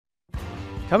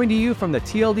Coming to you from the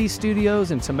TLD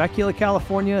studios in Temecula,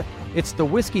 California, it's the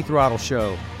Whiskey Throttle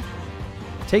Show,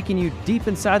 taking you deep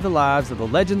inside the lives of the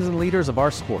legends and leaders of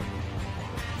our sport.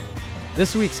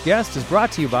 This week's guest is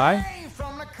brought to you by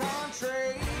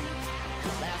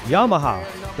Yamaha,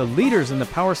 the leaders in the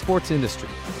power sports industry.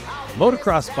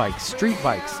 Motocross bikes, street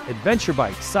bikes, adventure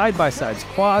bikes, side-by-sides,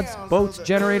 quads, boats,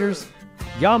 generators.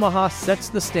 Yamaha sets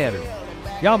the standard.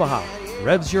 Yamaha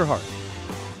revs your heart.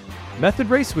 Method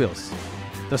Race Wheels,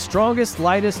 the strongest,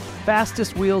 lightest,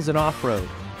 fastest wheels in off-road.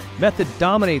 Method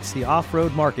dominates the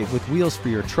off-road market with wheels for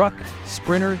your truck,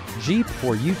 sprinter, Jeep,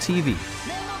 or UTV.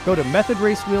 Go to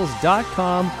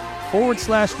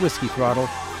methodracewheels.com/whiskey throttle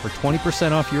for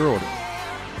 20% off your order.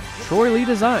 Troy Lee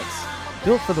Designs,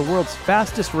 built for the world's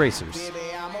fastest racers.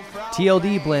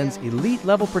 TLD blends elite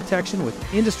level protection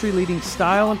with industry-leading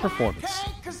style and performance.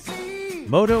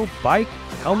 Moto, bike,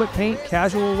 helmet paint,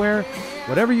 casual wear,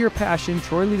 whatever your passion,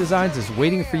 Troy Lee Designs is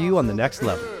waiting for you on the next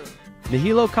level.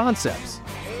 Nihilo Concepts,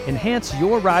 enhance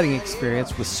your riding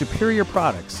experience with superior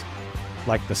products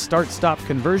like the Start-Stop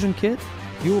Conversion Kit,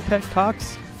 Fuel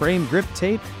Petcocks, Frame Grip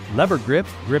Tape, Lever Grip,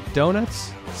 Grip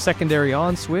Donuts, Secondary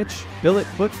On Switch, Billet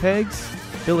Foot Pegs,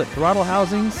 Billet Throttle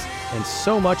Housings, and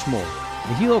so much more.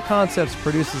 Nihilo Concepts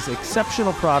produces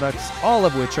exceptional products, all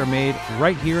of which are made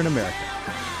right here in America.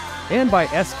 And by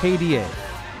SKDA.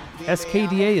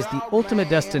 SKDA is the ultimate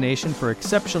destination for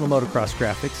exceptional motocross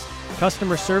graphics,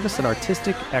 customer service, and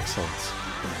artistic excellence.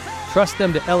 Trust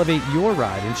them to elevate your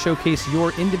ride and showcase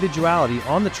your individuality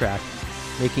on the track,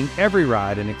 making every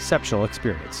ride an exceptional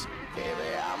experience.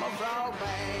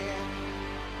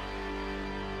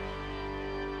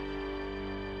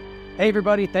 Hey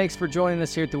everybody, thanks for joining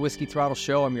us here at the Whiskey Throttle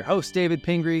Show. I'm your host, David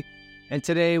Pingree, and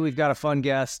today we've got a fun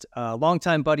guest, a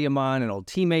longtime buddy of mine, an old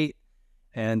teammate,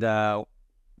 and a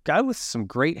guy with some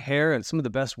great hair and some of the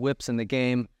best whips in the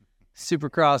game,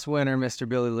 Supercross winner, Mr.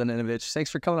 Billy Laninovich. Thanks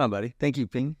for coming on, buddy. Thank you,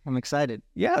 Ping. I'm excited.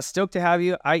 Yeah, stoked to have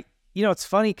you. It's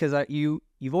funny because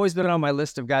you've always been on my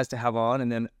list of guys to have on,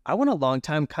 and then I went a long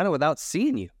time kind of without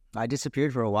seeing you. I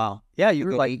disappeared for a while. Yeah, you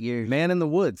were like 8 years. Man in the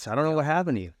woods. I don't know what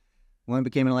happened to you. When I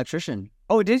became an electrician.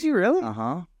 Oh, did you really?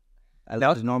 I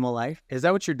lived a normal life. Is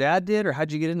that what your dad did, or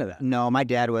how'd you get into that? No, my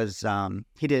dad was,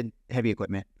 he did heavy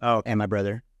equipment. Oh, okay. And my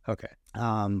brother. Okay.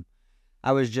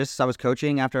 I was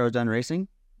coaching after I was done racing.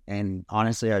 And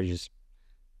honestly, I was just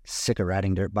sick of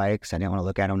riding dirt bikes. I didn't want to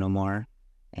look at them no more.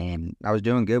 And I was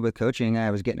doing good with coaching.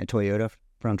 I was getting a Toyota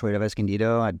from Toyota of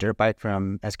Escondido, a dirt bike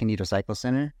from Escondido Cycle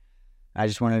Center. I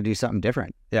just wanted to do something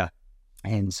different. Yeah.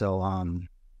 And so,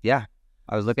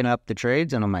 I was looking up the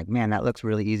trades, and I'm like, man, that looks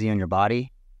really easy on your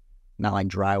body, not like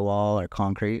drywall or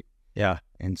concrete. Yeah.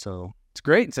 And so it's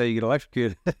great until you get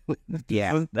electrocuted.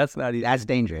 Yeah. That's not easy. That's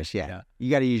dangerous. Yeah. You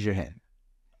got to use your head.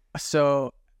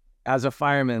 So as a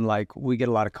fireman, like, we get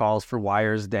a lot of calls for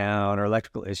wires down or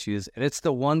electrical issues. And it's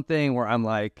the one thing where I'm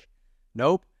like,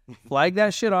 nope, flag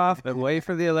that shit off and wait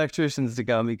for the electricians to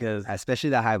come, because Especially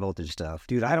the high voltage stuff.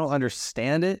 dude, I don't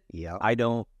understand it. Yeah. I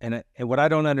don't. And what I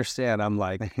don't understand, I'm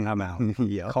like, I'm out.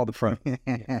 Yeah. Call the pro.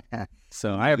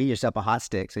 So Get yourself a hot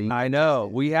stick. I know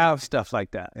we have stuff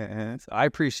like that. So I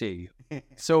appreciate you.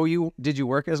 So did you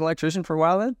work as an electrician for a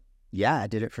while then? Yeah, I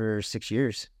did it for 6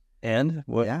 years. And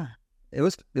what? Yeah. It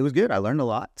was good. I learned a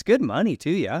lot. It's good money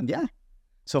too, yeah? Yeah.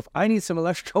 So if I need some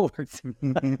electrical work,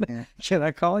 can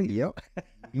I call you? Yep.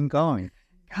 You can call me.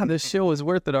 God, this show is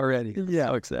worth it already. Yeah.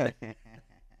 So excited.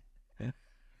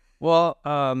 Well,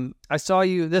 I saw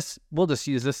you. We'll just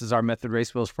use this as our Method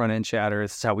Race Wheels front end chatter.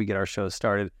 This is how we get our shows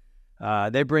started.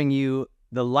 They bring you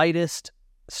the lightest,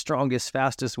 strongest,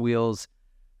 fastest wheels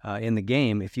in the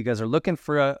game. If you guys are looking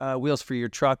for wheels for your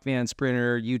truck, van,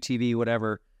 sprinter, UTV,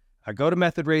 whatever, go to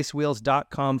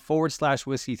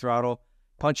methodracewheels.com/whiskey throttle.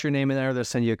 Punch your name in there. They'll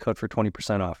send you a code for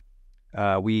 20% off.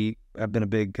 We have been a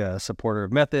big supporter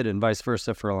of Method and vice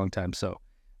versa for a long time. So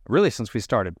really since we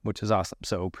started, which is awesome.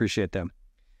 So appreciate them.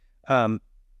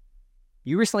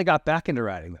 You recently got back into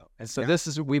riding though. And so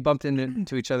we bumped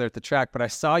into each other at the track, but I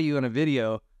saw you in a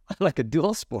video like a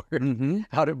dual sport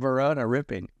out at Verona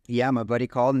ripping. Yeah, my buddy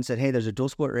called and said, hey, there's a dual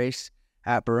sport race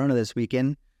at Verona this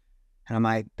weekend. And I'm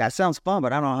like, that sounds fun,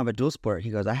 but I don't have a dual sport. He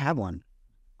goes, I have one.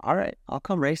 All right, I'll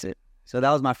come race it. So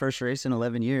that was my first race in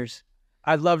 11 years.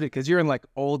 I loved it because you're in like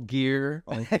old gear.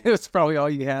 It was probably all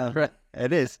you had, right?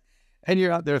 It is. And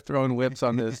you're out there throwing whips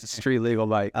on this street legal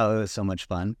bike. Oh, it was so much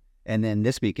fun. And then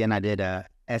this weekend I did a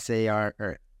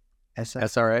SRA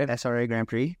Grand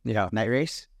Prix night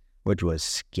race, which was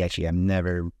sketchy. I've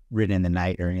never ridden in the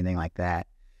night or anything like that.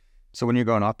 So when you're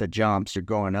going off the jumps, you're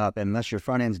going up, and unless your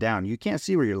front end's down, you can't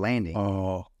see where you're landing.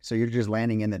 Oh. So you're just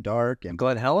landing in the dark. And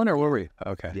Glen Helen, or were we?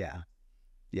 Okay. Yeah.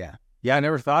 Yeah, I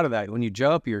never thought of that. When you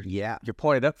jump, you're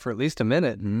pointed up for at least a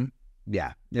minute. Mm-hmm.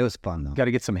 Yeah, it was fun though. Got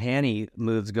to get some handy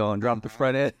moves going. Drop the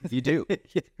front end. You do.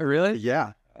 Really?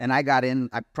 Yeah. And I got in,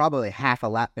 I probably half a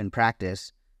lap in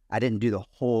practice. I didn't do the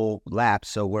whole lap.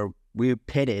 So where we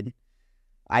pitted,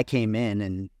 I came in,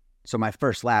 and so my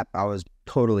first lap, I was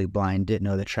totally blind, didn't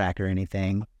know the track or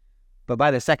anything. But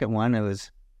by the second one, I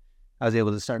was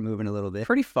able to start moving a little bit.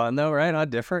 Pretty fun though, right?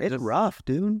 Not different. It's rough,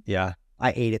 dude. Yeah.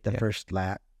 I ate it the first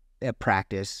lap at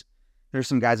practice. There's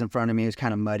some guys in front of me. It was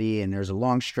kind of muddy, and there's a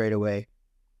long straightaway.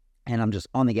 And I'm just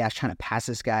on the gas trying to pass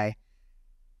this guy.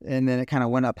 And then it kind of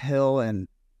went uphill, and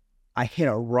I hit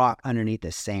a rock underneath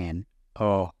the sand.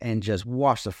 Oh. And just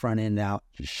washed the front end out,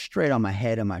 just straight on my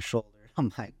head and my shoulder.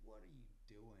 I'm like, what are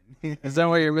you doing? Is that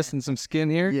why you're missing some skin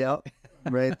here? Yep,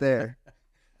 right there.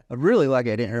 I'm really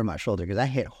lucky I didn't hurt my shoulder because I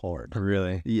hit hard.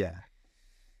 Really? Yeah.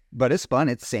 But it's fun.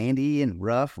 It's sandy and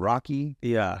rough, rocky.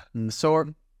 Yeah. So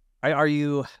are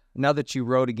you, now that you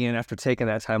rode again after taking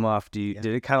that time off, did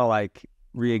it kind of like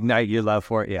reignite your love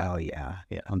for it? Yeah. Oh, yeah.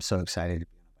 Yeah. I'm so excited.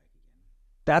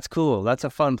 That's cool. That's a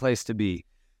fun place to be.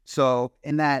 So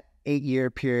in that 8-year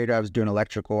period I was doing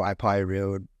electrical, I probably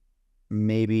rode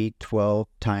maybe 12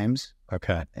 times.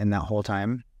 Okay. In that whole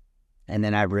time. And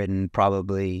then I've ridden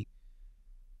probably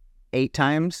 8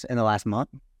 times in the last month.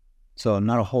 So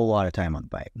not a whole lot of time on the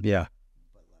bike. Yeah.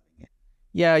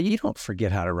 Yeah, you don't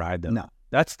forget how to ride them. No.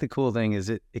 That's the cool thing is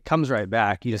it comes right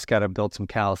back. You just got to build some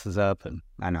calluses up and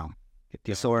I know. Get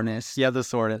the soreness. Yeah, the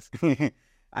soreness.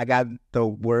 I got the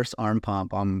worst arm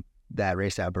pump on that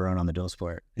race at Barone on the dual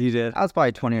sport. You did? I was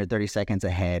probably 20 or 30 seconds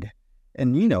ahead.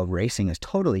 And racing is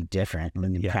totally different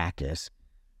than in practice.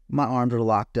 My arms are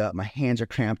locked up. My hands are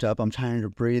cramped up. I'm trying to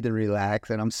breathe and relax.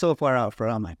 And I'm so far out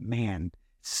front. I'm like, man,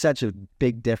 such a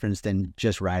big difference than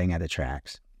just riding at the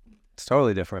tracks. It's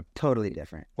totally different. Totally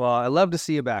different. Well, I love to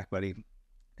see you back, buddy.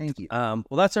 Thank you. Well,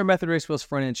 that's our Method Race Wheels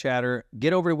front end chatter.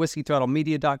 Get over to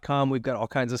whiskeythrottlemedia.com. We've got all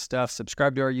kinds of stuff.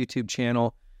 Subscribe to our YouTube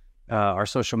channel, our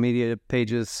social media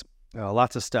pages,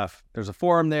 lots of stuff. There's a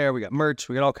forum there. We got merch.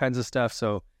 We got all kinds of stuff.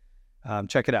 So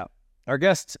check it out. Our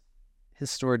guest, his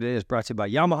story today is brought to you by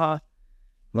Yamaha.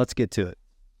 Let's get to it.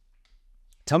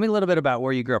 Tell me a little bit about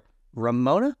where you grew up.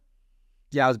 Ramona?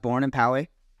 Yeah, I was born in Poway.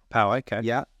 Poway, okay.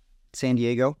 Yeah, San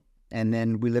Diego. And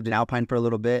then we lived in Alpine for a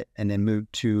little bit and then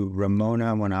moved to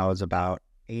Ramona when I was about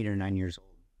 8 or 9 years old.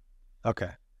 Okay.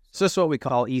 So this is what we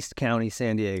call East County,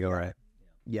 San Diego, right?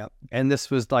 Yep. And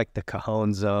this was like the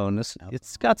Cajon zone.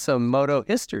 It's got some moto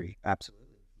history. Absolutely.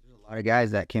 There's a lot of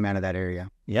guys that came out of that area.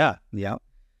 Yeah. Yep.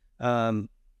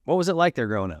 What was it like there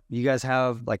growing up? You guys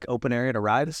have like open area to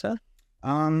ride and stuff?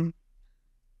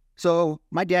 So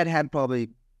my dad had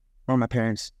probably, or my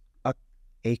parents, an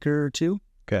acre or 2.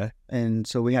 Okay. And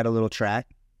so we had a little track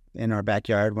in our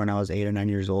backyard when I was 8 or 9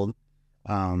 years old.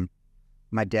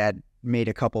 My dad made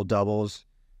a couple doubles,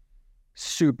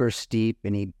 super steep,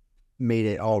 and he made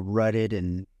it all rutted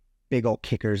and big old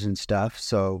kickers and stuff.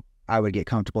 So I would get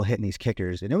comfortable hitting these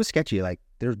kickers, and it was sketchy. Like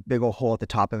there's a big old hole at the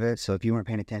top of it. So if you weren't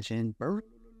paying attention,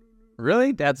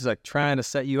 really, Dad's like trying to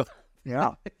set you up.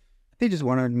 Yeah, they just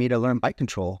wanted me to learn bike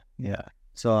control. Yeah.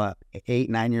 So 8,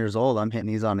 9 years old, I'm hitting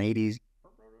these on 80s.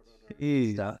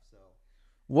 Stuff.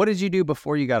 What did you do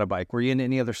before you got a bike? Were you in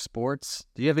any other sports?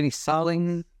 Do you have any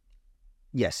cycling?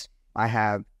 Yes, I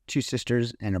have 2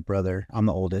 sisters and a brother. I'm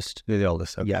the oldest. You're the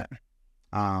oldest. Okay. Yeah.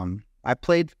 I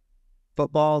played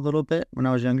football a little bit when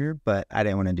I was younger, but I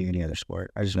didn't want to do any other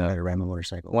sport. I just wanted to ride my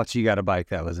motorcycle. Once you got a bike,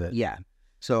 that was it. Yeah.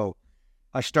 So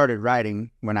I started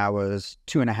riding when I was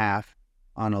 2.5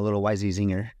 on a little YZ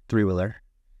Zinger 3-wheeler.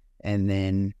 And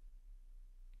then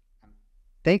I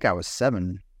think I was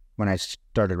 7 when I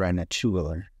started riding a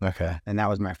 2-wheeler. Okay. And that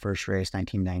was my first race,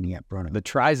 1990 at Brona. The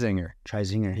Tri-Zinger.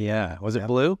 Tri-Zinger. Yeah. Was it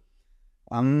blue?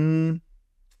 Don't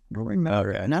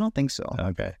remember. Okay. And I don't think so.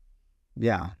 Okay.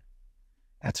 Yeah.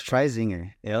 That's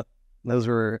Tri-Zinger. Yep. Those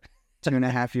were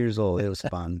 2.5 years old. It was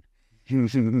fun.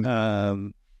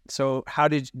 So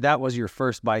that was your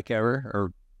first bike ever,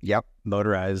 or Yep.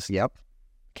 motorized? Yep.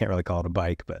 Can't really call it a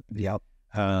bike, but Yep.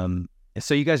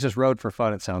 so you guys just rode for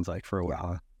fun, it sounds like, for a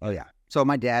while. Oh, yeah. So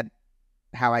my dad,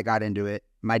 how I got into it,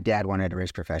 my dad wanted to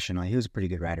race professionally. He was a pretty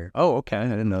good rider. Oh, okay. I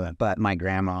didn't know that. But my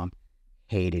grandma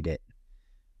hated it.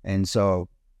 And so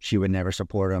she would never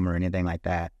support him or anything like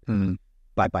that,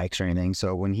 buy bikes or anything.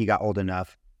 So when he got old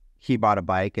enough, he bought a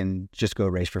bike and just go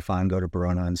race for fun, go to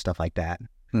Barona and stuff like that.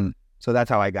 So that's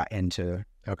how I got into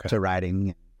to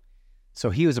riding.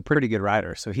 So he was a pretty good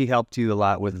rider. So he helped you a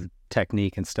lot with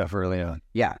technique and stuff early on.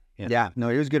 Yeah. No,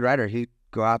 he was a good rider. He'd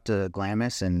go out to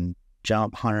Glamis and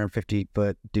jump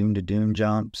 150-foot dune-to-dune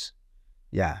jumps.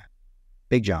 Yeah.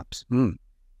 Big jumps.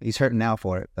 He's hurting now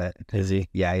for it, but Is he?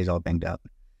 yeah, he's all banged up.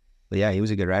 But yeah, he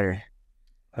was a good rider.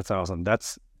 That's awesome.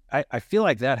 I feel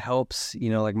like that helps,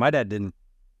 like my dad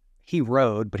he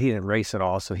rode, but he didn't race at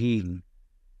all. So he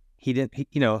didn't,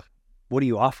 what do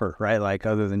you offer, right? Like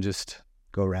other than just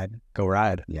Go ride.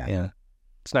 Yeah. Yeah.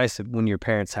 It's nice when your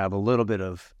parents have a little bit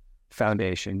of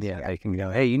foundation. Yeah. They can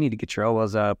go, hey, you need to get your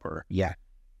elbows up, or,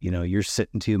 you're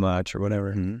sitting too much or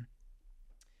whatever.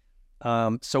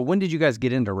 Mm-hmm. So when did you guys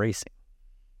get into racing?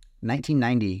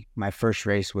 1990, my first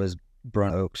race was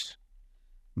Brunt Oaks.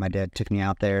 My dad took me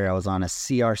out there. I was on a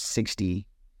CR60,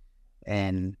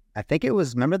 and I think it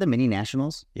was, remember the mini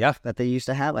nationals? Yeah. That they used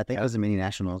to have? I think it was the mini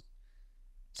nationals.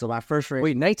 So my first race.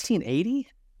 Wait, 1980?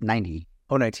 90.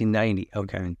 Oh, 1990.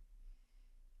 Okay.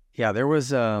 Yeah, there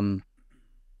was, Baroni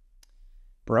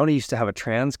used to have a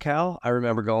Transcal. I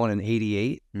remember going in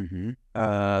 88.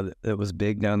 Mm-hmm. It was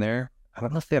big down there. I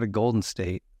don't know if they had a Golden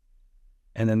State.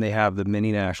 And then they have the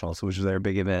mini nationals, which is their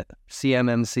big event.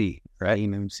 CMMC, right?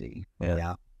 CMMC. Yeah.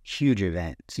 Yeah. Huge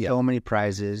event. So many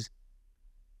prizes.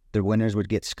 The winners would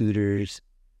get scooters,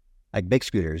 like big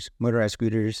scooters, motorized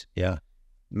scooters. Yeah.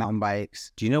 Mountain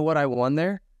bikes. Do you know what I won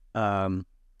there?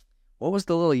 What was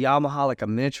the little Yamaha, like a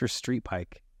miniature street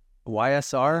bike?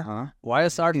 YSR? Huh?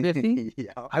 YSR 50?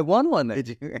 Yeah. I won one there.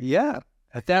 Did you? Yeah.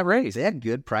 At that race. They had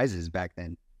good prizes back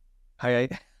then. And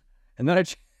then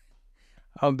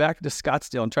I'm back to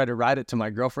Scottsdale and tried to ride it to my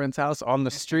girlfriend's house on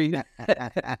the street.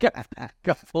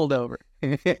 got pulled over.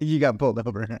 You got pulled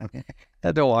over.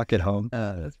 Had to walk it home.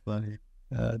 That's funny.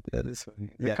 That is funny.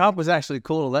 The cop was actually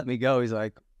cool to let me go. He's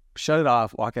like, shut it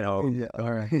off, walk it home. Yeah.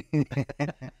 All right.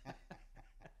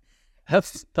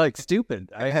 That's like stupid.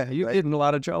 You get in a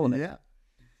lot of trouble. Yeah.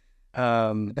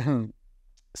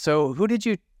 So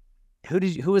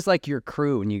who was like your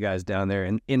crew when you guys down there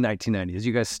in 1990 as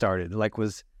you guys started? Like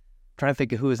trying to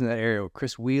think of who was in that area.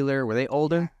 Chris Wheeler, were they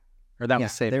older? Or that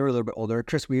was same? They were a little bit older.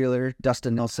 Chris Wheeler,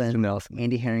 Dustin Nelson,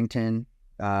 Andy Harrington,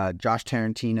 Josh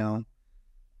Tarantino.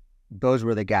 Those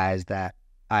were the guys that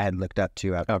I had looked up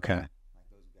to. Okay.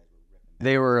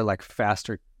 They were like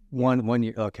faster one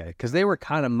year. Okay. Because they were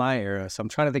kind of my era. So I'm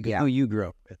trying to think of who you grew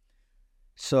up with.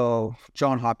 So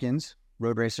John Hopkins,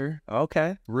 road racer.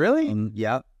 Okay. Really?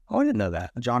 Yep. Oh, I didn't know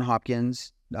that. John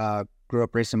Hopkins, grew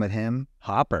up racing with him.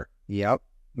 Hopper. Yep.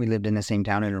 We lived in the same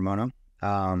town in Ramona.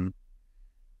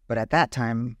 But at that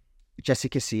time, Jesse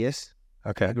Casillas.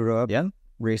 Okay. Grew up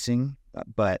racing.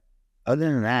 But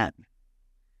other than that,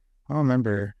 I don't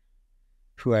remember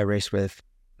who I raced with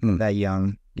that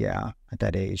young. Yeah, at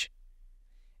that age.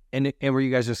 And were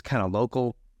you guys just kind of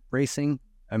local racing?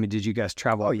 I mean, did you guys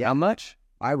travel how much?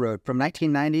 I rode from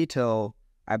 1990 till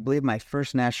I believe my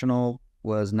first national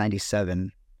was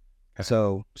 97. Okay.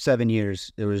 So 7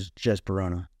 years, it was just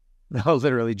Verona. No,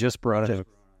 literally just Verona. Okay.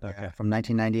 Yeah, from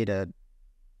 1990 to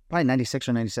probably 96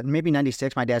 or 97. Maybe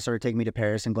 96, my dad started taking me to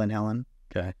Paris and Glen Helen.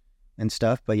 Okay. And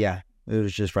stuff. But yeah, it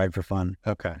was just ride for fun.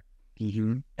 Okay.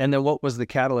 Mm-hmm. And then what was the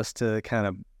catalyst to kind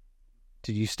of,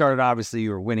 did you start, obviously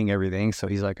you were winning everything. So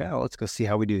he's like, oh, let's go see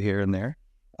how we do here and there.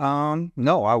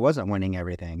 No, I wasn't winning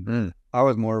everything. I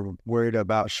was more worried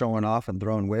about showing off and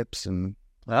throwing whips and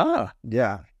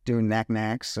doing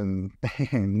knack-knacks and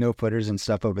no footers and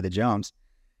stuff over the jumps.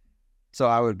 So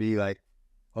I would be like,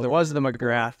 well, there was the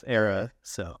McGrath era,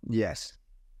 so yes.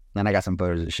 And I got some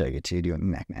photos to show you too, doing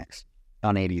knack-knacks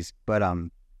on 80s. But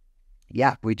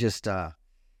we just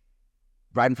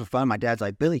riding for fun. My dad's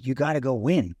like, Billy, you got to go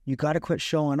win. You got to quit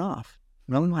showing off.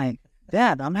 And I'm like,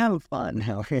 Dad, I'm having fun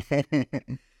now.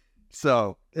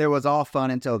 So it was all fun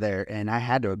until there. And I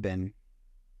had to have been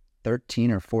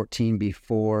 13 or 14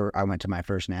 before I went to my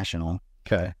first national.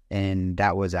 Okay. And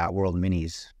that was at World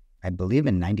Minis, I believe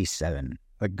in 97.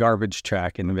 A garbage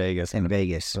track in Vegas.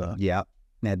 Yeah.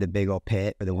 They had the big old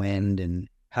pit for the wind. And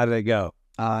how did it go?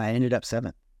 I ended up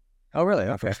 7th. Oh, really?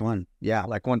 Okay. First one. Yeah.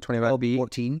 Like 125B?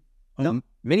 14. No.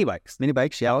 Mini bikes.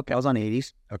 Yeah. Okay. I was on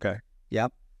 80s. Okay.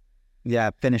 Yep. Yeah.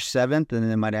 Finished 7th. And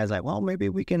then my dad's like, well, maybe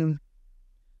we can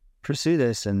pursue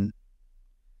this. And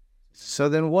so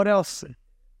then what else?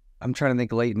 I'm trying to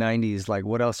think late 90s. Like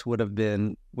what else would have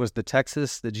been, was the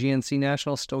GNC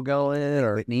National still going?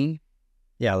 Or Whitney?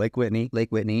 Yeah. Lake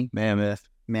Whitney. Mammoth.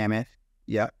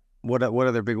 Yep. What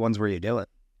other big ones were you doing?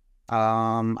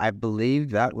 I believe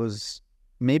that was,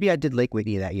 maybe I did Lake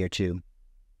Whitney that year too.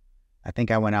 I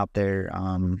think I went out there,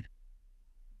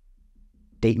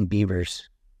 Dayton Beavers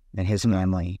and his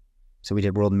family. So we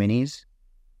did World Minis.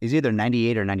 It was either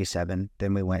 98 or 97.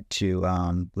 Then we went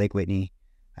to Lake Whitney.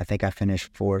 I think I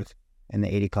finished 4th in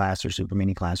the 80 class or super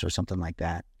mini class or something like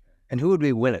that. And who would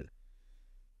be winning?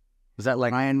 Was that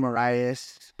like Ryan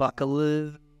Marias,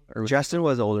 Buckaloo? Or Justin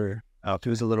was older. Oh, he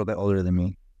was a little bit older than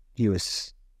me. he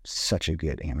was such a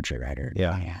good amateur rider.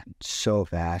 Yeah. Man, so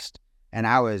fast. And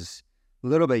I was a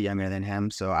little bit younger than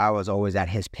him, so I was always at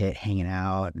his pit hanging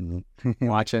out and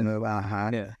Watching.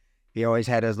 Yeah. He always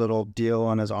had his little deal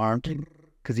on his arm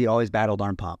because he always battled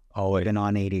arm pump. Always. Been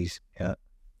on 80s. Yeah.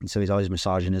 And so he's always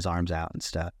massaging his arms out and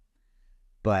stuff.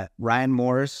 But Ryan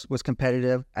Morris was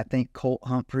competitive. I think Colt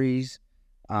Humphreys,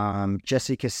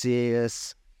 Jesse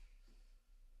Casillas,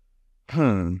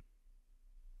 a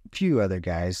few other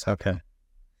guys. Okay.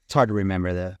 It's hard to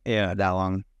remember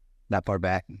that far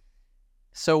back.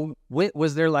 So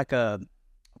was there like a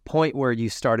point where you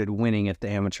started winning at the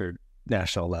amateur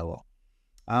national level?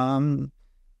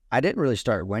 I didn't really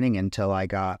start winning until I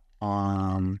got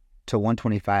to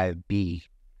 125B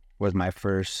was my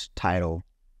first title.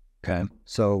 Okay.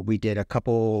 So we did a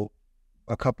couple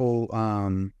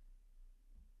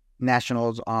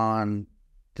nationals on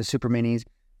the super minis.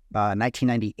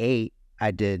 1998,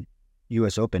 I did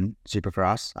U.S. Open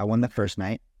Supercross. I won the first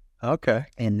night. Okay.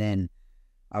 And then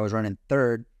I was running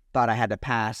third, thought I had to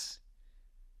pass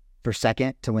for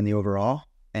second to win the overall,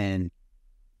 and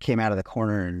came out of the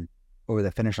corner and over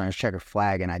the finish line was checkered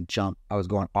flag, and I jumped. I was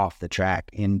going off the track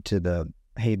into the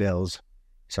hay bales,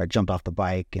 so I jumped off the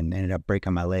bike and ended up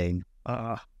breaking my leg.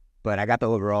 But I got the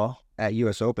overall at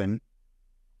U.S. Open,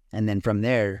 and then from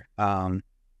there,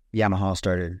 Yamaha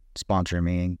started sponsoring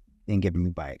me and giving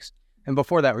me bikes. And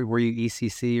before that, were you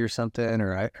ECC or something?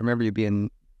 Or I remember you being...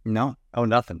 No. Oh,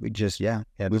 nothing. We just, we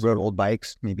rode old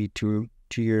bikes, maybe two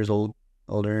years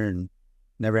older, and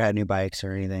never had new bikes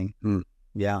or anything.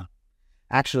 Yeah.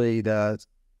 Actually, the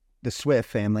Swift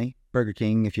family, Burger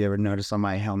King, if you ever noticed on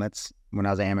my helmets when I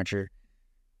was an amateur,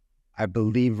 I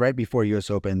believe right before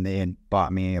U.S. Open, they had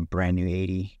bought me a brand new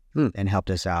 80 and helped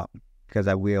us out because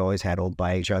we always had old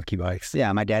bikes. Chunky bikes.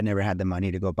 Yeah, my dad never had the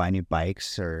money to go buy new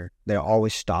bikes, or they're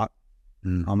always stock.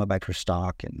 All my bikes were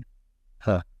stock, and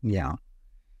yeah.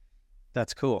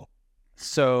 That's cool.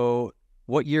 So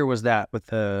what year was that with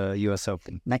the U.S.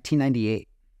 Open? 1998.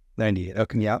 98.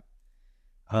 Okay. Yep.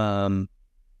 And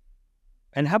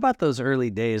how about those early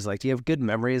days? Like, do you have good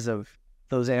memories of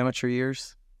those amateur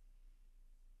years?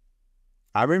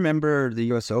 I remember the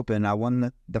U.S. Open. I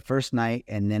won the first night,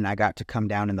 and then I got to come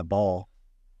down in the ball.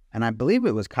 And I believe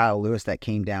it was Kyle Lewis that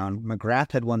came down.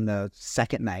 McGrath had won the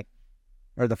second night,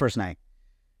 or the first night,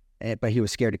 but he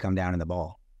was scared to come down in the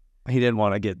ball. He didn't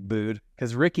want to get booed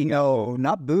because Ricky... No,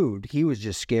 not booed. He was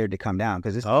just scared to come down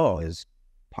because this ball is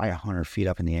probably 100 feet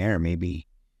up in the air, maybe.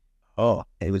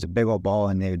 It was a big old ball,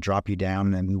 and they would drop you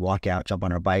down, and we walk out, jump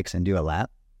on our bikes, and do a lap.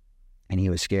 And he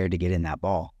was scared to get in that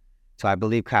ball. So I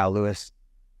believe Kyle Lewis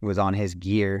was on his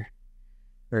gear,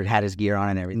 or had his gear on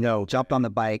and everything. No, jumped on the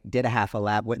bike, did a half a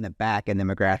lap, went in the back, and then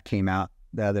McGrath came out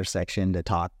the other section to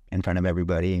talk in front of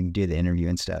everybody and do the interview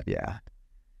and stuff. Yeah.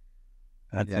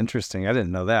 That's interesting. I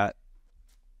didn't know that.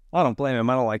 I don't blame him.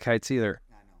 I don't like heights either.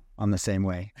 I know. I'm the same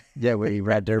way. Yeah, we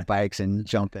ride dirt bikes and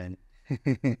jump in.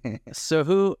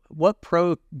 So what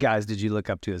pro guys did you look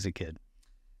up to as a kid?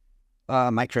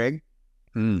 Mike Craig.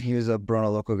 He was a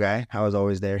Bruno local guy. I was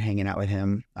always there hanging out with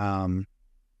him.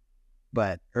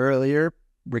 But earlier,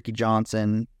 Ricky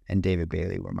Johnson and David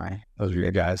Bailey were those were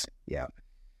your guys. Yeah.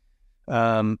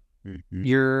 Well,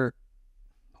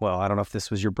 I don't know if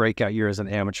this was your breakout year as an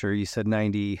amateur. You said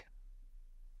 98,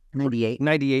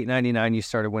 99, you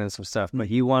started winning some stuff, but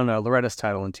you won a Loretta's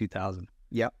title in 2000.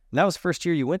 Yep. And that was the first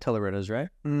year you went to Loretta's, right?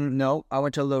 No, I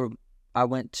went to...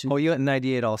 Oh, you went in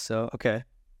 98 also. Okay.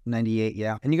 98,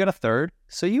 yeah. And you got a third.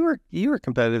 So you were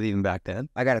competitive even back then.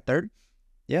 I got a third?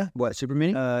 Yeah. What, Super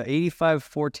Mini? 85,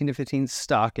 14 to 15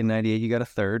 stock in 98. You got a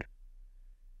third.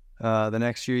 The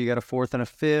next year you got a fourth and a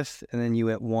fifth, and then you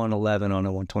went 111 on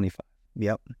a 125.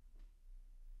 Yep.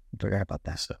 Forgot about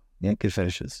that. So, yeah, good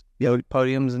finishes.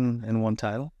 Podiums and one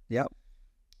title. Yep.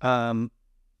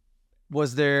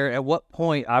 Was there, at what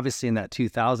point, obviously in that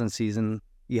 2000 season,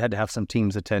 you had to have some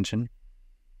team's attention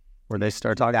where they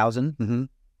start talking? 2000,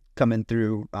 coming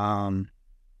through.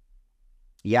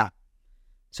 Yeah.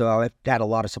 So I had a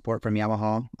lot of support from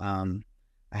Yamaha.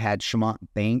 I had Shamont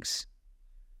Banks,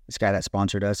 this guy that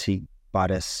sponsored us. He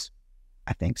bought us,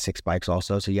 I think, 6 bikes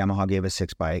also. So Yamaha gave us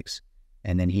 6 bikes.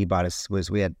 And then he bought us,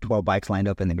 we had 12 bikes lined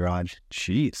up in the garage.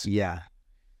 Jeez. Yeah.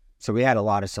 So we had a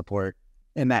lot of support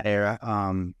in that era.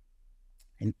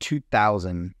 In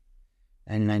 2000,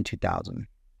 99, 2000.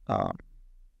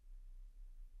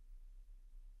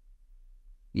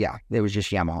 Yeah, it was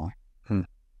just Yamaha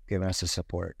giving us the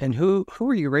support. And who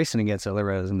were you racing against at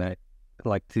Loretta's in that,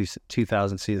 like,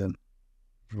 2000 season?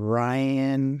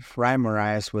 Ryan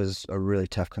Marias was a really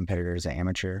tough competitor as an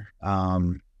amateur.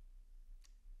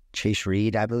 Chase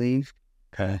Reed, I believe.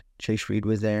 Okay. Chase Reed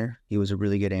was there. He was a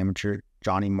really good amateur.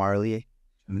 Johnny Marley.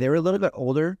 They were a little bit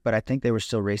older, but I think they were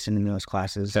still racing in those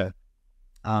classes. Okay.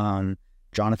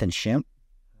 Jonathan Shimp.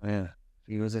 Oh, yeah.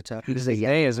 He was a tough. He was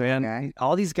man. guy.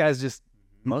 All these guys just,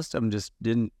 most of them just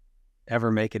didn't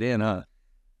ever make it in, huh?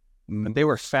 But they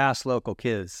were fast local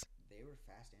kids. They were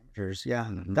fast amateurs. Yeah.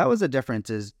 That was the difference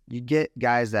is you get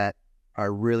guys that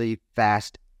are really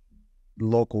fast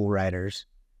local riders,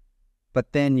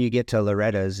 but then you get to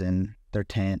Loretta's and they're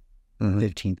 10th,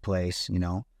 15th place, you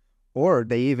know, or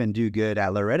they even do good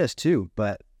at Loretta's too.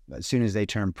 But as soon as they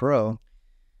turn pro,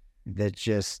 that's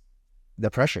just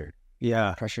the pressure.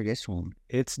 Yeah. Pressure gets to them.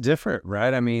 It's different,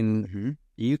 right? I mean,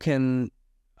 you can,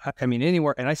 I mean,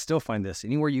 anywhere, and I still find this,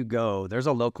 anywhere you go, there's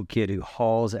a local kid who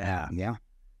hauls ass. Yeah.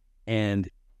 And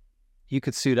you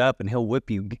could suit up and he'll whip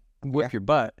your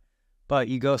butt. But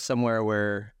you go somewhere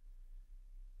where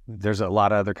there's a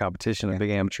lot of other competition, a big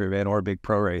amateur event or a big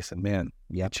pro race, and man,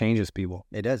 it changes people.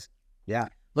 It does. Yeah.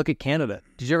 Look at Canada.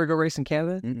 Did you ever go race in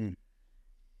Canada?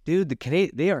 Dude,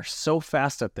 they are so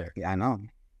fast up there. Yeah, I know.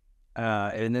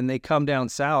 And then they come down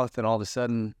south, and all of a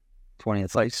sudden, 20th.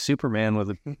 it's like Superman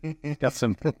with got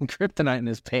some kryptonite in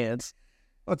his pants.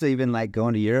 Well, it's even like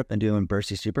going to Europe and doing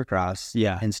Bursty Supercross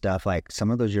and stuff. Like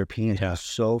some of those Europeans are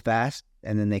so fast,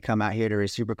 and then they come out here to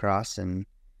race Supercross and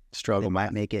struggle. They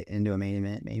might make it into a main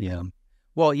event, maybe. Yeah.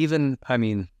 Well, even, I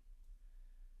mean,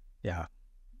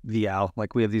 Vial,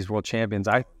 like we have these world champions.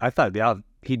 I thought Vial,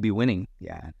 he'd be winning.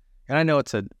 Yeah. And I know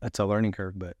it's a learning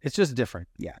curve, but it's just different.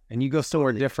 Yeah. And you go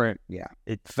somewhere different. Yeah.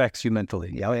 It affects you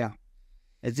mentally. Yeah. Oh, yeah.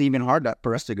 It's even hard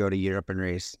for us to go to Europe and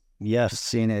race. Yes. Just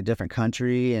seeing a different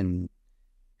country and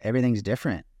everything's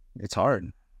different. It's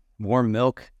hard. Warm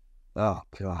milk. Oh,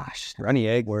 gosh. Runny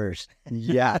egg. Worst.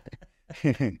 Yeah.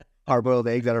 Hard-boiled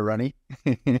eggs that are runny.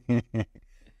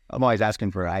 I'm always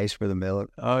asking for ice for the milk.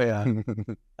 Oh,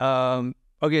 yeah.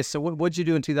 Okay, so what'd you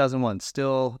do in 2001?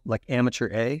 Still like amateur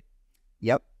A?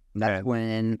 Yep. That's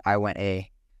when I went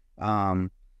A.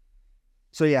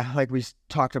 So, yeah, like we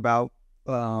talked about,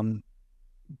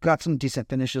 got some decent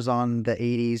finishes on the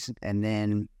 80s, and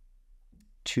then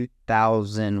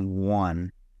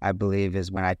 2001, I believe,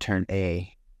 is when I turned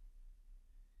A.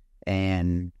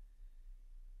 And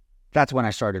that's when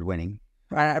I started winning.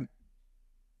 The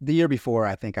year before,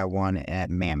 I think I won at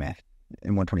Mammoth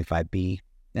in 125B,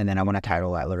 and then I won a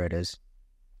title at Loretta's.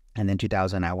 And then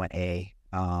 2000, I went A.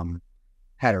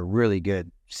 Had a really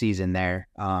good season there.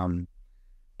 I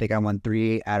think I won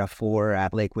 3 out of 4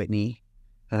 at Lake Whitney.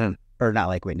 Or not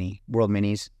Lake Whitney, World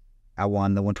Minis. I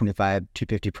won the 125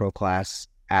 250 Pro class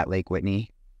at Lake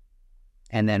Whitney.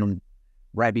 And then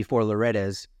right before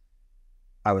Loretta's,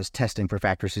 I was testing for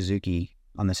Factory Suzuki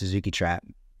on the Suzuki trap,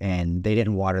 and they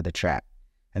didn't water the trap.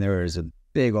 And there was a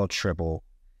big old triple.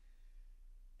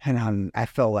 And I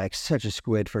felt like such a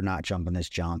squid for not jumping this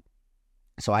jump.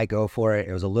 So I go for it.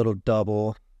 It was a little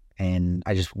double, and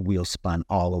I just wheel spun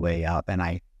all the way up, and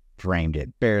I framed it.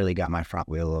 Barely got my front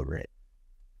wheel over it.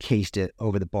 Cased it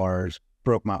over the bars,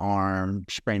 broke my arm,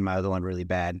 sprained my other one really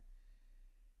bad.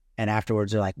 And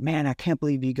afterwards, they're like, man, I can't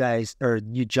believe you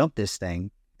jumped this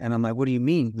thing. And I'm like, what do you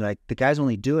mean? Like, the guys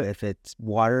only do it if it's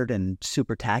watered and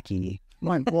super tacky. I'm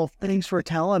like, well, thanks for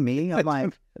telling me. I'm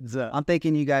like, I'm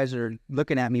thinking you guys are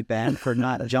looking at me bad for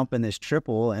not jumping this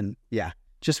triple. And yeah,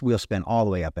 just wheel spin all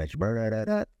the way up edge.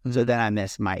 So then I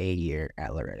missed my A year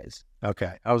at Loretta's.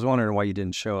 Okay. I was wondering why you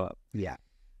didn't show up. Yeah.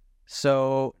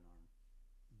 So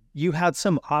you had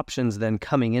some options then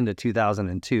coming into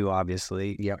 2002,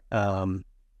 obviously. Yep.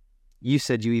 You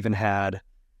said you even had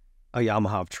a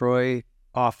Yamaha of Troy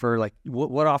offer. Like,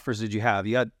 what offers did you have?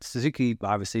 You had Suzuki,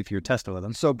 obviously, if you were testing with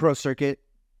them. So Pro Circuit,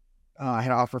 I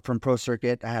had an offer from Pro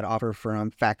Circuit. I had an offer from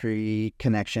Factory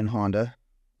Connection Honda.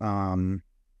 I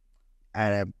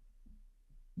had a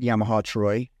Yamaha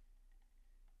Troy.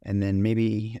 And then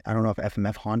maybe, I don't know if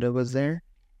FMF Honda was there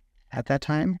at that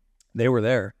time. They were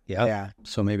there. Yeah. Yeah.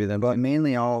 So maybe then. But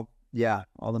mainly all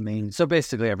the main. So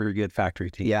basically every good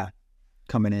factory team. Yeah.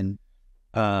 Coming in.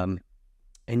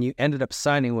 And you ended up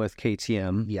signing with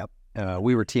KTM. Yep.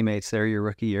 We were teammates there your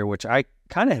rookie year, which I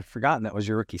kind of had forgotten that was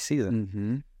your rookie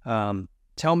season.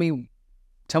 Tell me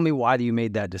why you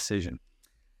made that decision.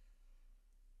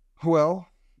 Well,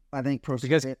 I think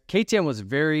because KTM was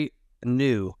very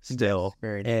new still,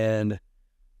 and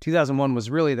 2001 was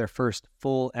really their first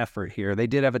full effort here. They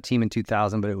did have a team in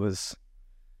 2000, but it was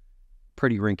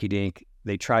pretty rinky-dink.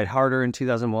 They tried harder in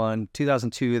 2001.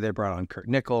 2002, they brought on Kurt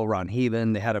Nickel, Ron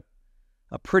Heben. They had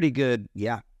a pretty good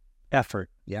effort.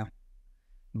 Yeah.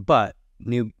 But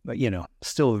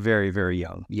still very, very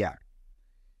young. Yeah.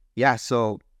 Yeah,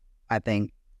 so I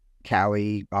think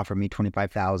Cowie offered me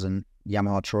 $25,000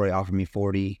 Yamaha Troy offered me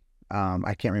 40.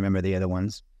 I can't remember the other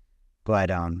ones, but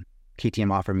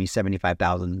KTM offered me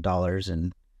 $75,000,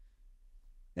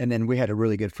 and then we had a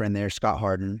really good friend there, Scott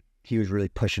Harden. He was really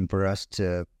pushing for us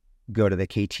to go to the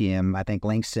KTM. I think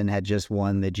Langston had just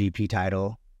won the GP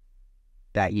title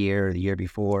that year or the year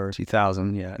before.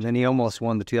 2000, yeah. And then he almost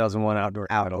won the 2001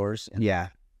 outdoors. Yeah.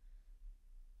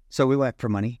 So we went for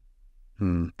money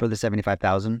for the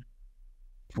 $75,000,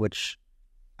 which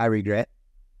I regret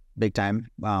big time.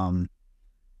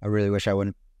 I really wish I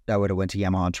would have went to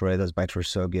Yamaha and Troy. Those bikes were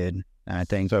so good. And I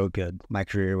think So good. my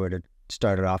career would have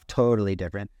started off totally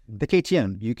different. The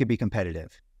KTM, you could be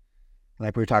competitive.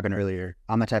 Like we were talking earlier,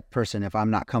 I'm the type of person, if I'm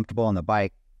not comfortable on the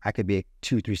bike, I could be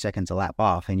 2-3 seconds a lap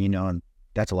off. And, you know,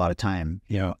 that's a lot of time,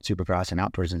 Yeah. Supercross and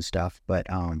outdoors and stuff. But,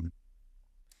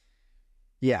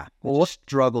 yeah, Well,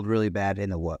 struggled really bad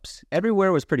in the whoops.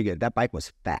 Everywhere was pretty good. That bike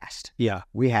was fast. Yeah.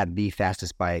 We had the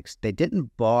fastest bikes. They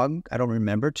didn't bog. I don't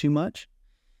remember too much.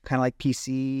 Kind of like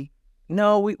PC.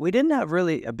 No, we didn't have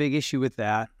really a big issue with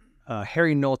that.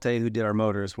 Harry Nolte, who did our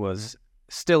motors,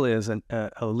 still is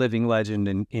a living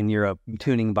legend in Europe,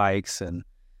 tuning bikes, and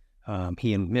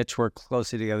he and Mitch work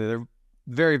closely together. They're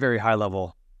very, very high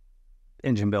level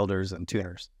engine builders and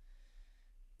tuners.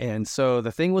 And so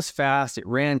the thing was fast, it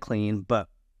ran clean, but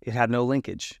it had no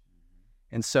linkage.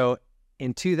 And so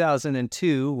in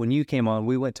 2002, when you came on,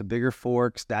 we went to bigger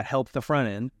forks. That helped the front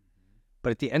end.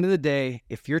 But at the end of the day,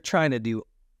 if you're trying to do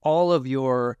all of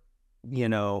your, you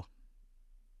know,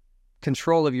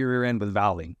 control of your rear end with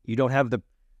valving, you don't have the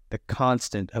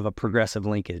constant of a progressive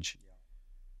linkage.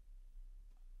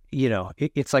 You know,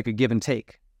 it's like a give and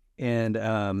take.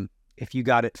 And if you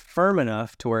got it firm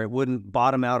enough to where it wouldn't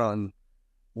bottom out on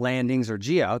landings or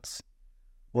G-outs,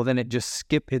 well, then it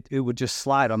would just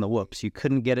slide on the whoops. You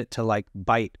couldn't get it to like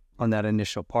bite on that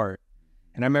initial part.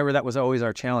 And I remember that was always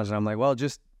our challenge. And I'm like, well,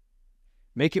 just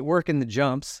make it work in the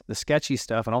jumps, the sketchy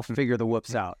stuff, and I'll figure the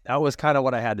whoops out. That was kind of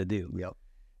what I had to do. Yep.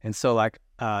 And so like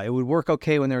it would work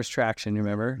okay when there was traction, you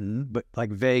remember? Mm-hmm. But like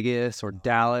Vegas or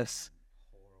Dallas,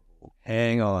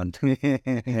 hang on.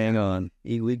 Hang on.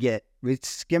 We'd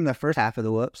skim the first half of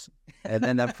the whoops, and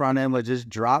then the front end would just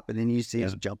drop, and then you see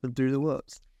us jumping through the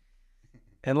whoops.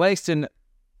 And Langston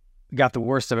got the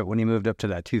worst of it when he moved up to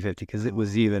that 250 because it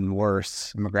was even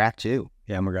worse. McGrath too.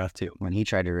 Yeah, McGrath too. When he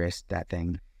tried to race that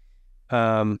thing.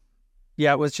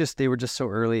 Yeah, it was just, they were just so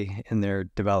early in their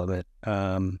development.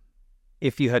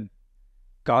 If you had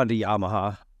gone to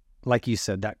Yamaha, like you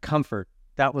said, that comfort,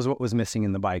 that was what was missing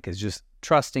in the bike, is just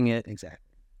trusting it. Exactly.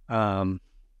 And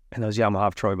those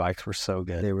Yamaha Troy bikes were so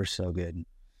good. They were so good.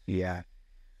 Yeah.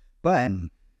 But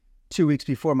 2 weeks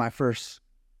before my first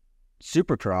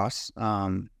Supercross,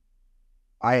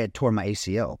 I had torn my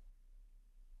ACL.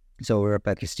 So we were up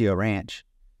at Castillo Ranch,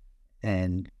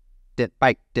 and that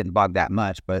bike didn't bog that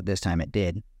much, but this time it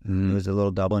did. It was a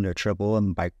little double into a triple, and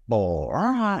the bike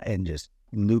and just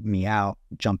looped me out,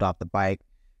 jumped off the bike,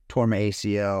 tore my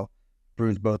ACL,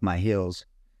 bruised both my heels.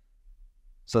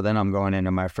 So then I'm going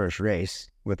into my first race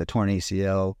with a torn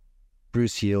ACL,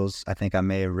 bruised heels. I think I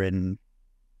may have ridden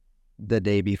the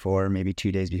day before, maybe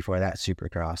 2 days before that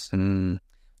Supercross.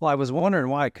 Well, I was wondering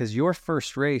why, because your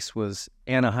first race was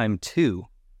Anaheim 2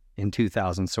 in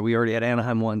 2000. So we already had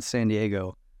Anaheim 1, San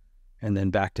Diego, and then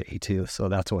back to A2. So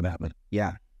that's what happened.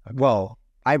 Yeah. Well,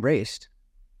 I raced,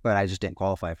 but I just didn't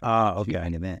qualify for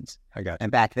main events. I got you.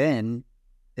 And back then,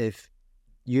 if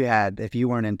you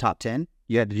weren't in top 10,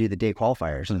 you had to do the day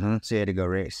qualifiers. So you had to go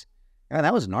race. And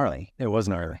that was gnarly. It was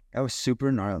gnarly. That was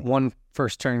super gnarly. One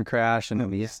first turn crash and it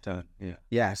was done. Yeah.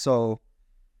 Yeah. So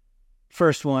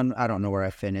first one, I don't know where I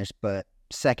finished, but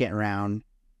second round,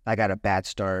 I got a bad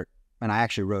start, and I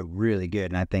actually rode really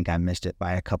good. And I think I missed it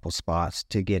by a couple spots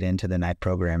to get into the night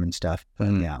program and stuff. But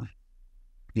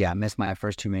I missed my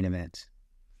first 2 main events.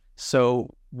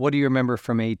 So what do you remember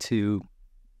from A2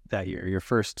 that year, your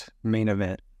first main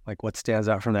event? Like, what stands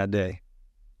out from that day?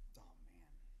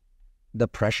 The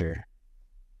pressure,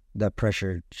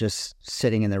 just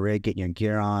sitting in the rig, getting your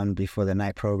gear on before the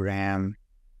night program.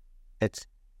 It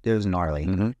was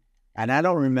gnarly. And I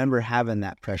don't remember having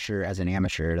that pressure as an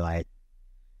amateur. Like,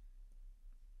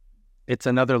 it's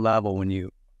another level when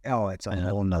you... Oh, it's a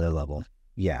whole nother level.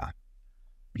 Yeah.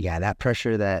 Yeah, that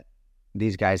pressure that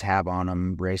these guys have on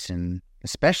them racing,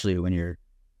 especially when you're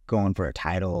going for a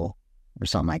title or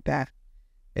something like that.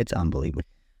 It's unbelievable.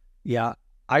 Yeah,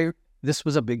 this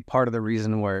was a big part of the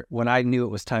reason where when I knew it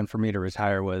was time for me to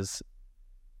retire was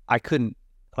I couldn't,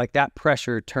 like, that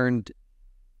pressure turned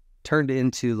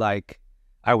into like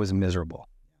I was miserable.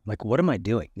 Like, what am I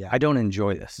doing? Yeah. I don't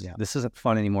enjoy this. Yeah. This isn't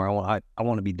fun anymore. I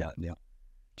want to be done. Yeah.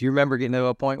 Do you remember getting to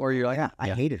a point where you're like, I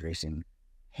hated racing.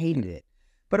 Hated it.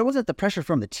 But it wasn't the pressure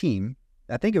from the team.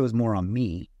 I think it was more on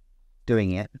me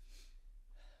doing it.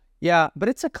 Yeah, but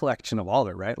it's a collection of all of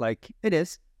it, right? Like, It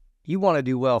is. you want to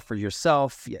do well for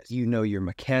yourself. Yes. You know your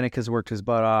mechanic has worked his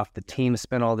butt off. The team has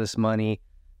spent all this money.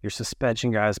 Your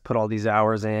suspension guys put all these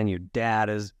hours in. Your dad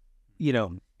is,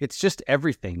 it's just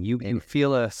everything. You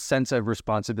feel a sense of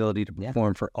responsibility to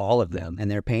perform for all of them. And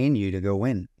they're paying you to go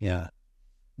win. Yeah.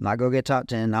 Not go get top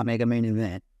 10, not make a main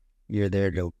event. You're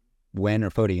there to win or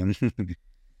podium.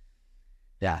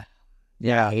 Yeah.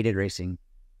 I hated racing.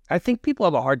 I think people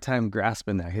have a hard time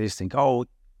grasping that. They just think,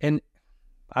 and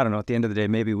I don't know, at the end of the day,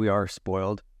 maybe we are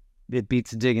spoiled. It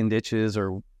beats digging ditches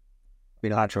or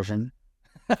Hot trophy.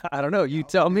 I don't know. You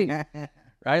tell me,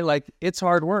 right? Like, it's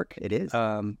hard work. It is.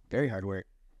 Very hard work.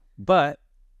 But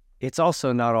it's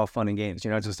also not all fun and games.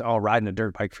 It's just all riding a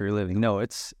dirt bike for your living. No,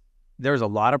 there's a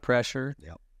lot of pressure.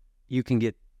 Yep. You can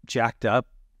get jacked up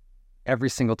every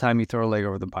single time you throw a leg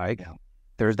over the bike. Yep.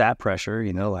 There's that pressure,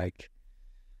 like.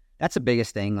 That's the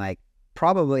biggest thing. Like,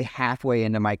 probably halfway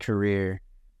into my career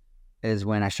is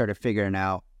when I started figuring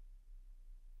out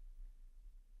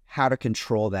how to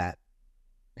control that,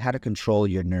 how to control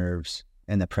your nerves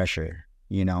and the pressure,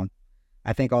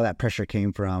 I think all that pressure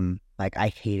came from, like, I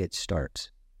hated starts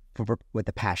with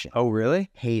a passion. Oh, really?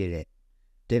 Hated it.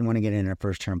 Didn't want to get in a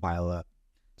first turn pile up.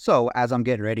 So as I'm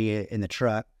getting ready in the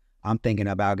truck, I'm thinking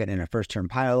about getting in a first turn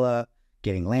pile up,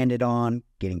 getting landed on,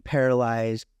 getting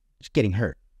paralyzed, just getting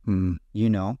hurt.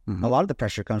 Mm-hmm. A lot of the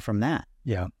pressure comes from that.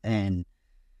 Yeah. And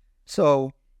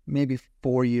so maybe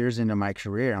 4 years into my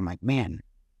career, I'm like, man,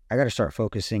 I got to start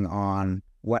focusing on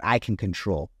what I can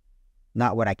control,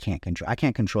 not what I can't control. I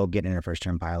can't control getting in a first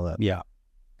turn pile up. Yeah.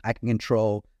 I can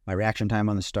control my reaction time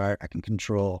on the start. I can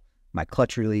control my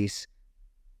clutch release,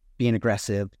 being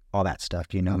aggressive, all that stuff,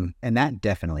 And that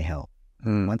definitely helped.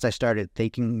 Once I started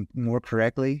thinking more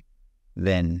correctly,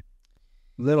 then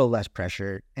little less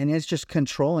pressure, and it's just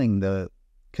controlling that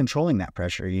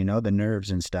pressure, the nerves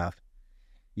and stuff,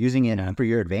 using it for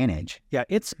your advantage. Yeah,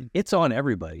 it's on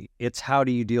everybody. It's how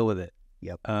do you deal with it.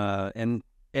 Yep. And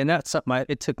that's something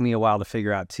it took me a while to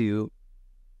figure out too.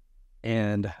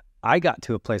 And I got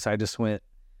to a place I just went,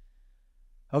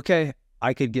 okay,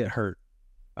 I could get hurt.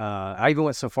 I even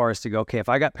went so far as to go, okay, if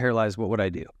I got paralyzed, what would I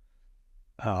do?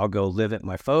 I'll go live at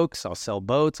my folks. I'll sell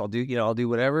boats. I'll do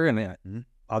whatever, and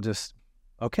I'll just.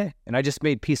 Okay. And I just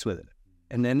made peace with it.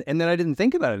 And then I didn't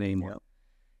think about it anymore. Yep.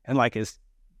 And like, as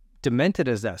demented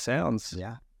as that sounds,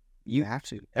 you have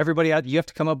to. You have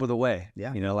to come up with a way.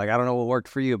 Yeah. Like, I don't know what worked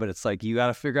for you, but it's like, you got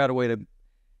to figure out a way to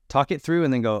talk it through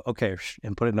and then go, okay,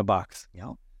 and put it in a box.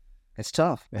 Yeah. It's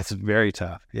tough. It's very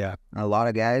tough. Yeah. A lot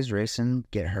of guys racing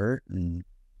get hurt, and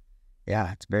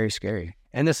it's very scary.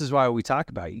 And this is why we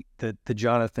talk about the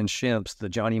Jonathan Shimps, the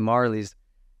Johnny Marleys.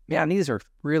 Man, these are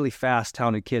really fast,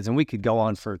 talented kids, and we could go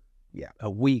on for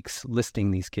weeks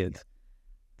listing these kids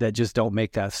that just don't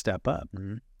make that step up.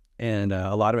 Mm-hmm. And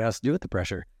a lot of it has to do with the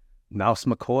pressure. Mouse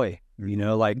McCoy,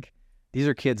 like, these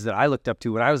are kids that I looked up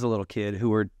to when I was a little kid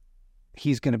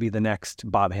he's going to be the next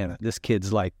Bob Hanna. This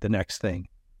kid's like the next thing.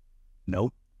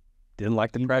 Nope. Didn't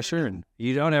like the pressure, and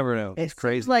you don't ever know. It's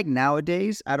crazy. Like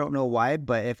nowadays, I don't know why,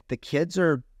 but if the kids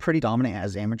are pretty dominant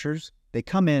as amateurs, they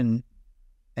come in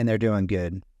and they're doing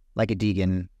good. Like a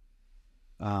Deegan.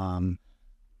 I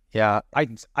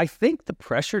think the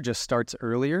pressure just starts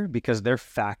earlier because they're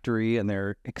factory and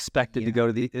they're expected to go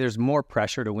to there's more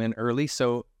pressure to win early.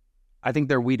 So I think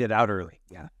they're weeded out early.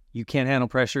 Yeah. You can't handle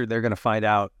pressure. They're going to find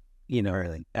out,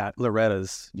 early at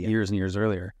Loretta's years and years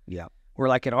earlier. Yeah. Where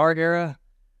like in our era,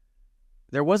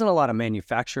 there wasn't a lot of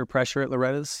manufacturer pressure at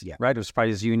Loretta's, right? It was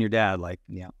probably just you and your dad. Like,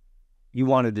 you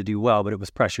wanted to do well, but it was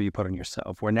pressure you put on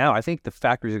yourself. Where now I think the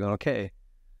factories are going, okay,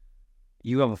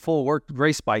 you have a full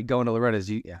race bike going to Loretta's.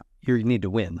 You need to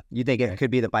win. You think it could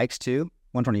be the bikes too?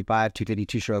 125, 250,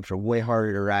 two-strokes are way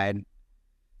harder to ride.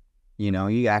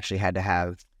 You actually had to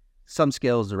have some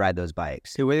skills to ride those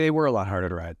bikes. They were a lot harder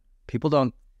to ride. People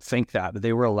don't think that, but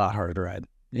they were a lot harder to ride.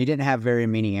 You didn't have very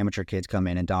many amateur kids come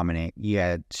in and dominate. You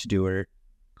had Stewart,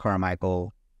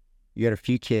 Carmichael. You had a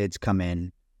few kids come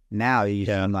in. Now you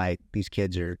seem like these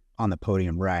kids are on the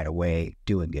podium right away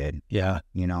doing good. Yeah.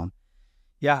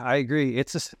 Yeah, I agree.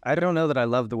 It's just, I don't know that I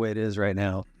love the way it is right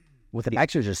now. With the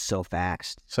bikes are just so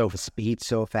fast. So the speed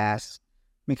so fast.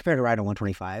 I mean, compared to riding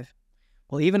 125.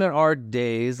 Well, even in our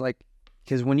days, like,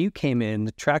 because when you came in,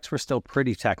 the tracks were still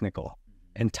pretty technical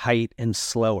and tight and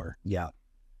slower. Yeah.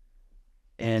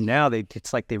 And now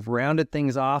it's like they've rounded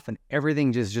things off and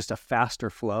everything just a faster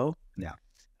flow. Yeah.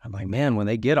 I'm like, man, when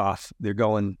they get off, they're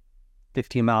going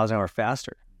 15 miles an hour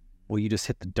faster. Well, you just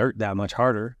hit the dirt that much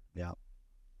harder. Yeah.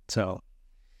 So,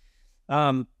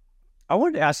 I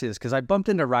wanted to ask you this because I bumped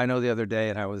into Rhino the other day,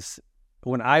 and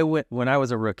when I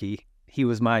was a rookie, he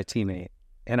was my teammate,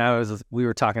 and we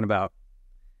were talking about,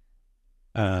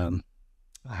 I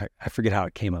forget how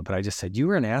it came up, but I just said, you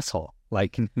were an asshole.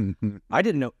 Like, I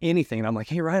didn't know anything. And I'm like,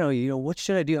 hey, Rhino, what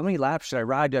should I do? How many laps should I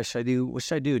ride? What should I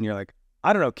do? And you're like,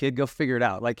 I don't know, kid, go figure it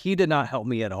out. Like, he did not help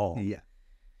me at all. Yeah.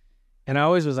 And I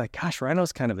always was like, gosh,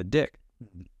 Rhino's kind of a dick.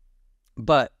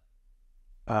 But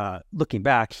looking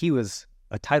back, he was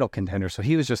a title contender. So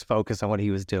he was just focused on what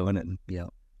he was doing. And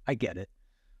I get it.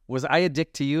 Was I a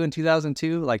dick to you in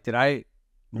 2002? Like, did I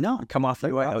come off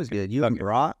the way? I was good. You and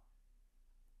Brock.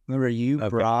 Remember you,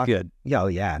 Brock? Good. Yeah,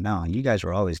 yeah. No, you guys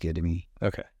were always good to me.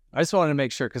 Okay. I just wanted to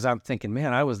make sure because I'm thinking,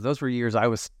 man, those were years I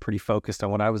was pretty focused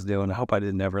on what I was doing. I hope I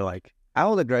didn't ever like. I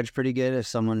hold a grudge pretty good if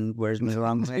someone wears me the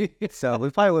wrong way. So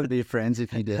we probably wouldn't be friends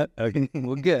if you did. Okay.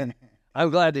 Well, good. I'm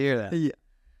glad to hear that.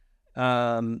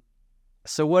 Yeah.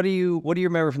 So what do you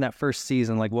remember from that first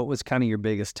season? Like, what was kind of your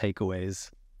biggest takeaways?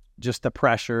 Just the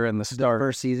pressure and the start. The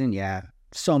first season, yeah.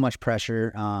 So much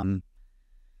pressure.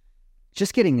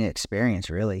 Just getting the experience,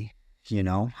 really,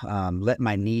 let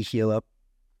my knee heal up,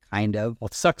 kind of. Well,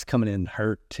 it sucks coming in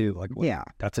hurt, too. Like, yeah.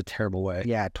 That's a terrible way.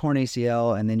 Yeah, torn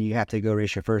ACL, and then you have to go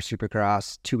race your first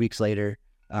Supercross 2 weeks later.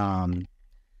 And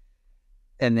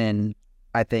then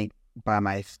I think by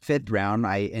my 5th round,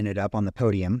 I ended up on the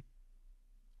podium.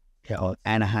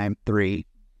 Anaheim 3.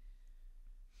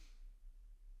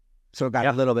 So it got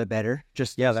a little bit better.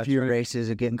 Just a few races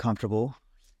of getting comfortable.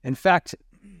 In fact,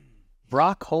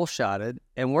 Brock hole-shotted,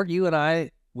 and weren't you and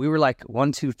I, we were like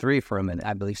 1, 2, 3 for a minute.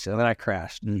 I believe so. And then I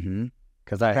crashed. Mm-hmm.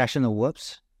 Because I crashed in the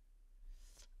whoops?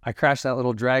 I crashed that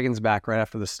little Dragon's back right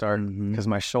after the start because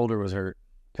my shoulder was hurt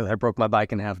because I broke my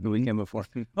bike in half the weekend before.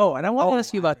 Oh, and I want to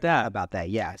ask you about that. About that,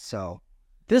 yeah. So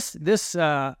this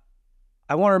I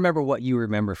want to remember what you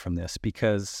remember from this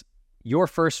because your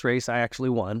first race I actually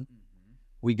won.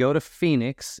 We go to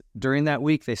Phoenix. During that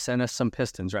week, they sent us some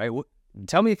pistons, right?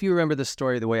 Tell me if you remember the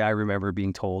story the way I remember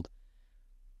being told.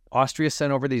 Austria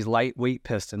sent over these lightweight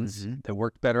pistons that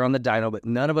worked better on the dyno, but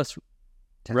none of us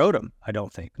rode them, I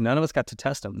don't think. None of us got to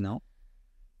test them. No.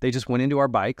 They just went into our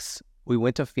bikes. We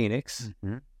went to Phoenix.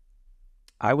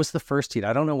 I was the first heat.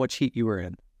 I don't know what heat you were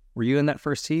in. Were you in that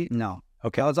first heat? No.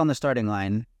 Okay. I was on the starting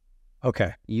line.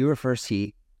 Okay. You were first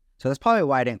heat. So that's probably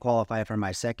why I didn't qualify for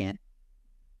my second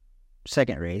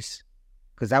race.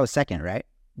 Because that was second, right?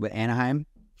 With Anaheim,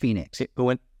 Phoenix. It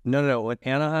went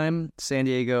Anaheim, San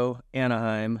Diego,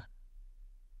 Anaheim,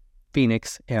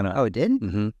 Phoenix, Anaheim. Oh, it did?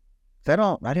 Mm-hmm.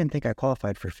 I didn't think I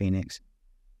qualified for Phoenix.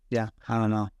 Yeah, I don't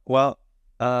know. Well,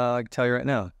 I can tell you right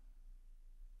now.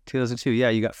 2002, yeah,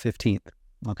 you got 15th.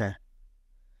 Okay.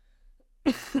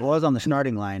 Well, I was on the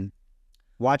starting line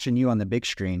watching you on the big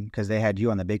screen because they had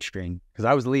you on the big screen. Because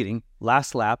I was leading.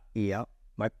 Last lap. Yep.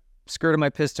 My skirt of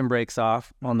my piston breaks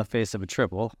off on the face of a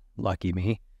triple. Lucky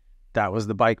me. That was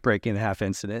the bike breaking half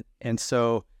incident. And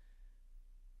so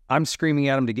I'm screaming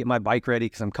at him to get my bike ready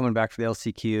because I'm coming back for the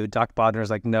LCQ. Doc Bodner's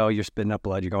like, no, you're spitting up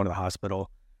blood. You're going to the hospital.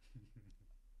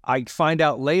 I find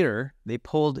out later they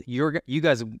pulled you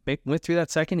guys went through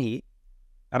that second heat.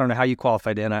 I don't know how you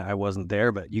qualified in. I wasn't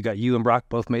there, but you and Brock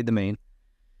both made the main.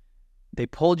 They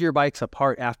pulled your bikes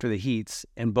apart after the heats,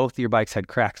 and both of your bikes had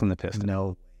cracks in the piston.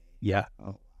 No. Yeah. Oh.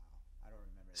 I don't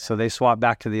remember that. So they swapped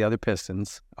back to the other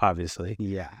pistons, obviously.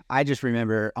 Yeah. I just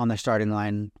remember on the starting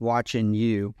line watching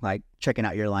you, like checking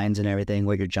out your lines and everything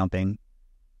while you're jumping,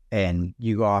 and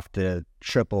you go off the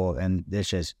triple, and it's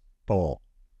just full.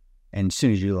 And as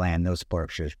soon as you land, those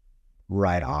sparks just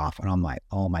right off. And I'm like,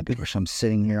 oh my goodness, I'm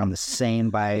sitting here on the same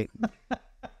bike.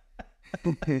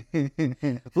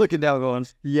 Looking down going,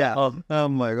 yeah.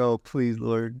 I'm like, oh, please,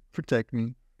 Lord, protect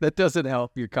me. That doesn't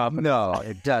help your confidence. No,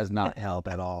 it does not help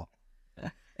at all.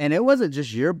 And it wasn't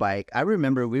just your bike. I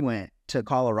remember we went to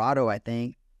Colorado, I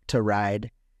think, to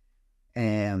ride.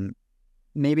 And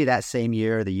maybe that same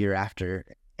year or the year after.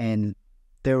 And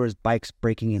there was bikes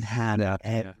breaking in half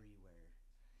everywhere.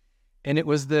 And it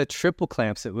was the triple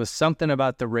clamps. It was something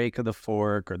about the rake of the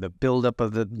fork or the buildup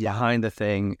of the behind the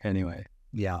thing. Anyway.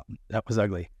 Yeah. That was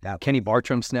ugly. Kenny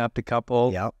Bartram snapped a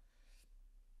couple. Yep.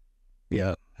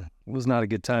 Yeah. It was not a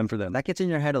good time for them. That gets in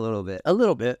your head a little bit. A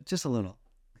little bit. Just a little.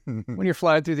 When you're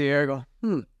flying through the air, go,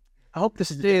 I hope this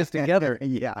stays together.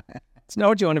 Yeah. It's not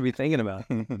what you want to be thinking about.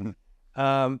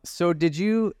 So did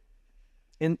you,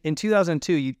 in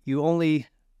 2002, you only,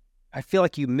 I feel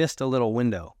like you missed a little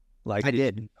window. Like I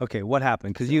did. Okay, what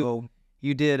happened? Because you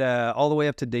did all the way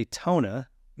up to Daytona,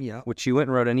 which you went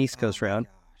and rode an East Coast round.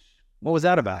 Gosh. What was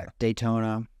that about?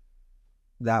 Daytona,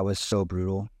 that was so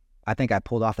brutal. I think I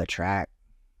pulled off the track.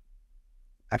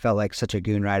 I felt like such a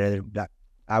goon rider.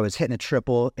 I was hitting a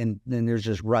triple, and then there's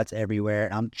just ruts everywhere.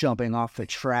 I'm jumping off the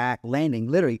track,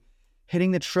 literally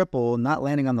hitting the triple, not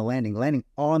landing on the landing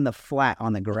on the flat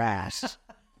on the grass.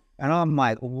 And I'm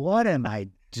like, what am I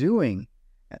doing?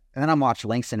 And then I'm watching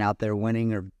Langston out there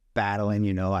winning or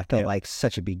battling, I felt like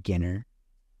such a beginner.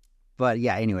 But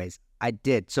yeah, anyways, I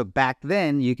did. So back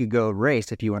then you could go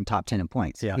race if you were in top 10 in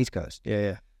points, East Coast.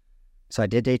 Yeah. So I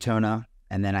did Daytona,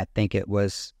 and then I think it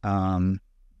was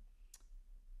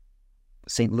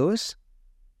St. Louis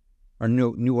or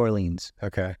New Orleans.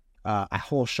 Okay. I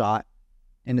hole shot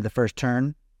into the first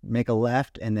turn, make a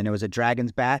left, and then it was a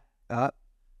Dragon's Back up,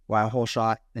 while I hole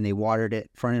shot, and they watered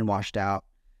it, front end washed out.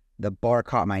 The bar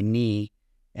caught my knee,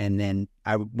 and then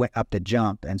I went up the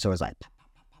jump, and so it was like,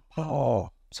 oh.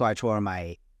 So I tore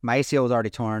my ACL was already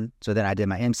torn, so then I did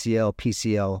my MCL,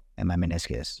 PCL, and my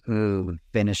meniscus.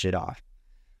 Finish it off.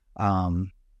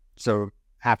 So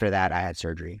after that, I had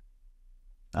surgery.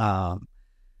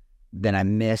 Then I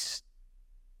missed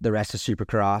the rest of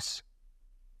Supercross.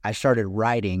 I started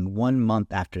riding 1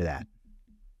 month after that,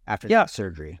 that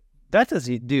surgery.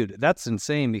 Dude, that's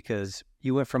insane because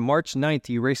you went from March 9th,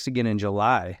 you raced again in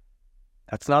July.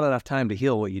 That's not enough time to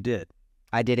heal what you did.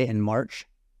 I did it in March.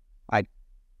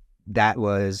 That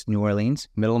was New Orleans.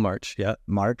 Middle of March, yeah.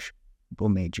 March, April,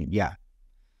 May, June, yeah.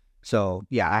 So,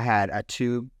 yeah, I had a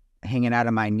tube hanging out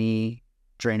of my knee,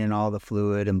 draining all the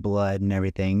fluid and blood and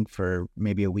everything for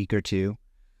maybe a week or two.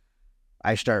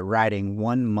 I started riding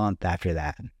 1 month after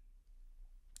that.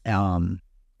 And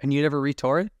you never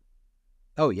retore it?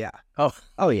 Oh, yeah.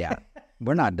 Oh, yeah.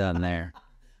 We're not done there.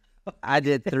 I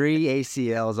did 3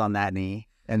 ACLs on that knee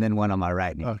and then one on my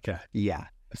right knee. Okay. Yeah.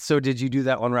 So did you do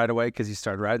that one right away because you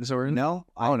started riding so early? No.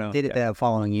 I did it the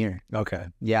following year. Okay.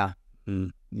 Yeah.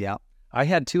 Yeah. I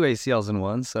had 2 ACLs in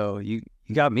one, so you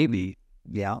got me beat.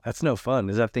 Yeah. That's no fun.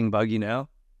 Does that thing bug you now?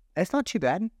 It's not too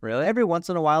bad. Really? Every once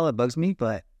in a while it bugs me,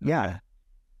 but yeah.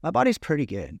 My body's pretty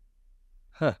good.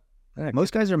 Huh.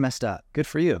 Most guys are messed up. Good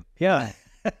for you. Yeah.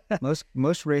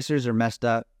 Most racers are messed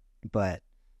up, but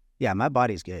yeah, my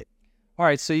body's good. All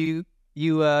right, so you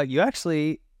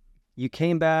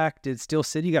came back, did Steel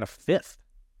City, you got a 5th.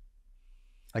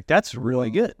 Like, that's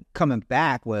really good. Coming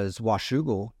back was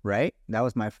Washougal, right? That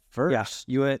was my first.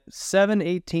 Yeah, you went 7,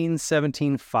 18,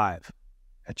 17, 5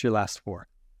 at your last 4.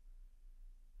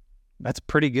 That's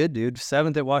pretty good, dude.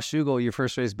 7th at Washougal, your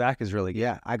first race back is really good.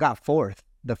 Yeah, I got 4th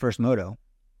the first moto.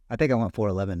 I think I went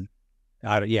 4:11.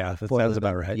 Yeah, that sounds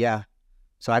about right. Yeah.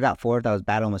 So I got 4th. I was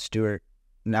battling with Stewart,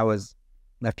 and that was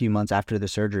a few months after the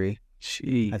surgery.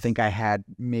 Jeez. I think I had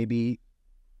maybe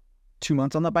 2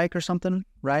 months on the bike or something,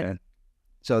 right? Okay.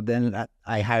 So then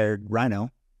I hired Rhino.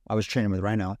 I was training with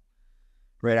Rhino.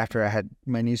 Right after I had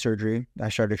my knee surgery, I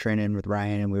started training with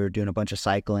Ryan, and we were doing a bunch of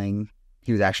cycling.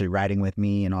 He was actually riding with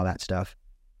me and all that stuff.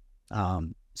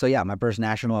 So yeah, my first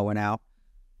national, I went out,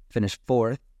 finished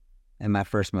 4th in my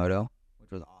first moto,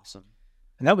 which was awesome.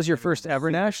 And that was your first ever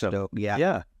national? So,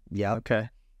 yeah. Yeah. Okay.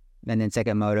 And then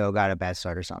second moto, got a bad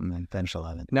start or something and finished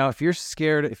 11th. Now, if you're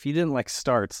scared, if you didn't like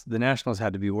starts, the nationals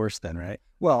had to be worse then, right?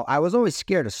 Well, I was always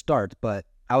scared of starts, but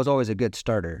I was always a good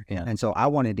starter. Yeah. And so I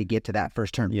wanted to get to that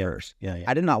first turn first. Yeah.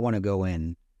 I did not want to go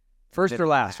in first or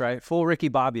last, right? Full Ricky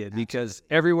Bobby it, because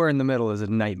everywhere in the middle is a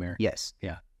nightmare. Yes.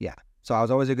 Yeah. So I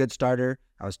was always a good starter.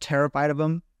 I was terrified of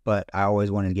them, but I always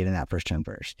wanted to get in that first turn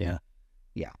first. Yeah.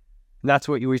 And that's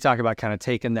what we talk about, kind of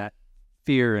taking that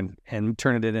fear and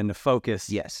turning it into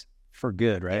focus. Yes. For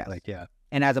good, right? Yes. Like, yeah.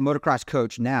 And as a motocross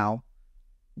coach now,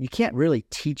 you can't really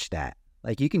teach that.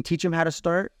 Like, you can teach them how to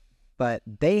start, but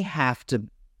they have to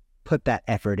put that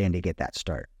effort in to get that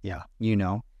start. Yeah.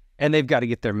 And they've got to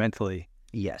get there mentally.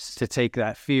 Yes. To take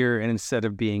that fear, and instead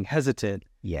of being hesitant,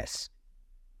 yes,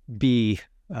 be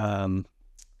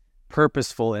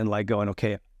purposeful in like going,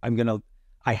 okay,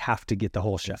 I have to get the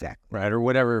whole shot. Exactly. Right? Or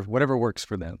whatever works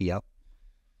for them. Yep.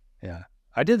 Yeah.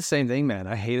 I did the same thing, man.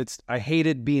 I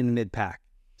hated being mid-pack.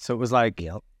 So it was like,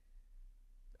 yep.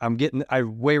 I'd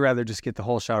way rather just get the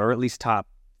whole shot, or at least top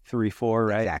 3, 4,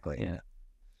 right? Exactly. Yeah.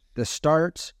 The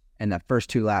starts and the first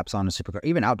 2 laps on a supercar,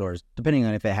 even outdoors, depending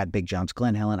on if it had big jumps.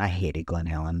 Glen Helen, I hated Glen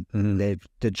Helen. Mm-hmm.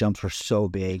 The jumps were so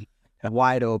big,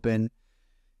 wide open,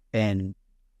 and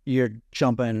you're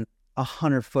jumping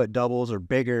 100-foot doubles or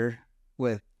bigger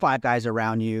with 5 guys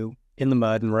around you. In the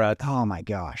mud and ruts. Oh my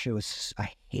gosh.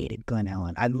 I hated Glen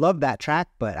Helen. I loved that track,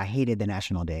 but I hated the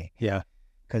national day. Yeah.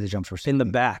 Because the jumps were so in the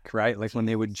big. back, right? Like when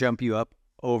they would jump you up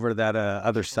over that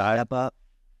other side. Step up.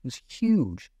 It was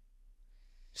huge.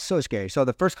 So scary. So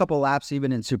the first couple laps,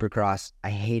 even in Supercross,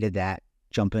 I hated that.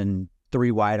 Jumping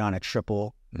 3 wide on a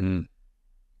triple. Mm.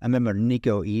 I remember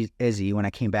Nico Izzy when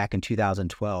I came back in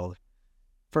 2012.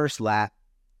 First lap,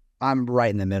 I'm right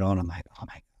in the middle, and I'm like, oh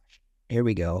my gosh, here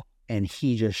we go. And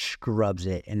he just scrubs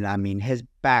it. And I mean, his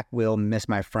back wheel missed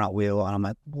my front wheel. And I'm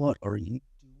like, what are you doing?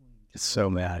 So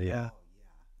mad, yeah.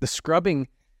 The scrubbing,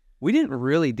 we didn't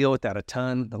really deal with that a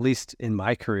ton, at least in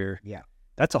my career. Yeah.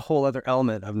 That's a whole other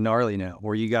element of gnarly now,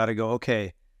 where you got to go,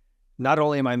 okay, not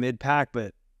only am I mid-pack,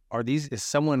 but is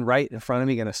someone right in front of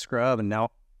me going to scrub? And now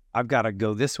I've got to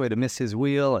go this way to miss his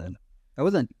wheel. And it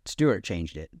wasn't Stewart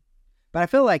changed it. But I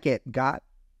feel like it got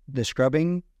the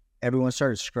scrubbing. Everyone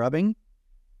started scrubbing.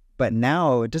 But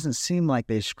now it doesn't seem like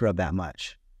they scrub that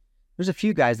much. There's a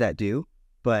few guys that do,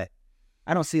 but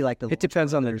I don't see like it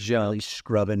depends on their jump. Really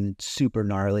scrubbing super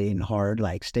gnarly and hard,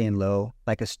 like staying low,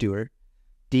 like a Stewart.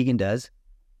 Deegan does.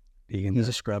 He's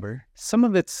a scrubber. Some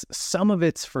of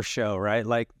it's for show, right?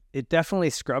 Like it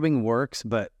definitely scrubbing works,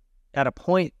 but at a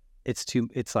point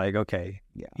it's like, okay,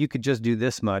 you could just do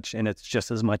this much and it's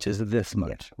just as much as this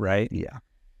much, right? Yeah.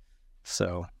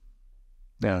 So,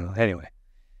 I don't know. Anyway,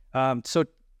 so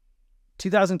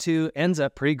 2002 ends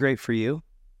up pretty great for you.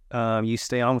 You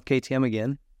stay on with KTM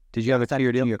again. Did you have a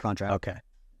 2-year deal? 2-year contract. Okay.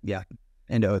 Yeah.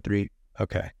 Into 03.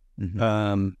 Okay.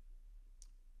 Mm-hmm.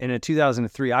 And in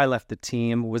 2003, I left the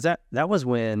team. That was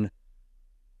when,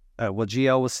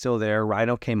 GL was still there.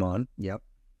 Rhino came on. Yep.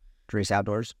 Race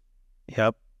Outdoors.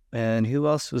 Yep. And who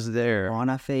else was there?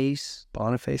 Boniface,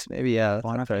 maybe, yeah.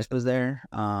 Boniface was there.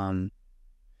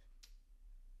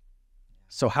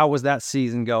 So how was that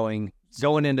season going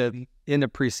into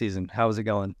preseason? How was it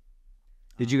going?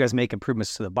 Did you guys make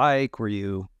improvements to the bike?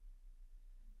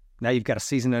 Now you've got a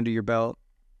season under your belt?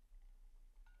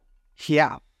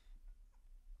 Yeah.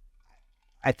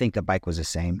 I think the bike was the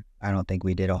same. I don't think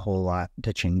we did a whole lot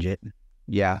to change it.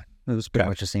 Yeah, it was pretty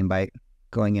much the same bike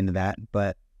going into that,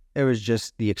 but it was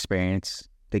just the experience,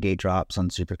 the gate drops on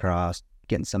Supercross,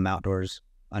 getting some outdoors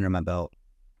under my belt.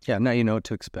 Yeah, now you know what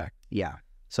to expect. Yeah.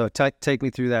 So take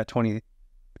me through that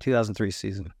 2003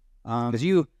 season. Because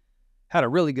you had a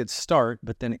really good start,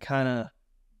 but then it kind of...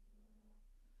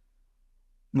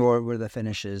 What were the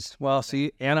finishes? Well, so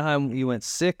Anaheim, you went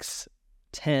 6,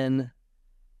 10,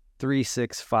 3,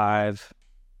 6, 5,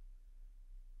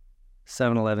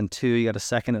 7, 11, 2. You got a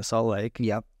second at Salt Lake.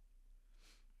 Yep.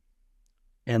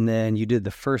 And then you did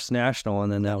the first national,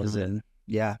 and then that was it.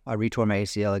 Yeah, I retore my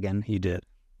ACL again. You did.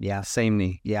 Yeah. Same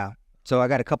knee. Yeah. So I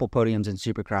got a couple podiums in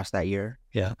Supercross that year.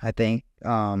 Yeah. I think.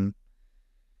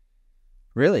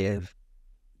 Really, it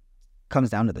comes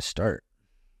down to the start.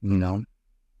 You know,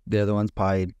 the other one's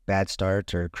probably bad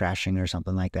starts or crashing or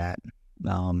something like that.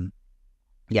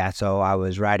 Yeah, so I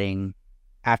was riding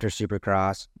after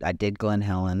Supercross. I did Glen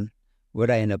Helen.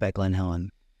 Where'd I end up at Glen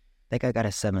Helen? I think I got a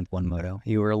 7th one moto.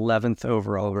 You were 11th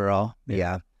overall.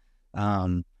 Yeah.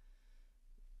 I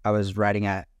was riding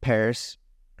at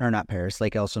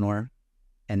Lake Elsinore,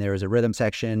 and there was a rhythm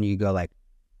section. You go like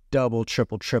double,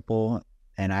 triple,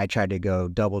 and I tried to go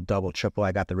double, triple.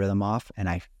 I got the rhythm off, and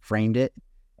I framed it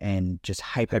and just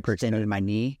hyperextended my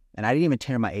knee, and I didn't even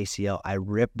tear my ACL. I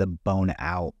ripped the bone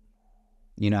out.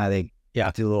 You know how they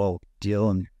do a little deal,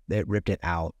 and they ripped it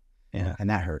out. Yeah, and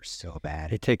that hurts so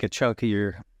bad. They take a chunk of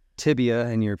your tibia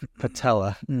and your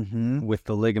patella with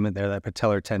the ligament there, that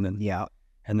patellar tendon. Yeah.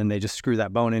 And then they just screw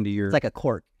that bone into your... It's like a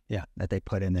cork. Yeah. That they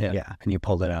put in there. Yeah. And you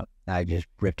pulled it out. I just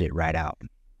ripped it right out.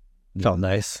 Felt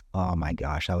nice. Oh my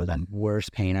gosh. I was in worse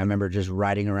pain. I remember just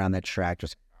riding around that track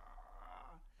just...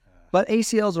 But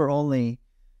ACLs are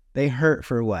they hurt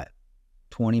for what?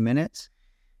 20 minutes?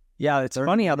 Yeah, it's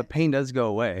funny how the pain does go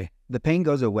away. The pain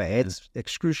goes away. It's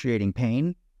excruciating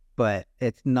pain, but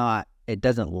it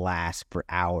doesn't last for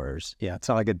hours. Yeah, it's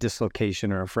not like a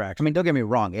dislocation or a fracture. I mean, don't get me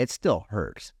wrong. It still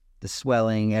hurts. The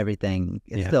swelling, everything,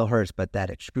 it still hurts, but that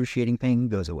excruciating pain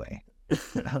goes away.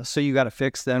 So you got it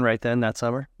fixed right then that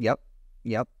summer? Yep.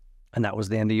 And that was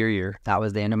the end of your year? That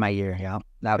was the end of my year, yeah.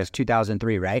 That was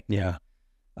 2003, right? Yeah.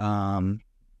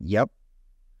 Yep.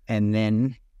 And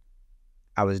then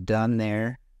I was done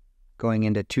there. Going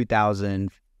into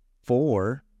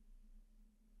 2004,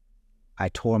 I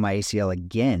tore my ACL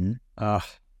again. I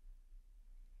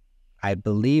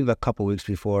believe a couple weeks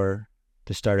before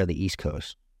the start of the East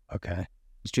Coast. Okay.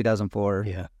 It's 2004.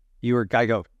 Yeah. You were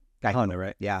Geico Honda,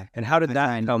 right? Yeah. And how did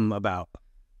that come about?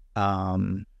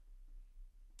 The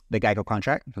Geico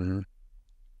contract. Mm-hmm.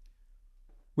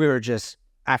 We were just,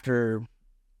 after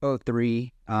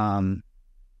 2003,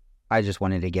 I just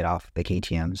wanted to get off the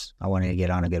KTMs. I wanted to get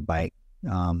on a good bike.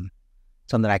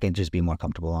 Something I can just be more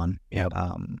comfortable on. Yeah.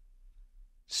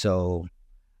 So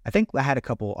I think I had a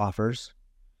couple offers,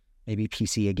 maybe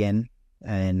PC again,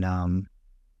 and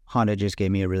Honda just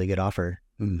gave me a really good offer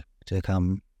to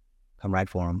come ride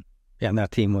for them. Yeah, and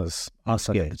that team was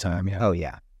awesome at the time. Yeah. Oh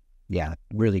yeah. Yeah,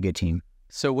 really good team.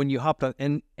 So when you hopped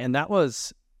on, and that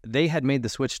was, they had made the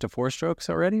switch to 4-strokes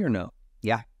already or no?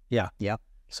 Yeah. Yeah. Yeah.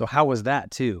 So how was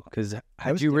that too? Because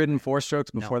had you ridden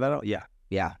 4-strokes before No. that? Yeah.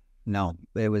 Yeah. No,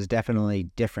 it was definitely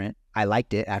different. I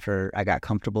liked it after I got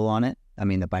comfortable on it. I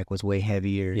mean, the bike was way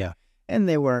heavier. Yeah. And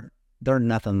they're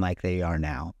nothing like they are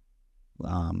now.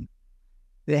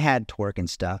 They had torque and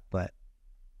stuff, but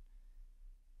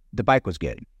the bike was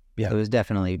good. Yeah. It was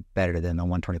definitely better than the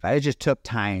 125. It just took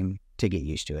time to get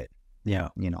used to it, Yeah.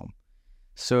 you know.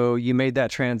 So you made that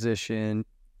transition.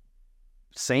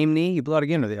 Same knee? You blew out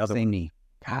again or the other? Same knee.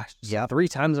 Gosh. Yep. 3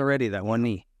 times already, that one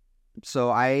knee.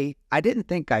 So I didn't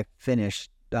think I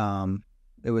finished.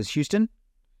 It was Houston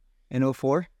in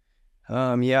 04.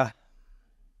 Yeah.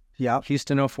 Yeah.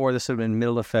 Houston 04, this would have been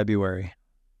middle of February.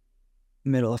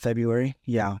 Middle of February.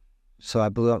 Yeah. So I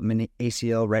blew up my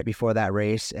ACL right before that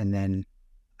race, and then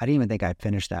I didn't even think I'd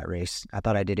finished that race. I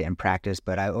thought I did it in practice,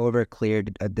 but I over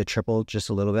cleared the triple just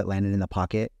a little bit, landed in the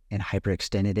pocket, and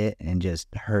hyperextended it and just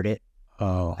hurt it.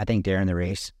 Oh. I think during the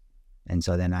race. And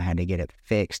so then I had to get it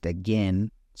fixed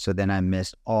again. So then I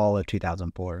missed all of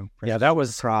 2004. Yeah, that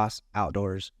was cross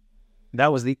outdoors.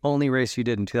 That was the only race you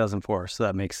did in 2004, so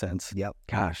that makes sense. Yep.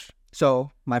 Gosh.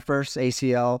 So my first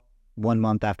ACL, 1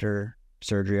 month after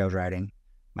surgery, I was riding.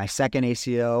 My second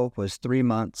ACL was 3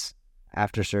 months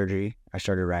after surgery, I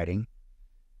started riding.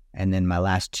 And then my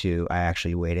last 2, I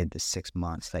actually waited the 6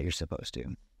 months that you're supposed to.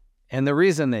 And the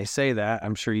reason they say that,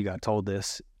 I'm sure you got told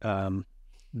this,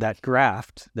 that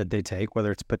graft that they take,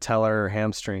 whether it's patella or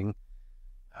hamstring,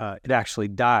 it actually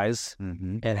dies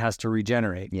and has to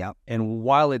regenerate. Yep. And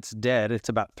while it's dead, it's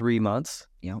about 3 months.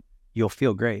 Yep. You'll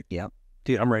feel great. Yep.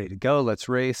 Dude, I'm ready to go. Let's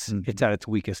race. It's at its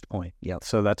weakest point. Yep.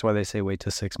 So that's why they say wait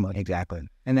till 6 months. Exactly.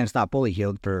 And then it's not fully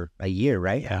healed for a year,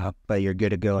 right? Yeah. But you're good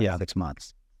to go in Yeah. 6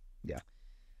 months. Yeah.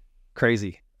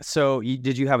 Crazy. So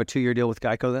did you have a 2-year deal with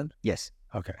Geico then? Yes.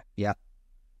 Okay. Yeah.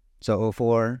 So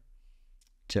 04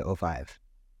 to 05.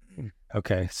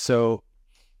 Okay. So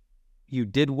you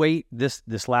did wait this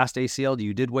last ACL.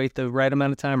 You did wait the right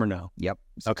amount of time or no? Yep.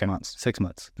 6 months. 6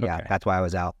 months. Yeah. Okay. That's why I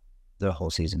was out the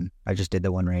whole season. I just did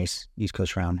the one race, East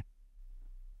Coast round.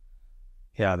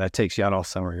 Yeah, that takes you out all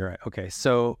summer. You're right. Okay.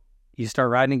 So you start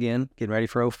riding again, getting ready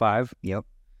for 05. Yep.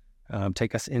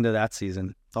 Take us into that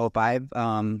season. 05,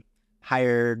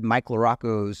 hired Mike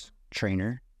LaRocco's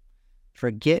trainer.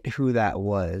 Forget who that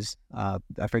was.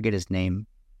 I forget his name,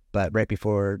 but right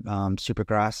before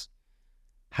Supercross,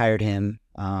 hired him.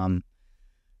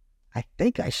 I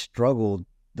think I struggled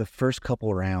the first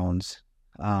couple rounds.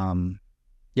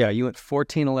 Yeah, you went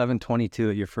 14, 11,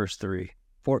 22 at your first 3.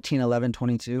 14, 11,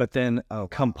 22. But then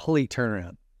complete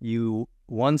turnaround. You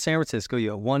won San Francisco.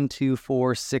 You got 1, 2,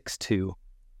 4, 6, 2.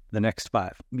 The next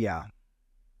 5. Yeah.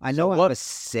 I know I was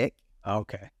sick.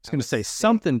 Okay. I was going to say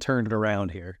something turned it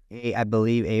around here. I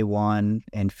believe A1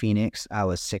 and Phoenix, I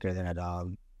was sicker than a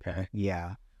dog. Okay.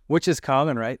 Yeah. Which is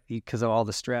common, right? Because of all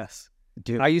the stress.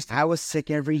 Dude, I was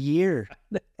sick every year.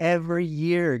 Every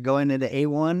year going into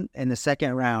A1 and the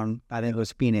second round, I think it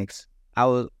was Phoenix. I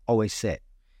was always sick.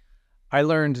 I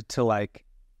learned to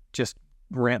just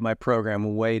ramp my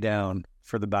program way down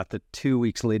for about the 2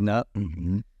 weeks leading up.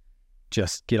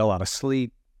 Just get a lot of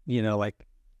sleep,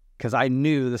 because I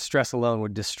knew the stress alone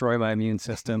would destroy my immune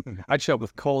system. I'd show up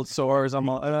with cold sores. I'm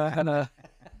all, I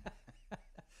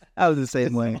was the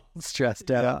same way.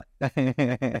 Stressed out.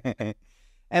 Yeah.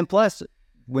 And plus,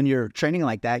 when you're training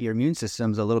like that, your immune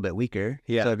system's a little bit weaker.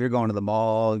 Yeah. So if you're going to the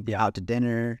mall, out to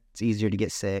dinner, it's easier to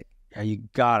get sick. Yeah, you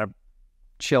got to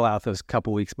chill out those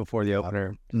couple weeks before the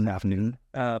opener afternoon.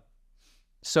 Okay,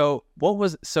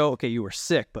 you were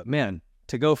sick, but man,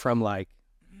 to go from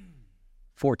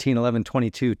 14, 11,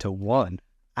 22 to 1.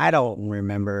 I don't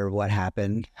remember what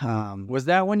happened. Was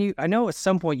that when I know at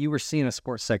some point you were seeing a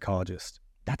sports psychologist.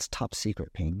 That's top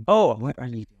secret, Ping. Oh, what are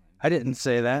you doing? I didn't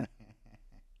say that.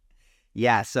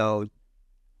 Yeah, so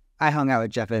I hung out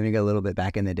with Jeff Emiga a little bit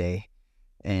back in the day,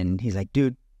 and he's like,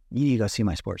 dude, you need to go see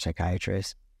my sports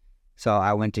psychiatrist. So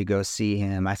I went to go see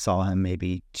him. I saw him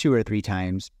maybe 2 or 3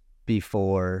 times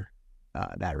before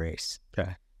that race.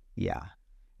 Okay. Yeah.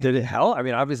 Did it help? I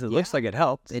mean, obviously it looks like it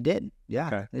helped. It did. Yeah.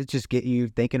 Okay. It just get you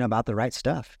thinking about the right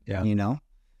stuff. Yeah.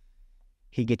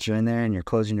 He gets you in there and you're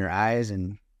closing your eyes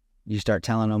and you start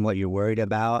telling him what you're worried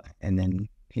about. And then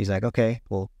he's like, okay,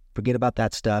 well, forget about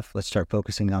that stuff. Let's start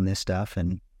focusing on this stuff.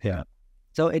 And yeah.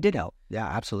 So it did help. Yeah,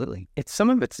 absolutely. It's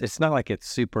not like it's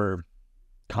super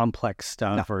complex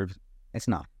stuff No, it's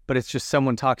not. But it's just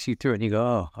someone talks you through it and you go,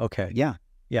 oh, okay. Yeah.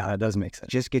 Yeah, that does make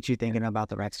sense. Just get you thinking about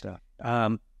the right stuff.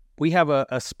 We have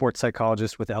a sports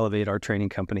psychologist with Elevate, our training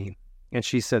company, and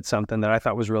she said something that I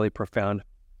thought was really profound.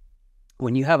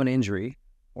 when you have an injury,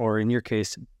 or in your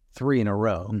case, 3 in a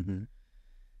row,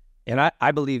 and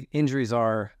I believe injuries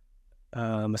are,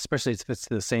 especially if it's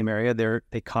the same area,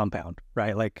 they compound,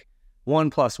 right? Like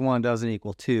 1 + 1 doesn't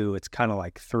equal 2. It's kind of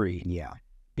like 3. Yeah.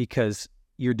 Because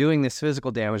you're doing this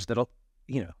physical damage that'll,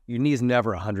 your knee's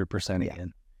never 100%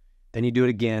 again. Then you do it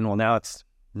again. Well, now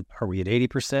are we at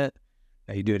 80%?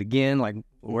 Now you do it again. Like,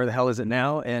 where the hell is it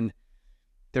now? And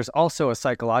there's also a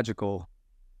psychological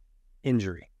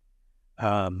injury.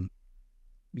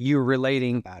 You're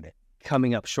relating About it.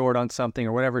 coming up short on something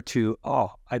or whatever to,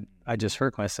 I just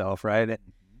hurt myself, right?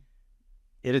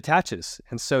 It attaches.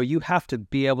 And so you have to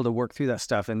be able to work through that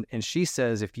stuff. And she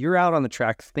says, if you're out on the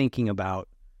track thinking about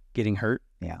getting hurt,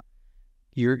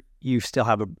 you still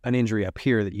have an injury up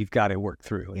here that you've got to work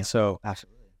through. And so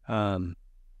Absolutely.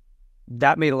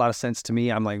 That made a lot of sense to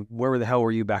me. I'm like, where the hell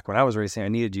were you back when I was racing? I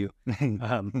needed you.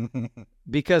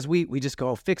 Because we just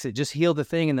go, fix it, just heal the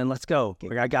thing, and then let's go.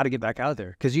 Like, I got to get back out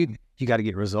there because you got to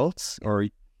get results, or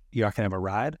you're not going to have a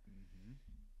ride.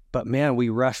 But man, we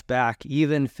rush back,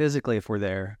 even physically if we're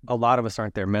there. A lot of us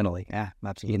aren't there mentally. Yeah,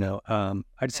 absolutely.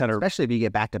 I just had especially if you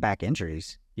get back-to-back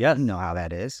injuries. Yeah. You know how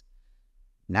that is.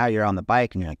 Now you're on the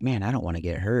bike and you're like, man, I don't want to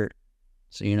get hurt.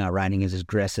 So you're not riding as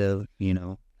aggressive,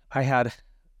 I had,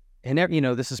 and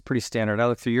this is pretty standard. I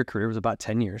looked through your career, it was about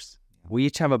 10 years. We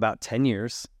each have about 10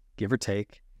 years, give or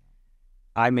take.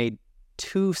 I made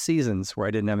 2 seasons where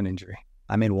I didn't have an injury.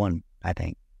 I made 1, I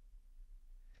think.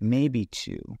 Maybe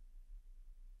 2.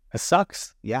 It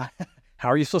sucks. Yeah. How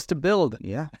are you supposed to build?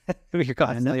 Yeah. You're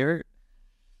constantly hurt.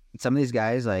 Some of these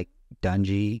guys like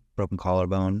Dungy, broken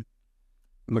collarbone.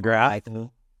 McGrath.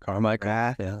 Carmichael.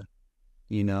 McGrath.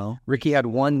 Yeah. Ricky had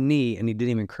 1 knee and he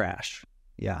didn't even crash.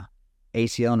 Yeah.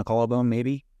 ACL and a collarbone,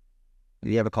 maybe. Did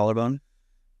he have a collarbone?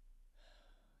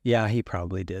 Yeah, he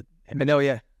probably did. But no,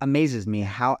 yeah. Amazes me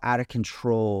how out of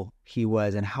control he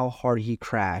was and how hard he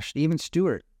crashed. Even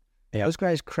Stewart. Yeah. Those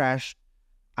guys crashed.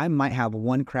 I might have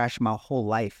 1 crash my whole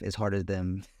life as hard as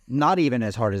them. Not even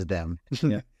as hard as them.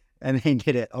 Yeah. And they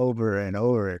did it over and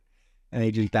over. And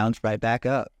they just bounced right back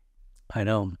up. I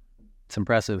know. It's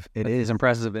impressive. It is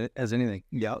impressive as anything.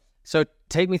 Yep. So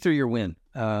take me through your win.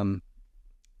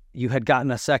 You had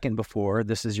gotten a second before.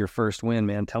 This is your first win,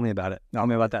 man. Tell me about it. Tell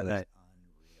me about that night.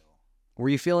 Unreal. Were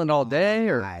you feeling it all day,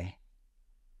 or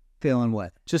feeling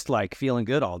what? just like feeling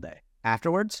good all day?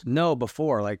 Afterwards? No,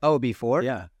 before. Like, Oh, before?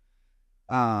 yeah.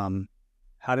 Um,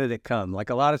 How did it come? Like,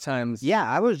 a lot of times. yeah,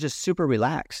 I was just super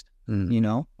relaxed.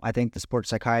 Mm. I think the sports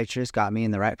psychiatrist got me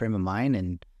in the right frame of mind,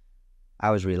 and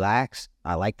I was relaxed.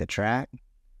 I liked the track,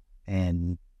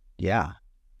 and yeah,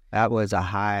 that was a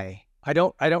high. I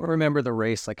don't remember the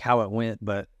race, like how it went,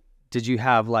 but did you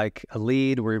have like a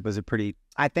lead, or was it pretty?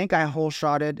 I think I hole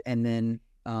shotted, and then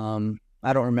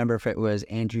I don't remember if it was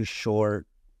Andrew Short.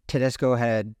 Tedesco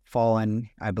had fallen,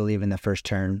 I believe, in the first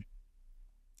turn.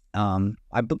 I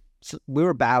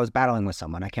was battling with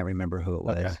someone. I can't remember who it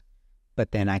was. Okay.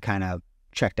 But then I kind of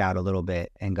checked out a little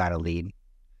bit and got a lead.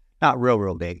 Not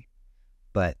real big,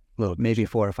 but maybe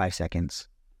 4 or 5 seconds,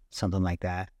 something like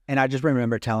that. And I just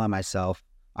remember telling myself,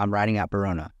 I'm riding at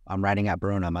Verona.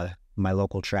 My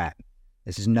local track.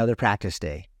 This is another practice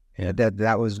day. Yeah.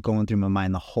 That was going through my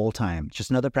mind the whole time.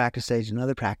 Just another practice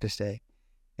day.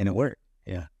 And it worked.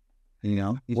 Yeah.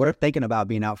 You were thinking about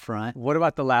being out front. What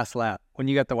about the last lap? When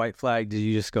you got the white flag, did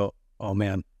you just go, oh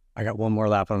man, I got 1 more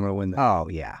lap, I'm going to win this? Oh,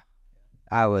 yeah.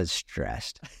 I was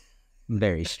stressed.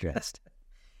 Very stressed.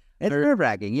 It's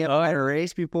nerve-wracking. You had a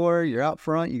race before, you're out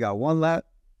front, you got 1 lap.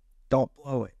 Don't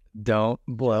blow it. Don't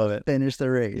blow it. Finish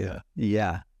the race. Yeah.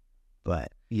 Yeah.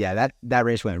 But yeah, that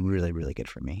race went really, really good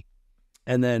for me.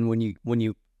 And then when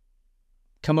you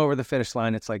come over the finish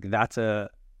line, it's like that's a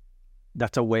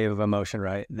wave of emotion,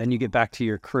 right? Then you get back to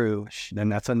your crew, then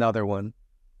that's another one.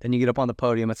 Then you get up on the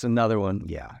podium, it's another one.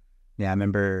 Yeah. Yeah, I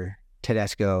remember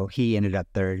Tedesco, he ended up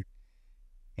 3rd.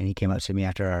 And he came up to me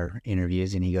after our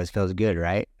interviews and he goes, feels good,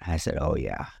 right? I said, oh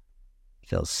yeah,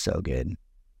 feels so good.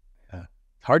 Yeah.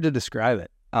 Hard to describe it.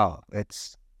 Oh,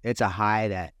 it's a high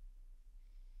that,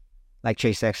 like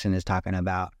Chase Sexton is talking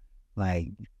about, like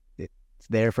it's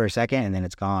there for a second and then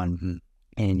it's gone. Mm-hmm.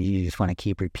 And you just want to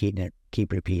keep repeating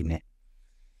it.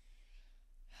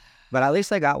 But at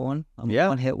least I got one. I'm a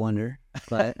one-hit wonder,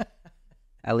 but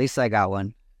at least I got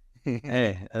one.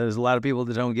 Hey, there's a lot of people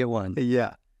that don't get one.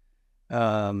 Yeah.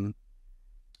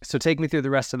 So take me through the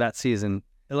rest of that season.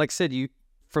 Like I said,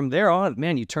 from there on,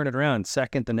 man, you turn it around.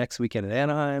 Second the next weekend at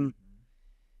Anaheim.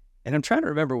 And I'm trying to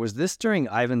remember, was this during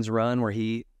Ivan's run where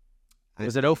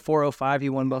was it 04, 05 he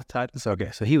won both titles?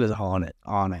 Okay, so he was on it.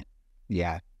 On it.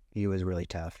 Yeah, he was really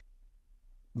tough.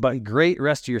 But great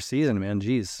rest of your season, man.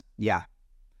 Jeez. Yeah.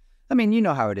 I mean, you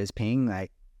know how it is, Ping.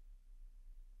 Like,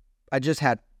 I just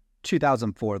had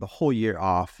 2004, the whole year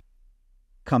off,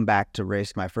 come back to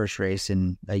race my first race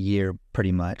in a year,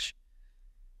 pretty much.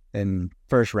 And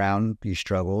first round, you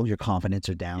struggle, your confidence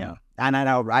are down. Yeah. And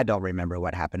I don't remember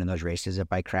what happened in those races.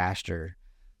 If I crashed or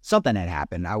something had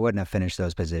happened, I wouldn't have finished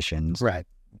those positions. Right.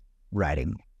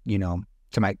 Riding,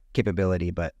 to my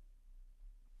capability. But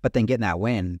then getting that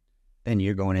win, then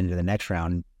you're going into the next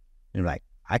round, and you're like,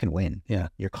 I can win. Yeah.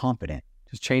 You're confident.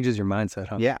 Just changes your mindset,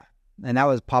 huh? Yeah. And that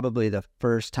was probably the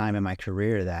first time in my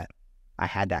career that I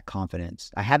had that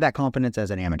confidence. I had that confidence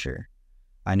as an amateur.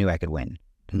 I knew I could win.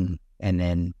 Mm-hmm. And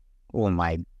then, in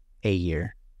my A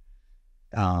year,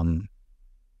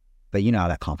 but you know how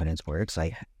that confidence works.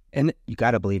 Like, and you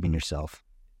got to believe in yourself.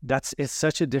 It's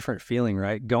such a different feeling,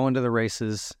 right? Going to the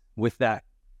races with that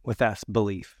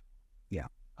belief. Yeah.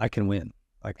 I can win.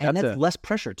 Like, and that's less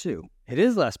pressure too. It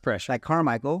is less pressure. Like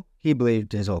Carmichael, he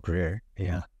believed his whole career.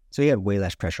 Yeah. So he had way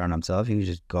less pressure on himself. He would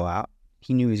just go out.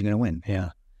 He knew he was going to win. Yeah.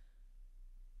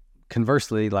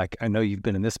 Conversely, like, I know you've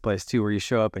been in this place too, where you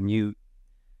show up and you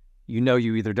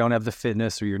either don't have the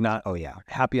fitness or you're not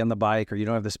happy on the bike or you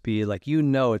don't have the speed. Like,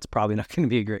 it's probably not going to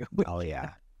be a great week. Oh,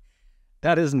 yeah.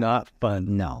 That is not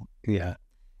fun. No. Yeah.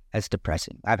 That's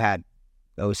depressing. I've had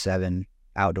 07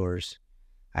 outdoors.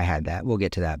 I had that. We'll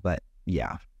get to that, but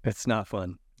yeah. It's not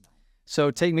fun. So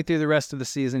take me through the rest of the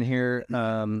season here.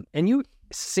 And you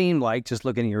seem like, just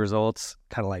looking at your results,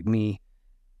 kind of like me,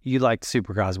 you liked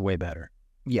Supercross way better.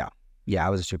 Yeah. Yeah, I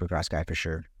was a Supercross guy for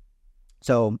sure.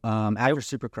 So after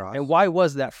Supercross. And why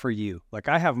was that for you? Like,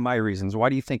 I have my reasons. Why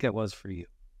do you think it was for you?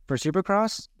 For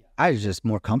Supercross, I was just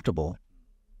more comfortable.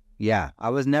 Yeah, I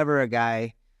was never a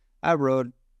guy. I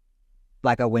rode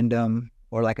like a Wyndham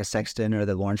or like a Sexton or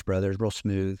the Lawrence Brothers, real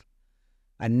smooth.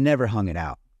 I never hung it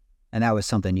out. And that was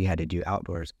something you had to do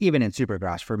outdoors. Even in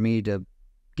Supercross, for me to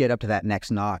get up to that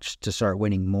next notch to start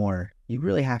winning more, you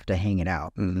really have to hang it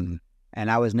out. Mm-hmm.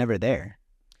 And I was never there.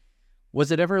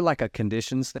 Was it ever like a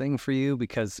conditions thing for you?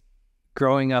 Because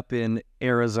growing up in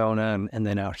Arizona and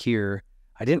then out here,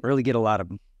 I didn't really get a lot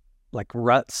of like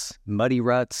ruts, muddy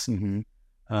ruts. Mm-hmm.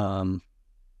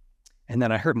 And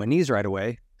then I hurt my knees right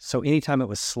away. So anytime it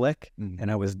was slick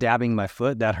and I was dabbing my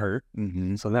foot, that hurt.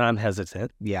 Mm-hmm. So then I'm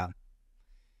hesitant. Yeah.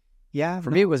 Yeah.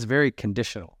 For me, it was very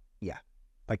conditional. Yeah.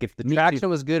 Like, if the traction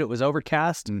was good, it was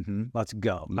overcast, let's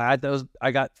go. I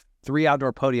got 3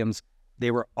 outdoor podiums.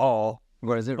 They were all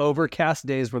overcast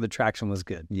days where the traction was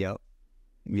good. Yep.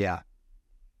 Yeah.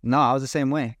 No, I was the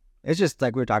same way. It's just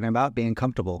like we were talking about, being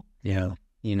comfortable. Yeah.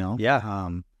 Yeah.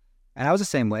 And I was the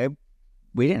same way.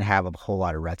 We didn't have a whole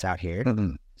lot of ruts out here.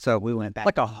 Mm-hmm. So we went back.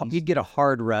 You'd get a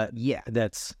hard rut. Yeah.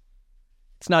 It's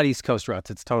not East Coast ruts.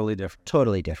 It's totally different.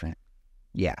 Totally different.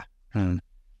 Yeah.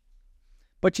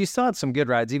 But you still had some good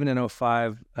rides, even in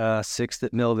 05, 6th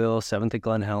at Millville, 7th at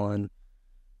Glen Helen.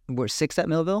 We're 6th at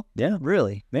Millville? Yeah.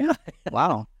 Really? Yeah.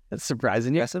 Wow. That's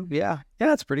surprising. Impressive. Yeah. Yeah,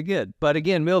 that's pretty good. But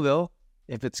again, Millville,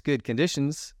 if it's good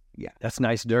conditions, that's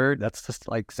nice dirt. That's just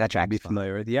like that track be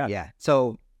familiar with. Yeah. Yeah.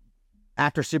 So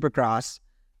after Supercross,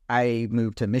 I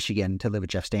moved to Michigan to live with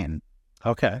Jeff Stanton.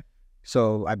 Okay.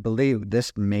 So I believe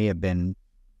this may have been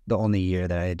the only year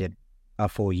that I did a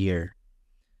full year.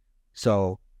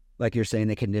 So like you're saying,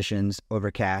 the conditions,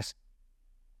 overcast.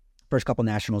 First couple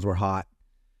nationals were hot.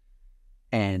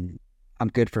 And I'm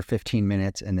good for 15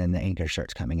 minutes, and then the anchor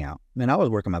starts coming out. And I was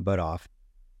working my butt off.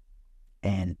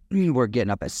 And we're getting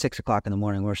up at 6 o'clock in the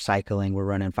morning. We're cycling. We're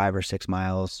running 5 or 6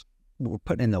 miles. We're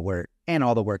putting in the work, and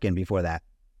all the work in before that.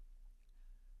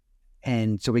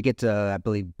 And so we get to, I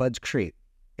believe, Bud's Creek.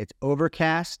 It's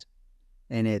overcast,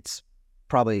 and it's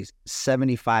probably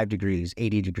 75 degrees,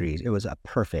 80 degrees. It was a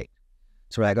perfect.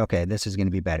 So we're like, okay, this is going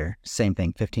to be better. Same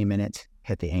thing, 15 minutes,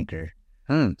 hit the anchor.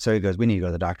 So he goes, we need to go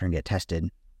to the doctor and get tested.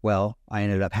 Well, I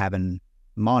ended up having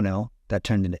mono that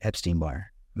turned into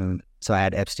Epstein-Barr. So I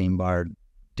had Epstein-Barr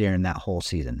during that whole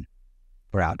season,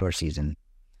 for outdoor season.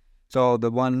 So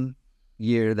the one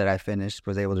year that I finished,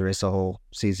 was able to race the whole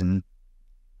season,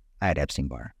 I had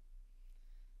Epstein-Barr.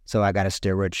 So I got a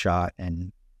steroid shot,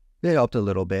 and it helped a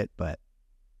little bit, but,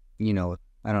 I don't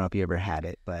know if you ever had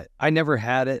it, but... I never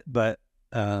had it, but...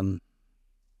 can't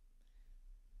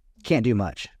do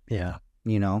much. Yeah.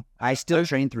 I still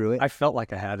train through it. I felt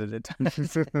like I had it at times.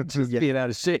 Just being out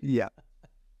of shape. Yeah.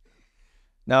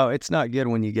 No, it's not good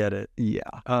when you get it. Yeah.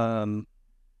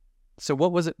 So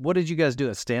what was it? What did you guys do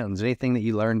at Stanton's? Anything that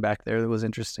you learned back there that was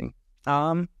interesting?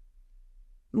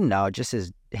 No, just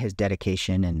his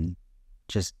dedication and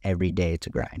just every day to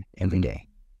grind. Every day.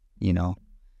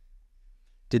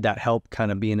 Did that help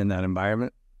kind of being in that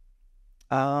environment?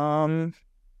 That's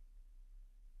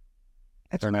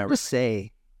hard to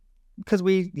say. because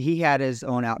he had his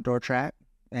own outdoor track,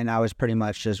 and I was pretty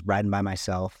much just riding by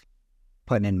myself,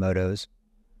 putting in motos.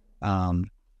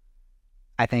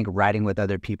 I think riding with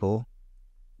other people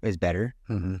is better,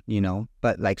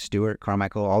 but like Stuart,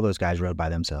 Carmichael, all those guys rode by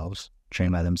themselves,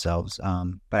 trained by themselves.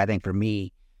 But I think for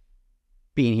me,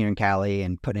 being here in Cali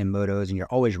and putting in motos, and you're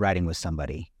always riding with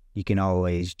somebody, you can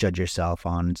always judge yourself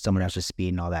on someone else's speed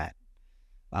and all that.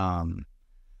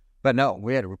 But no,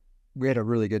 we had a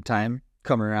really good time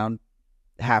coming around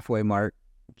halfway mark.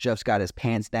 Jeff's got his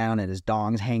pants down and his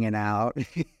dong's hanging out.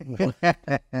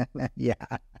 Yeah.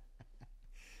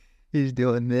 He's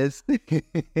doing this.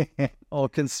 All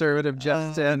conservative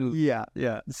Justin. Yeah.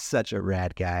 Such a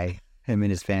rad guy. Him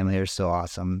and his family are so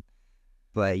awesome.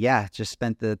 But yeah, just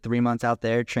spent the 3 months out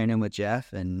there training with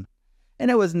Jeff, and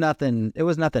it was nothing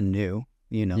new,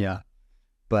 Yeah.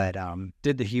 But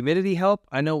did the humidity help?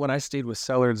 I know when I stayed with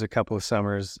Sellards a couple of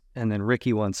summers, and then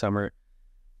Ricky one summer,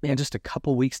 man, just a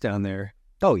couple weeks down there.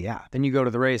 Oh yeah. Then you go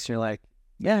to the race and you're like,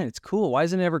 yeah, it's cool. Why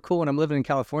isn't it ever cool when I'm living in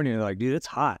California? And you're like, dude, it's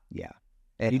hot. Yeah.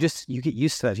 You get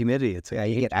used to that humidity.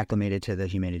 You get acclimated to the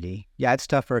humidity. Yeah, it's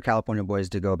tough for California boys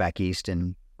to go back east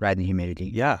and ride in the humidity.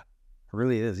 Yeah, it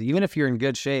really is. Even if you're in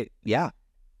good shape. Yeah.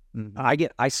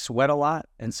 I sweat a lot,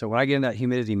 and so when I get in that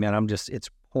humidity, man, it's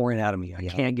pouring out of me. I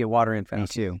can't get water in fast. Me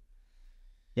too.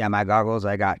 Yeah, my goggles,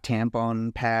 I got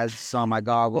tampon pads on my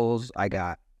goggles. I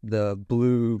got the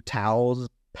blue towels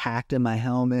packed in my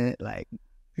helmet. Like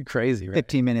crazy, right?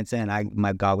 15 minutes in,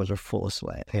 my goggles are full of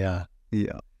sweat. Yeah.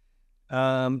 Yeah.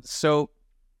 So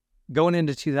going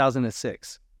into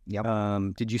 2006,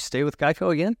 Yep. did you stay with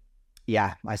Geico again?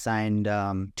 Yeah, I signed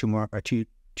 2-year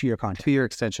contract. 2-year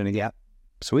extension again. Yep.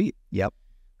 Sweet. Yep.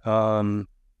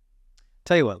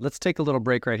 Tell you what, let's take a little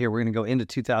break right here. We're going to go into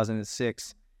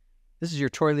 2006. This is your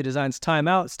Troy Lee Designs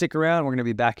timeout. Stick around. We're going to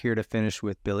be back here to finish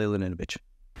with Billy Laninovich.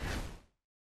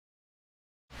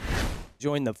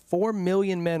 Join the 4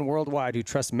 million men worldwide who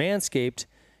trust Manscaped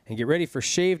and get ready for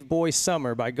Shaved Boy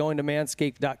Summer by going to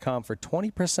manscaped.com for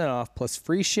 20% off plus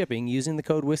free shipping using the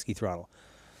code Whiskey Throttle.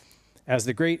 As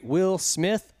the great Will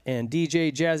Smith and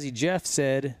DJ Jazzy Jeff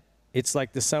said, it's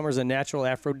like the summer's a natural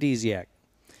aphrodisiac.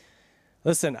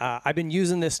 Listen, I've been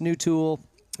using this new tool,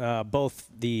 both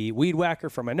the Weed Whacker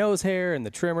for my nose hair and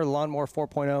the trimmer, the Lawnmower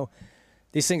 4.0.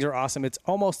 These things are awesome. It's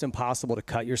almost impossible to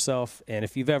cut yourself, and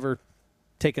if you've ever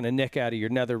taken a nick out of your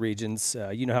nether regions,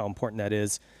 you know how important that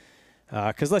is.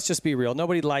 Because let's just be real,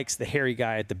 nobody likes the hairy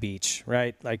guy at the beach,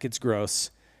 right? Like, it's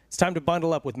gross. It's time to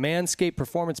bundle up with Manscaped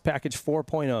Performance Package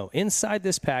 4.0. Inside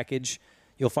this package,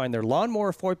 you'll find their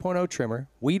Lawnmower 4.0 trimmer,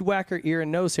 Weed Whacker ear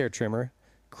and nose hair trimmer,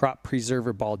 Crop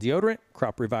Preserver ball deodorant,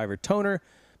 Crop Reviver toner,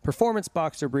 Performance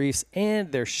boxer briefs,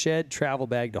 and their Shed travel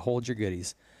bag to hold your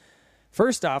goodies.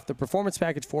 First off, the Performance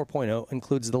Package 4.0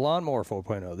 includes the Lawnmower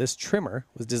 4.0. This trimmer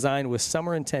was designed with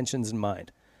summer intentions in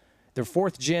mind. Their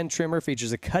 4th-gen trimmer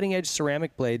features a cutting-edge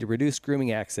ceramic blade to reduce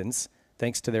grooming accidents,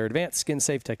 thanks to their advanced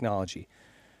skin-safe technology.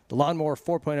 The Lawnmower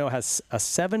 4.0 has a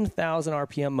 7,000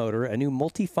 RPM motor, a new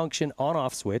multifunction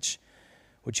on-off switch,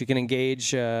 which you can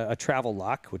engage a travel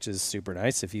lock, which is super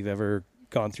nice if you've ever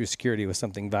gone through security with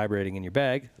something vibrating in your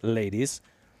bag, ladies,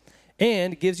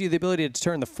 and gives you the ability to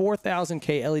turn the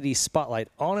 4000K LED spotlight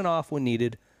on and off when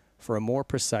needed for a more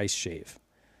precise shave.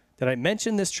 Did I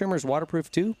mention this trimmer is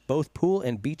waterproof too? Both pool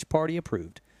and beach party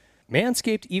approved.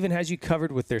 Manscaped even has you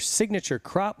covered with their signature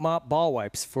crop mop ball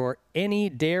wipes for any,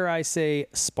 dare I say,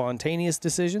 spontaneous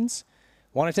decisions.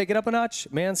 Want to take it up a notch?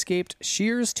 Manscaped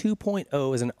Shears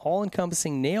 2.0 is an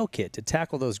all-encompassing nail kit to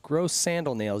tackle those gross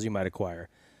sandal nails you might acquire.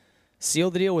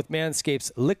 Seal the deal with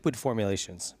Manscaped's liquid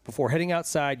formulations. Before heading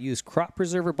outside, use Crop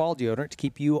Preserver ball deodorant to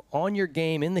keep you on your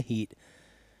game in the heat.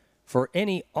 For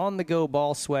any on-the-go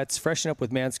ball sweats, freshen up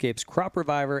with Manscaped's Crop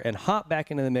Reviver and hop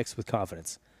back into the mix with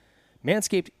confidence.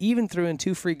 Manscaped even threw in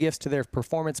 2 free gifts to their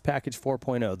Performance Package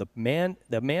 4.0,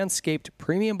 the Manscaped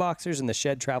Premium Boxers and the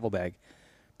Shed Travel Bag.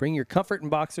 Bring your comfort in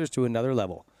boxers to another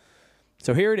level.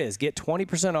 So here it is. Get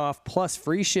 20% off plus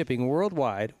free shipping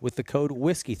worldwide with the code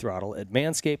Whiskey Throttle at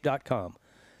manscaped.com.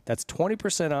 That's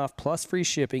 20% off plus free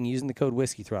shipping using the code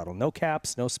Whiskey Throttle. No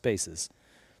caps, no spaces.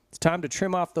 It's time to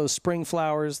trim off those spring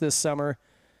flowers this summer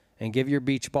and give your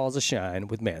beach balls a shine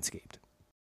with Manscaped.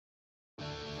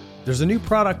 There's a new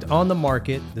product on the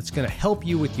market that's going to help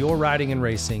you with your riding and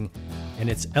racing, and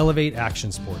it's Elevate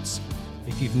Action Sports.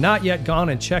 If you've not yet gone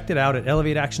and checked it out at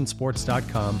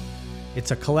elevateactionsports.com,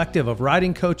 it's a collective of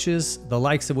riding coaches, the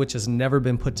likes of which has never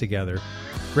been put together.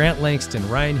 Grant Langston,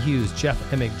 Ryan Hughes,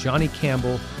 Jeff Emick, Johnny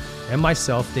Campbell, and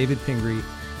myself, David Pingree,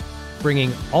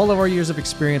 bringing all of our years of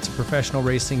experience in professional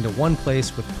racing to one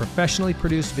place with professionally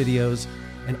produced videos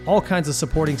and all kinds of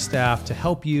supporting staff to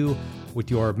help you With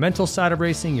your mental side of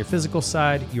racing, your physical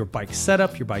side, your bike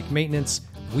setup, your bike maintenance,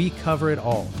 we cover it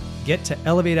all. Get to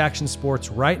Elevate Action Sports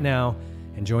right now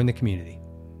and join the community.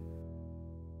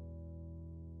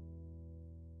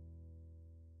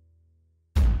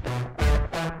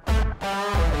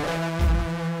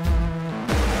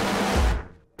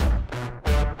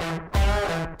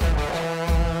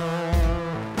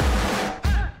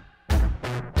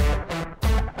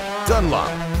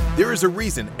 Dunlop. There is a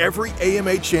reason every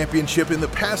AMA championship in the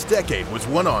past decade was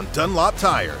won on Dunlop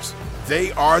tires.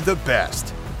 They are the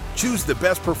best. Choose the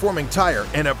best performing tire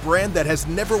and a brand that has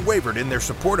never wavered in their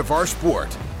support of our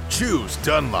sport. Choose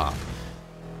Dunlop.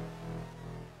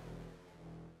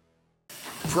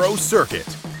 Pro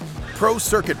Circuit. Pro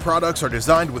Circuit products are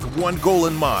designed with one goal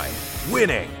in mind: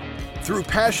 winning. Through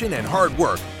passion and hard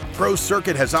work, Pro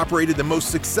Circuit has operated the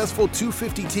most successful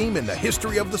 250 team in the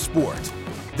history of the sport.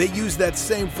 They use that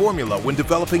same formula when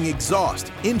developing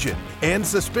exhaust, engine, and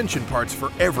suspension parts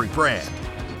for every brand.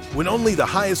 When only the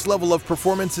highest level of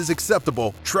performance is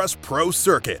acceptable, trust Pro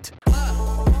Circuit.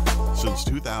 Since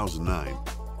 2009,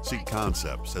 Seat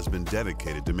Concepts has been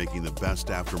dedicated to making the best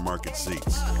aftermarket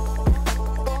seats.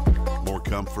 More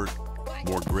comfort,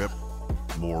 more grip,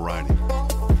 more riding.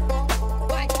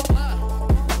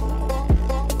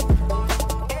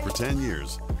 For 10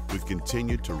 years, we've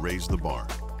continued to raise the bar.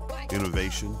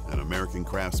 Innovation and American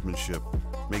craftsmanship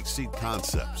make Seat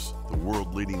Concepts the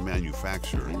world-leading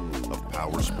manufacturer of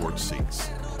power sports seats.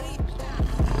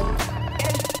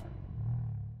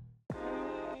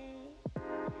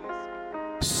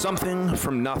 Something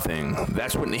from nothing.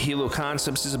 That's what Nihilo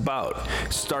Concepts is about.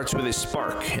 It starts with a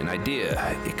spark, an idea,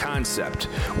 a concept,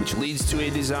 which leads to a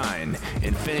design,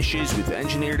 and finishes with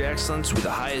engineered excellence with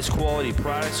the highest quality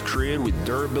products created with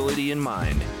durability in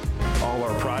mind. All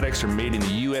our products are made in the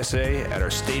USA at our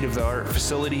state-of-the-art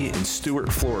facility in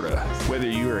Stuart, Florida. Whether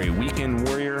you are a weekend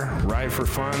warrior, ride for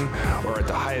fun, or at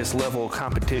the highest level of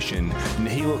competition,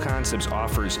 Nihilo Concepts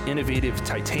offers innovative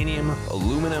titanium,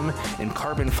 aluminum, and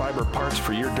carbon fiber parts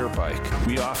for your dirt bike.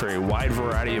 We offer a wide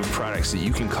variety of products that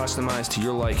you can customize to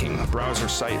your liking. Browse our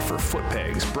site for foot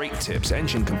pegs, brake tips,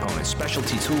 engine components,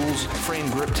 specialty tools, frame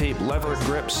grip tape, lever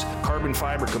grips, carbon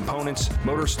fiber components,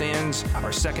 motor stands,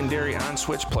 our secondary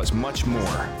on-switch, plus much more.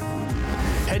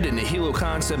 Head to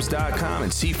NihiloConcepts.com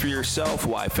and see for yourself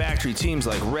why factory teams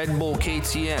like Red Bull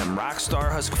KTM,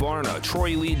 Rockstar Husqvarna,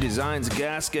 Troy Lee Designs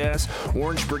Gas,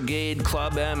 Orange Brigade,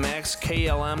 Club MX,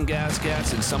 KLM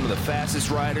Gas, and some of the fastest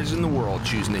riders in the world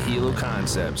choose Nihilo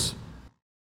Concepts.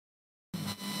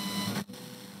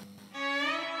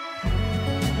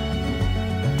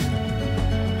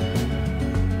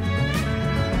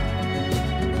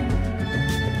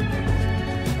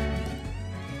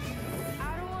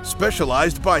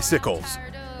 Specialized Bicycles.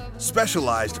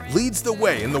 Specialized leads the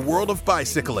way in the world of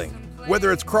bicycling.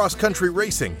 Whether it's cross-country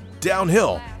racing,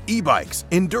 downhill, e-bikes,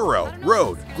 enduro,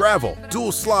 road, gravel,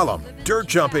 dual slalom, dirt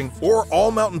jumping, or all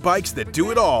mountain bikes that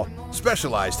do it all,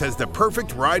 Specialized has the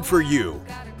perfect ride for you.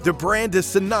 The brand is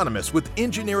synonymous with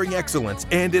engineering excellence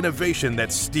and innovation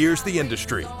that steers the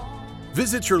industry.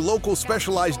 Visit your local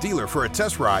Specialized dealer for a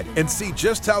test ride and see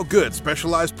just how good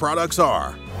Specialized products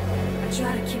are. I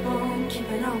try to keep on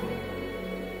keeping on.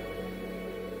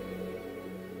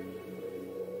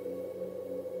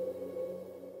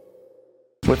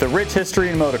 With a rich history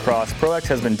in motocross, ProX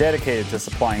has been dedicated to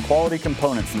supplying quality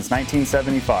components since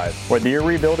 1975. Whether you're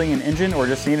rebuilding an engine or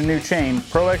just need a new chain,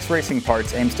 ProX Racing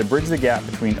Parts aims to bridge the gap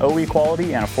between OE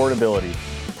quality and affordability.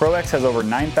 ProX has over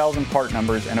 9,000 part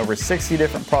numbers and over 60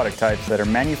 different product types that are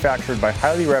manufactured by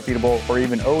highly reputable or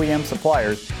even OEM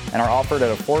suppliers and are offered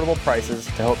at affordable prices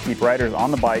to help keep riders on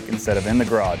the bike instead of in the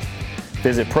garage.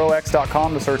 Visit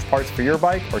ProX.com to search parts for your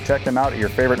bike or check them out at your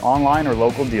favorite online or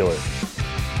local dealer.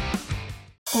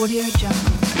 Audio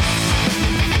Jungle.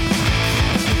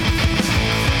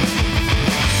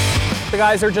 The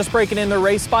guys are just breaking in their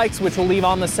race bikes, which will leave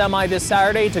on the semi this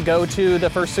Saturday to go to the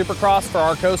first Supercross for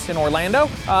our coast in Orlando.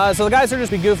 So the guys are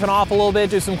just be goofing off a little bit,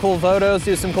 do some cool photos,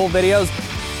 do some cool videos.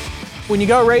 When you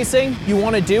go racing, you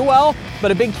want to do well,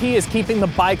 but a big key is keeping the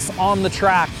bikes on the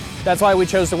track. That's why we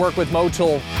chose to work with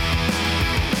Motul.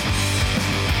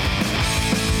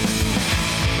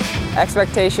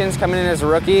 Expectations coming in as a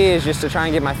rookie is just to try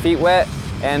and get my feet wet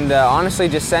and honestly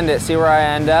just send it, see where I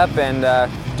end up and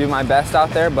do my best out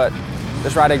there, but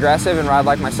just ride aggressive and ride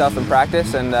like myself in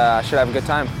practice and I should have a good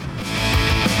time.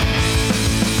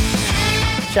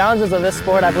 Challenges of this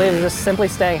sport, I believe, is just simply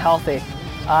staying healthy.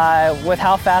 With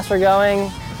how fast we're going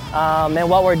and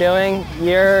what we're doing,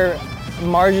 your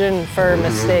margin for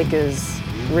mistake is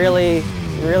really,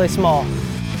 really small.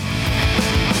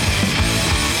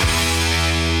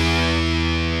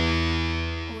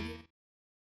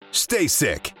 Stay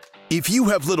Sick. If you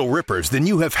have little rippers, then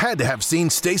you have had to have seen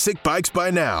Stay Sick bikes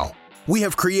by now. We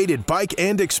have created bike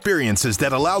and experiences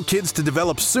that allow kids to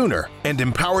develop sooner and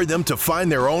empower them to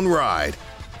find their own ride.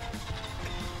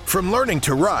 From learning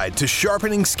to ride to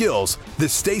sharpening skills, the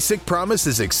Stay Sick promise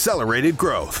is accelerated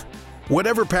growth.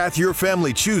 Whatever path your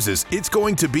family chooses, it's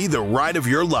going to be the ride of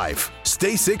your life.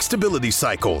 Stay Sick Stability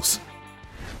Cycles.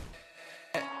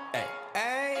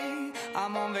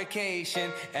 I'm on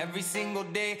vacation every single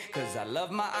day because I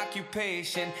love my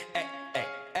occupation.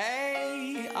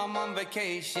 I'm on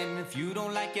vacation. If you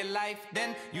don't like your life,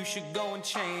 then you should go and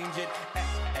change it.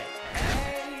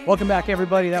 Welcome back,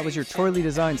 everybody. That was your Troy Lee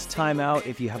Designs timeout.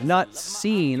 If you have not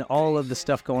seen all of the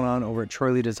stuff going on over at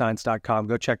TroyLeeDesigns.com,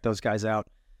 go check those guys out.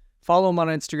 Follow them on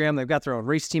Instagram. They've got their own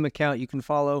race team account you can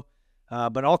follow,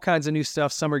 but all kinds of new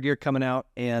stuff, summer gear coming out,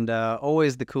 and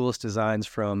always the coolest designs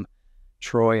from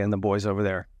Troy and the boys over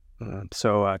there.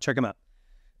 So check them out.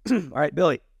 All right,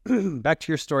 Billy, back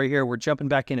to your story here. We're jumping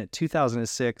back in at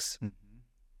 2006.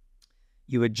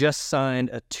 You had just signed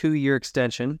a 2-year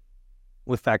extension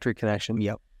with Factory Connection.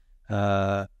 Yep.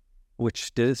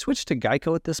 Which did it switch to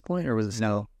Geico at this point, or was it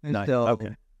No, it's not? still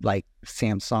Okay. like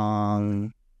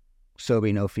Samsung,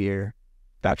 Sobe, No Fear,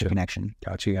 Factory Connection.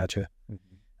 Gotcha.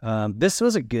 This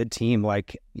was a good team.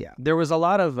 Like, Yeah. there was a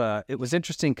lot of, it was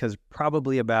interesting because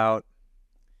probably about,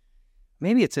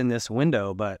 maybe it's in this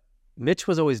window, but Mitch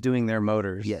was always doing their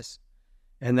motors. Yes.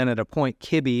 And then at a point,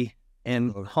 Kibbe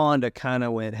and Honda kind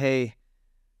of went, hey,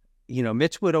 you know,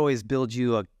 Mitch would always build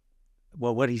you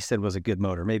what he said was a good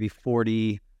motor, maybe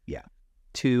 42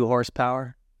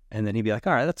 horsepower. And then he'd be like,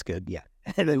 all right, that's good. Yeah.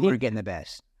 And then We're getting the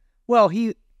best. well,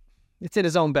 it's in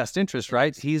his own best interest,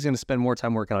 right? He's going to spend more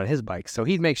time working on his bike. So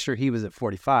he'd make sure he was at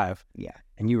 45 Yeah.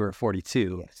 and you were at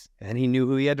 42. Yes. And he knew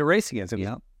who he had to race against. It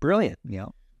was brilliant. Yeah.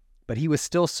 But he was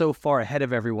still so far ahead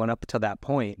of everyone up until that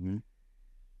point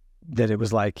that it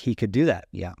was like he could do that.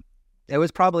 Yeah. It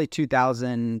was probably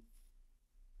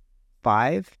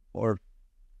 2005 or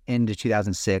into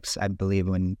 2006, I believe,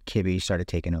 when Kibbe started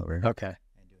taking over. Okay.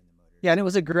 Yeah, and it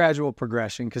was a gradual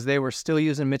progression because they were still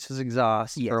using Mitch's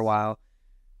exhaust for a while.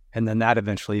 And then that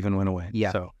eventually even went away.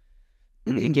 Yeah. So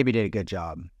Kibbe did a good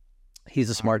job. he's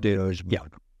a smart dude. Yeah.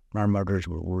 Our motors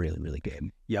were really, really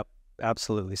good. Yep.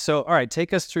 Absolutely. So, all right,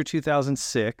 take us through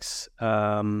 2006.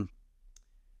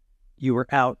 You were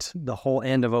out the whole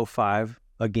end of 05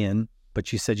 again,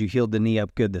 but you said you healed the knee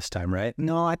up good this time, right?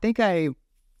 No, I think I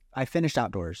finished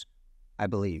outdoors, I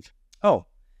believe. Oh,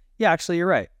 yeah, actually, you're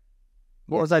right.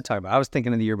 What was I talking about? I was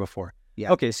thinking of the year before.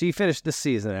 Yeah. Okay, so you finished this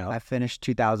season out. I finished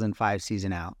 2005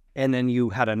 season out. And then you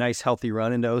had a nice, healthy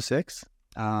run into 06?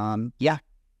 Yeah.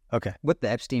 Okay. With the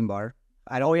Epstein bar.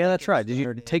 Oh, yeah, that's right. Did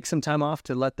you take some time off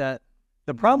to let that...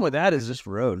 The problem with that is just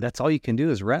road. That's all you can do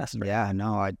is rest. Right? Yeah,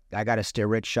 no, I got a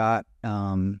steroid shot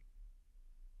to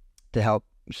help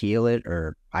heal it,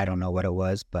 or I don't know what it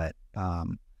was, but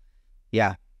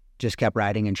yeah, just kept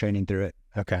riding and training through it.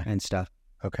 Okay. And stuff.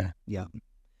 Okay. Yeah.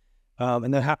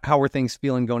 And then how were things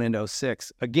feeling going into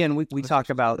 06? Again, we talk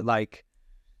about like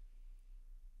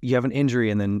you have an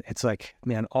injury and then it's like,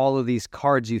 man, all of these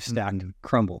cards you've stacked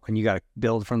crumble and you got to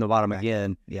build from the bottom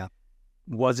again. Yeah.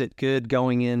 Was it good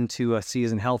going into a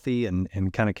season healthy and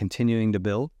kind of continuing to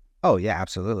build? Oh, yeah,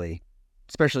 absolutely.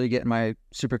 Especially getting my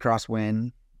Supercross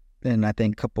win and I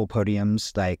think a couple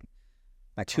podiums, like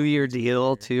 2-year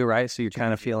deal too, right? So you're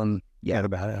kind of feeling good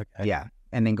about it. Okay. Yeah.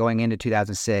 And then going into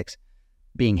 2006,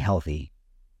 being healthy,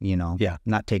 you know,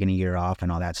 not taking a year off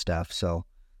and all that stuff. So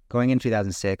going into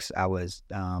 2006, I was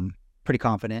pretty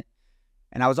confident.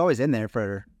 And I was always in there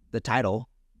for the title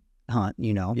hunt,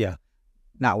 you know. Yeah.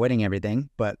 Not winning everything,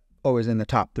 but always in the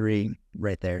top 3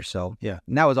 right there. So yeah,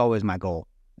 and that was always my goal,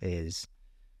 is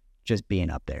just being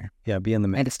up there. Yeah, being the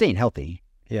man. And staying healthy.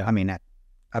 Yeah. I mean, up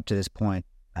to this point,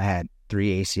 I had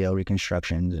 3 ACL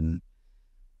reconstructions and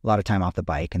a lot of time off the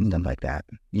bike and stuff like that,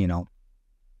 you know.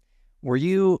 Were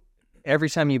you, every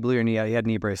time you blew your knee out, you had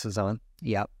knee braces on?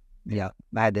 Yep. Yep.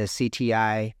 I had the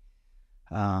CTI,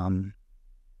 was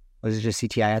it just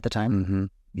CTI at the time? Mm-hmm.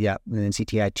 Yep. And then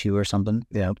CTI 2 or something.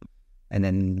 Yep. And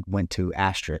then went to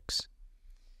Asterix.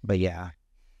 But yeah,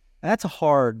 that's a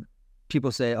hard,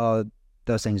 people say, oh,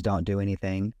 those things don't do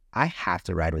anything. I have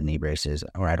to ride with knee braces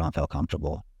or I don't feel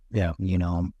comfortable. Yeah. You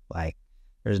know, like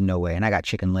there's no way. And I got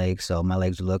chicken legs, so my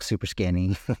legs look super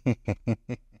skinny.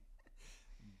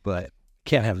 But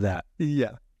can't have that.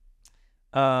 Yeah.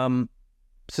 So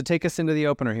take us into the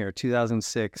opener here,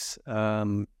 2006.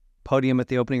 Podium at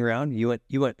the opening round. You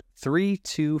went 3,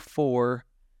 2, 4,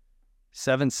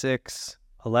 7, 6,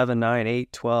 11, 9,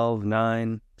 8, 12,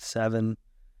 9, 7.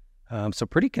 So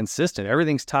pretty consistent.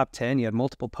 Everything's top 10. You had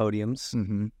multiple podiums.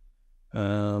 Mm-hmm.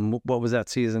 What was that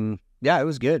season? Yeah, it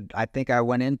was good. I think I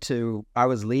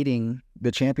was leading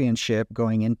the championship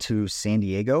going into San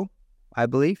Diego, I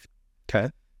believe. Okay.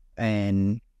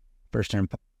 And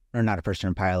not a first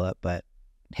turn pileup, but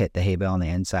hit the hay bale on the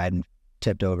inside and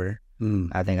tipped over.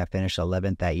 I think I finished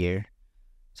 11th that year.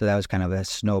 So that was kind of a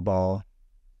snowball.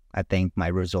 I think my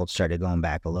results started going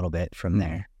back a little bit from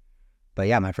there. But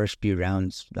yeah, my first few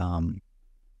rounds,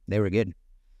 they were good,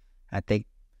 I think.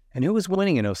 And who was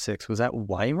winning in 06? Was that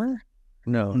Weimer?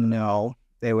 No,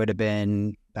 they would have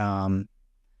been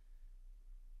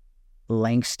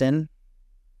Langston,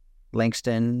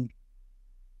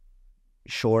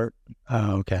 Short.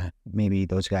 Oh, okay. Maybe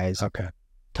those guys. Okay.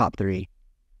 Top three.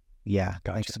 Yeah.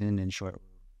 Gotcha. Langston and Short.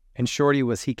 And Shorty,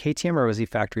 was he KTM or was he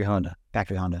Factory Honda?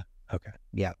 Factory Honda. Okay.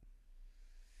 Yeah.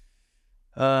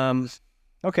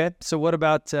 Okay. So what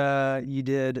about you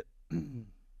did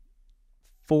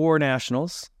 4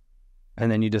 nationals and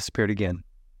then you disappeared again?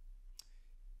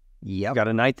 Yep. Got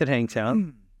a ninth at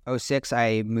Hangtown. 06,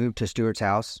 I moved to Stewart's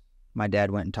house. My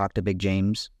dad went and talked to Big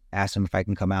James, asked him if I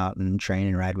can come out and train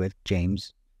and ride with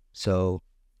James. So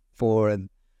for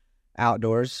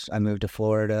outdoors, I moved to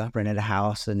Florida, rented a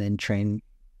house, and then trained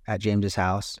at James's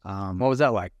house. What was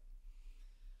that like?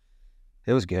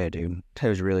 It was good, dude. It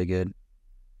was really good.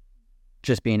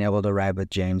 Just being able to ride with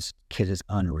James, kid is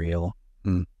unreal.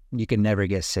 You could never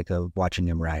get sick of watching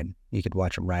him ride. You could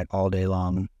watch him ride all day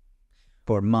long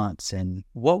for months. And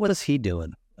what was he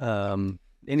doing?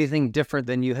 Anything different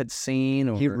than you had seen?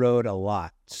 Or? He rode a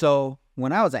lot. So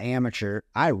when I was an amateur,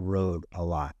 I rode a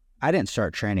lot. I didn't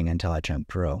start training until I turned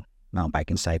pro, mountain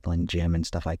biking, cycling, gym, and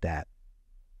stuff like that.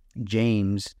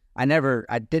 James, I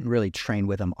didn't really train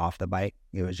with him off the bike.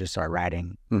 It was just our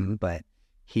riding. But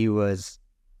he was,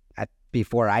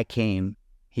 before I came,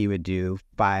 he would do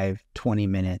 5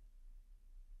 20-minute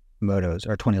motos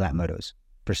or 20-lap motos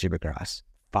for Supercross.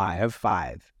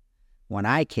 5. When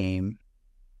I came,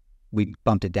 we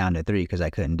bumped it down to 3 because I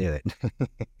couldn't do it.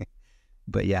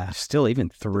 But yeah. Still even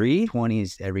 3?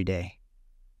 20s every day.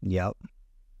 Yep.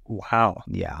 Wow.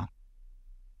 Yeah.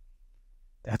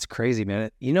 That's crazy,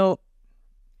 man. You know,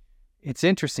 it's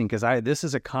interesting because this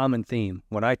is a common theme.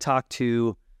 When I talk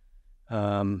to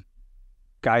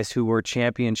guys who were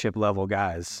championship level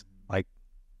guys, like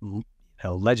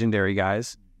legendary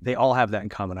guys, they all have that in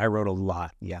common. I rode a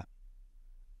lot. Yeah.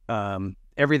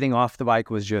 Everything off the bike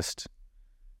was just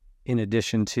in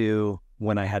addition to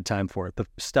when I had time for it. The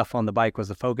stuff on the bike was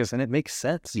the focus, and it makes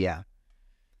sense. Yeah.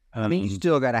 I mean, you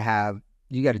still got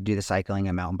to do the cycling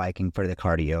and mountain biking for the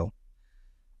cardio.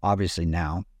 Obviously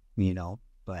now,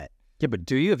 but. Yeah, but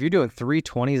do you? If you're doing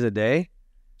 320s a day?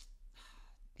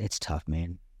 It's tough,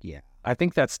 man. Yeah. I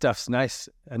think that stuff's a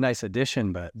nice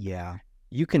addition, but yeah,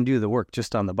 you can do the work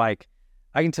just on the bike.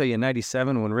 I can tell you in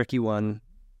 97 when Ricky won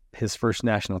his first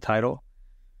national title,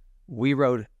 we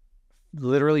rode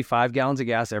literally 5 gallons of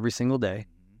gas every single day.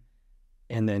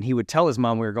 And then he would tell his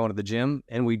mom we were going to the gym,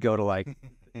 and we'd go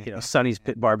to Sonny's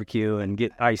Pit Barbecue and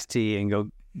get iced tea and go,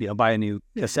 buy a new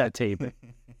cassette tape at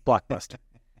Blockbuster.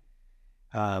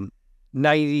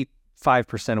 95%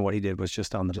 of what he did was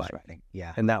just on the bike. Riding.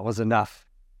 Yeah. And that was enough.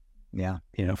 Yeah.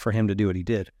 For him to do what he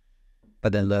did.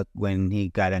 But then look, when he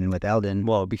got in with Eldon.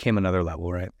 Well, it became another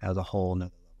level, right? That was a whole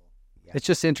nother level. Yeah. It's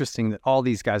just interesting that all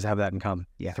these guys have that in common.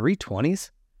 Yeah. 320s?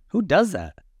 Who does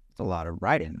that? It's a lot of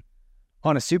riding.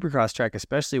 On a supercross track,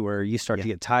 especially where you start to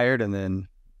get tired and then...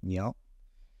 Yep.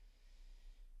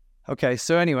 Okay,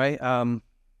 so anyway,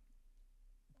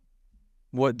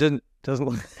 what doesn't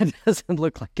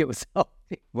look like it was healthy.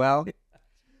 Well,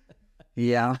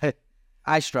 yeah,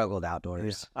 I struggled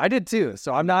outdoors. Yeah, I did too.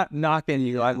 So I'm not knocking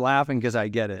you. I'm laughing because I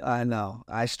get it. I know.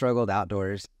 I struggled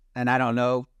outdoors, and I don't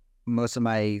know. Most of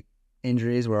my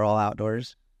injuries were all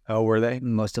outdoors. Oh, were they?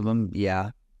 Most of them,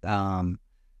 yeah. And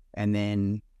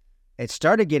then it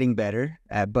started getting better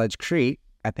at Bud's Creek.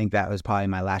 I think that was probably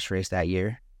my last race that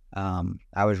year.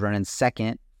 I was running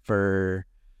second for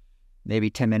maybe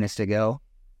 10 minutes to go.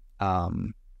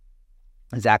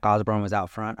 Zach Osborne was out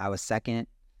front. I was second.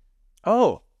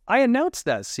 Oh, I announced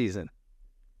that season.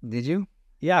 Did you?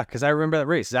 Yeah, because I remember that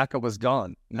race. Zach was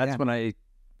gone. That's when I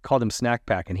called him Snack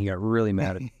Pack, and he got really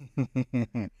mad at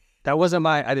me. That wasn't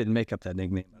I didn't make up that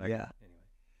nickname. Anyway.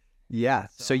 Yeah.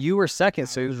 So you were second.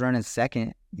 So he was running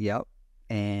second. Yep.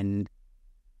 And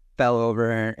fell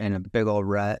over in a big old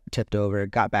rut, tipped over,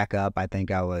 got back up. I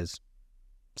think I was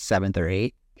 7th or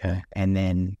 8th. Okay. And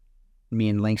then me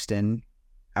and Langston,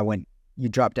 you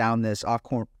dropped down this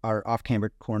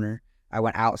off-camber corner. I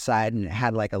went outside and it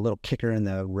had like a little kicker in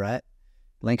the rut.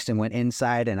 Langston went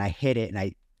inside and I hit it and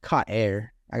I caught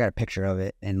air. I got a picture of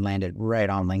it and landed right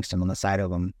on Langston on the side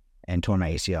of him. and tore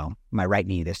my ACL, my right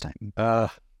knee this time.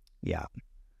 Yeah.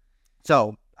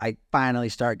 So I finally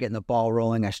start getting the ball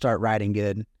rolling. I start riding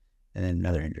good, and then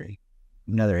another injury,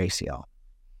 another ACL.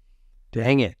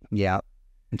 Dang it. Yeah.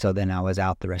 And so then I was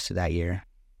out the rest of that year.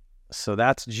 So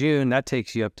that's June. That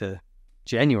takes you up to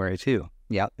January too.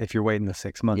 Yeah. If you're waiting the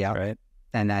 6 months, right?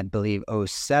 And I believe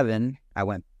 2007, I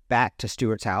went back to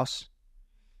Stewart's house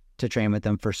to train with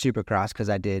them for Supercross because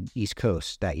I did East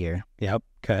Coast that year. Yep.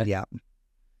 Okay. Yeah.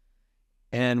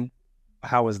 And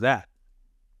how was that?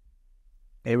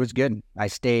 It was good. I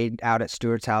stayed out at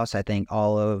Stewart's house. I think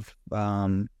all of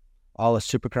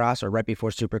Supercross, or right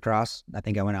before Supercross. I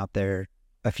think I went out there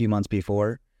a few months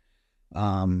before.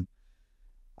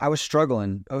 I was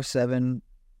struggling. 2007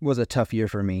 was a tough year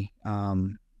for me.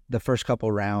 The first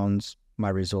couple rounds, my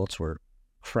results were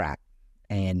crap.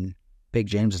 And Big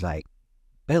James is like,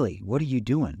 Billy, what are you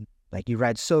doing? Like, you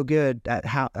ride so good at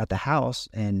the house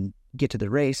and get to the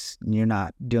race, and you're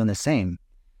not doing the same.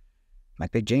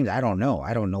 Like, Big James, I don't know.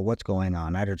 I don't know what's going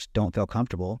on. I just don't feel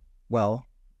comfortable. Well,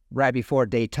 right before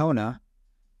Daytona,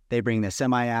 they bring the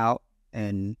semi out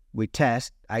and we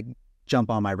test. I jump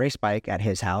on my race bike at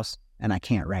his house and I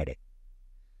can't ride it.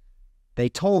 They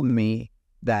told me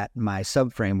that my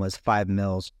subframe was 5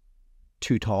 mils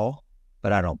too tall,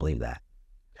 but I don't believe that.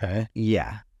 Okay.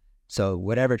 Yeah. So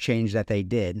whatever change that they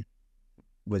did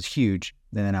was huge.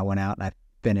 And then I went out and I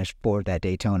finished fourth at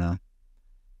Daytona,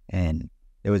 and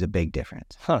it was a big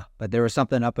difference. Huh. But there was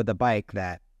something up with the bike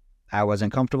that I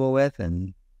wasn't comfortable with,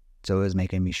 and so it was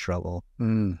making me struggle.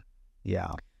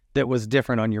 Yeah. That was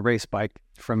different on your race bike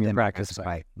from your practice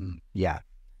bike. Yeah.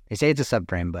 They say it's a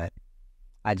subframe, but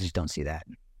I just don't see that.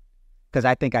 Because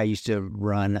I think I used to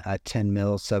run a 10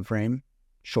 mil subframe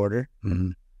shorter,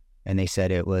 and they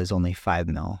said it was only 5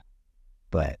 mil.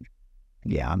 But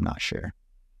yeah, I'm not sure.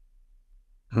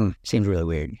 Seems really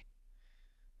weird.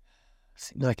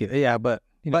 Seems like it, yeah, but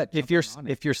if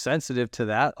you're sensitive to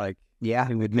that, like, yeah,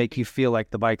 it would make you feel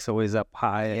like the bike's always up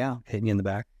high, hitting you in the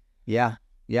back. Yeah.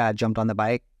 I jumped on the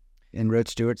bike and rode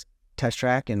Stewart's test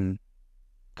track and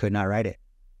could not ride it.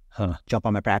 Jump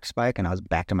on my practice bike and I was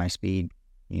back to my speed,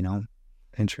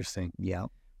 Interesting. Yeah.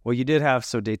 Well, you did have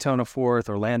Daytona 4th,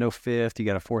 Orlando 5th. You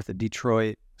got a 4th at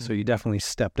Detroit, so you definitely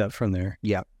stepped up from there.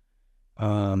 Yeah.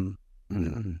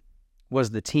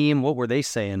 Was the team? What were they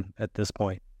saying at this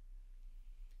point?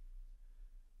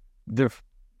 They're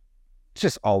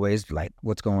just always like,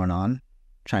 what's going on?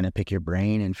 Trying to pick your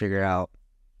brain and figure out,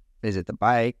 is it the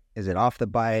bike? Is it off the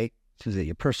bike? Is it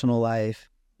your personal life?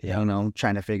 Yeah. I don't know,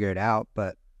 trying to figure it out.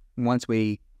 But once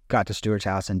we got to Stewart's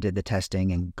house and did the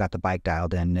testing and got the bike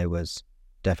dialed in, it was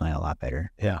definitely a lot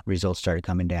better. Yeah. Results started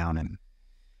coming down. And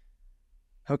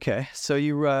okay, so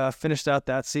you finished out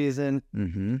that season.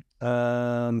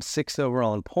 6th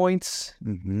overall in points.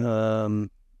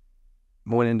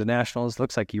 Went into nationals.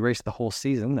 Looks like you raced the whole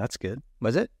season. That's good.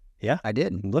 Was it? Yeah, I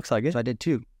did. Looks like it. So I did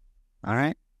too. All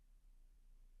right.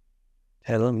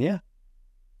 Hell, yeah.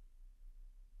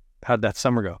 How'd that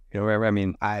summer go? I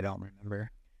mean, I don't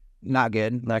remember. Not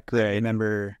good. Not great. I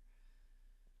remember,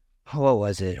 what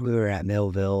was it? We were at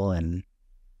Millville, and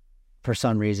for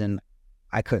some reason,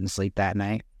 I couldn't sleep that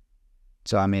night.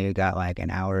 So I maybe got like an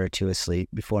hour or two of sleep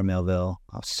before Millville.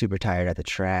 I was super tired at the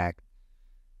track.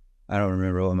 I don't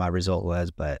remember what my result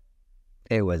was, but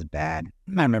it was bad.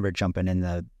 I remember jumping in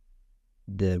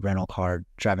the rental car,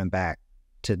 driving back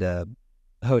to the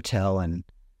hotel, and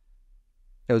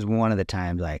it was one of the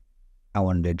times like I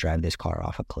wanted to drive this car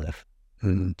off a cliff.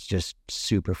 Just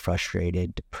super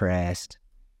frustrated, depressed.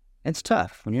 It's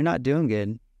tough when you're not doing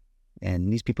good,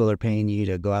 and these people are paying you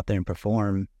to go out there and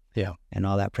perform. Yeah. And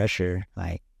all that pressure,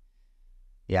 like,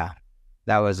 yeah,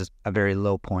 that was a very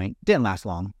low point. Didn't last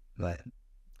long, but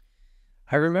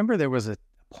I remember there was a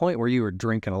point where you were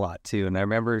drinking a lot too, and I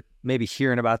remember maybe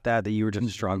hearing about that you were just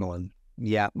struggling.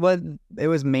 Yeah, well, it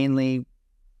was mainly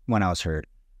when I was hurt.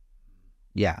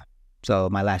 Yeah, so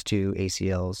my last 2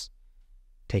 ACLs,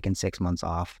 taking 6 months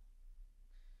off.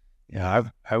 Yeah,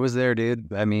 I was there,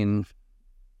 dude. I mean,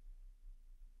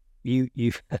 you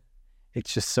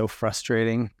it's just so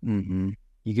frustrating.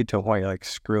 You get to a point you're like,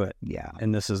 screw it. Yeah.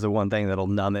 And this is the one thing that'll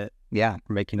numb it. Yeah.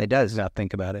 Making it does. Not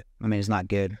think about it. I mean, it's not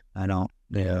good. I don't,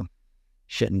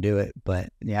 shouldn't do it. But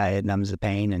yeah, it numbs the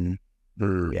pain, and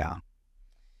yeah.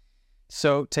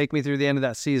 So take me through the end of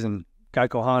that season.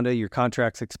 Geico Honda, your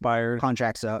contract's expired.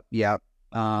 Contract's up. Yeah.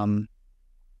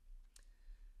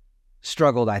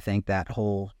 Struggled, I think, that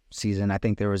whole season. I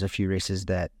think there was a few races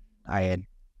that I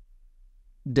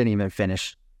didn't even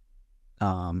finish.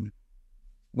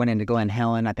 Went into Glen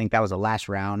Helen. I think that was the last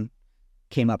round.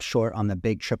 Came up short on the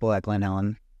big triple at Glen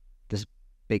Helen. This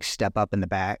big step up in the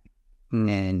back.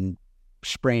 and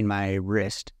sprained my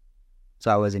wrist.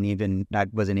 So I wasn't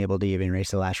able to even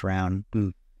race the last round.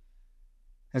 And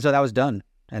so that was done.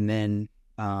 And then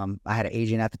I had an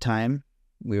agent at the time.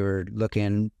 We were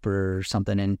looking for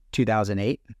something in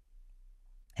 2008.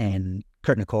 And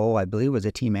Kurt Nicole, I believe, was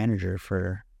a team manager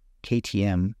for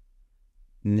KTM.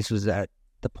 And this was at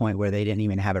the point where they didn't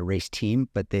even have a race team,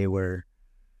 but they were,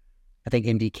 I think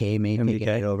MDK may take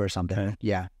it over or something. Okay.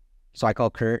 Yeah. So I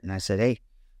called Kurt and I said, hey,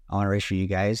 I want to race for you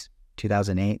guys,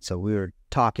 2008. So we were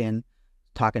talking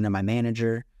to my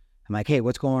manager. I'm like, hey,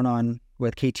 what's going on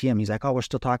with KTM? He's like, oh, we're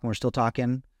still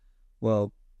talking.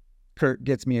 Well, Kurt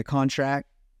gets me a contract.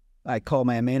 I call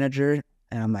my manager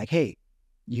and I'm like, hey,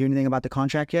 you hear anything about the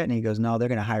contract yet? And he goes, no, they're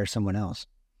going to hire someone else.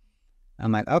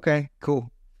 I'm like, okay,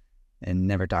 cool. And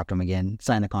never talked to him again.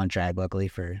 Signed the contract,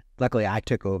 luckily I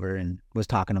took over and was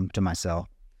talking to myself.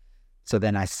 So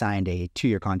then I signed a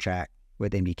 2-year contract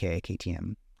with MDK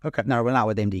KTM. Okay. No, well, not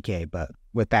with MDK, but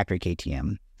with Factory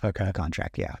KTM. Okay.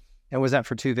 Contract, yeah. And was that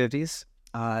for 250s?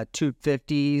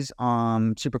 250s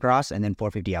on Supercross and then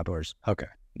 450 outdoors. Okay.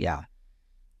 Yeah.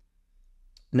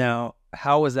 Now,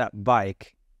 how was that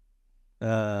bike?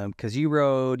 Because you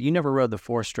never rode the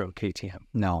 4-stroke KTM.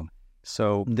 No.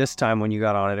 So this time when you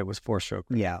got on it, it was 4-stroke.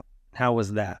 Yeah. How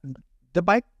was that? The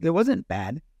bike, it wasn't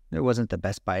bad. It wasn't the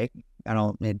best bike.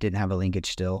 It didn't have a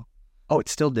linkage still. Oh, it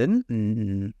still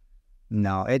didn't?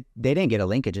 No, they didn't get a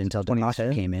linkage until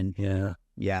DeCoster came in. Yeah.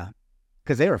 Yeah.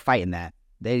 Because they were fighting that.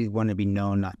 They wanted to be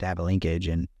known not to have a linkage.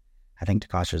 And I think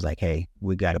DeCoster's like, hey,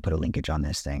 we got to put a linkage on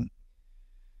this thing.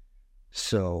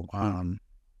 So,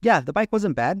 yeah, the bike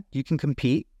wasn't bad. You can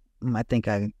compete. I think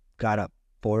I got up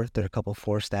 4th or a couple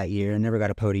 4ths that year. I never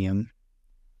got a podium.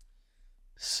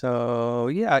 So,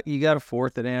 yeah, you got a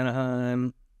 4th at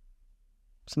Anaheim.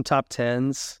 Some top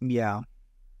 10s. Yeah.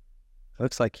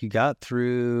 Looks like you got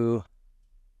through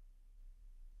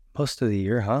most of the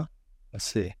year, huh? Let's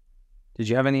see. Did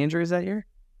you have any injuries that year?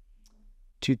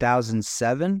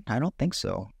 2007? I don't think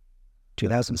so.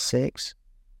 2006?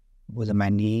 Was it my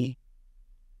knee?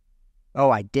 Oh,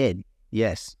 I did.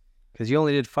 Yes. Because you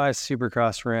only did 5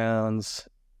 Supercross rounds.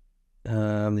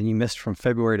 Then you missed from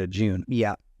February to June.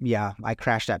 Yeah. Yeah. I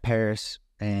crashed at Paris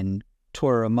and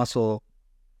tore a muscle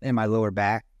in my lower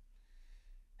back.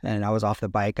 And I was off the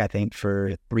bike, I think,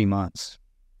 for 3 months.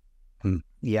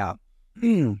 Yeah.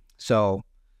 So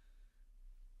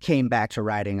came back to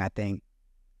riding, I think,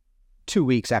 2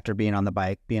 weeks after being off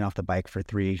the bike for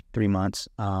three months.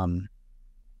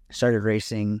 Started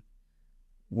racing,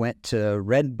 went to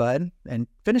Red Bud and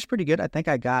finished pretty good. I think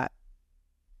I got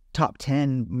top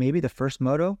 10, maybe the first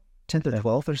moto, 10th or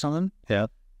 12th or something. Yeah.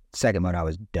 Second moto, I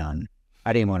was done.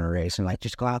 I didn't want to race. I'm like,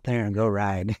 just go out there and go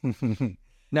ride.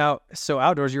 Now, so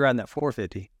outdoors, you're riding that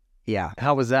 450. Yeah.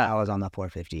 How was that? I was on the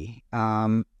 450.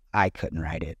 I couldn't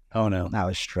ride it. Oh, no. I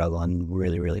was struggling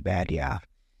really, really bad. Yeah.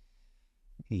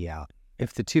 Yeah.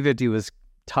 If the 250 was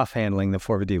tough handling, the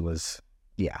 450 was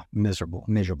miserable.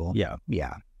 Miserable. Yeah.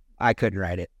 Yeah. I couldn't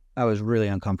ride it. I was really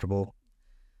uncomfortable.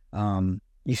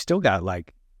 You still got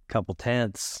like a couple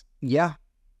 10ths. Yeah.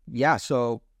 Yeah.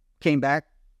 So came back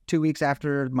 2 weeks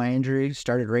after my injury,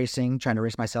 started racing, trying to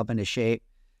race myself into shape.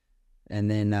 And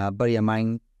then a buddy of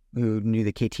mine who knew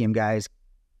the KTM guys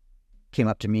came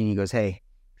up to me and he goes, hey,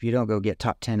 if you don't go get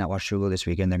top 10 at Washougal this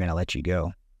weekend, they're going to let you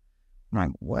go. I'm like,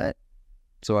 what?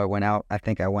 So I went out. I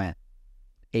think I went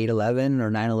 8-11 or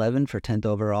 9-11 for 10th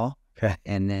overall. Okay.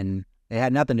 And then it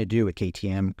had nothing to do with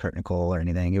KTM, Kurt Nicole, or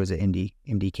anything. It was an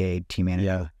MDK team manager.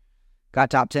 Yeah. Got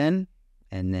top 10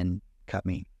 and then cut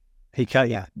me. He cut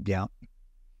you? Yeah.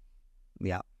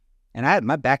 Yeah. And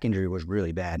my back injury was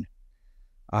really bad.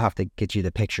 I'll have to get you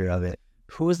the picture of it.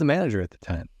 Who was the manager at the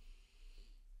time?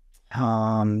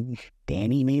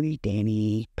 Danny, maybe?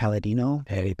 Danny Palladino.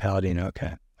 Danny Palladino,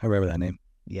 okay. I remember that name.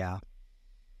 Yeah.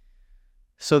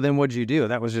 So then what'd you do?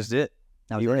 That was just it?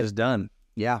 You were just done?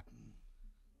 Yeah.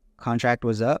 Contract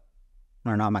was up.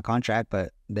 Or not my contract,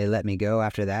 but they let me go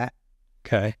after that.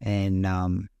 Okay. And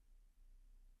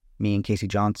me and Casey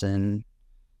Johnson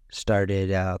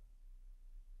started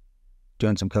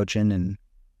doing some coaching and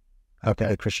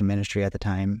the Christian ministry at the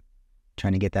time,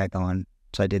 trying to get that going.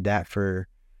 So I did that for,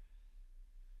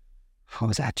 what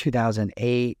was that,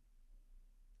 2008,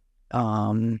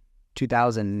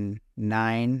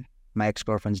 2009. My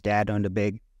ex-girlfriend's dad owned a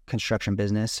big construction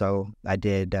business, so I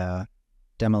did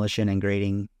demolition and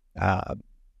grading,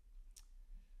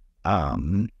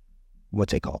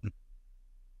 what's it called?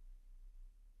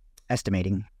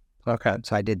 Estimating. Okay.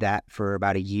 So I did that for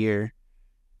about a year,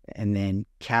 and then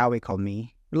Cowie called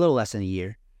me, a little less than a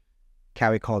year.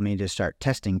 Cowie called me to start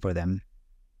testing for them.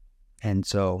 And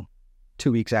so 2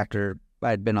 weeks after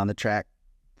I'd been on the track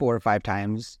 4 or 5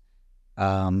 times.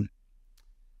 Who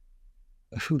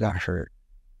got hurt?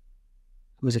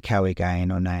 Who was a Cowie guy in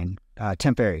 09?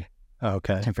 Tim Ferry. Oh,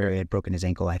 okay. Tim Ferry had broken his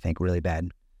ankle, I think, really bad.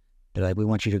 They're like, we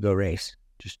want you to go race.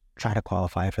 Just try to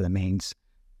qualify for the mains.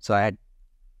 So I had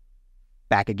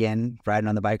back again, riding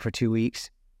on the bike for 2 weeks,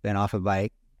 been off a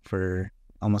bike for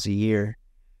almost a year,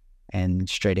 and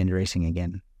straight into racing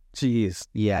again. Jeez.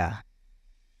 Yeah.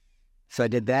 So I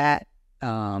did that.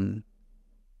 And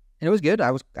it was good.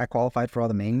 I qualified for all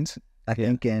the mains. I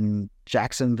think in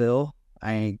Jacksonville,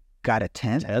 I got a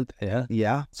 10th. 10th, yeah.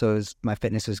 Yeah. So my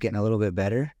fitness was getting a little bit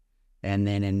better. And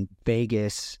then in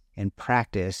Vegas, in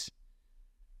practice,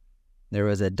 there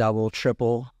was a double,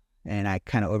 triple, and I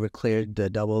kind of overcleared the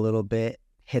double a little bit,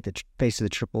 hit the face of the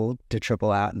triple to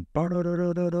triple out, and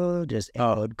just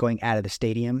going out of the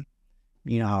stadium.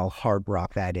 You know how hard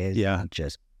rock that is. Yeah.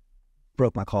 Just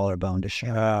broke my collarbone to shit.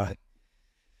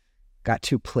 Got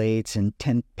 2 plates and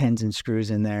 10 pins and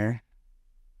screws in there.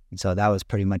 And so that was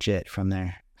pretty much it from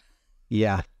there.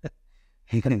 Yeah.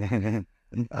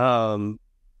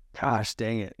 Gosh,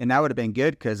 dang it. And that would have been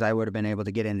good because I would have been able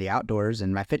to get in the outdoors,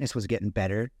 and my fitness was getting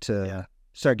better to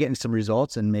start getting some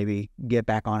results and maybe get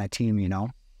back on a team, you know.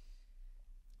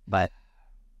 But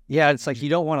yeah, it's like you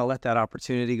don't want to let that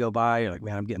opportunity go by. You're like,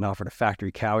 man, I'm getting offered a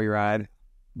factory Cowie ride,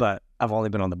 but I've only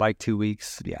been on the bike 2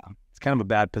 weeks. Yeah. It's kind of a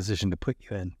bad position to put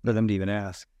you in for them to even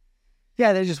ask.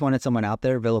 Yeah, they just wanted someone out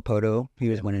there. Villapoto, he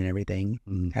was winning everything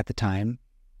at the time.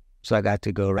 So I got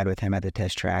to go ride with him at the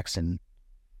test tracks and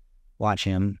watch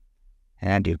him. And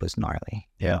that dude was gnarly.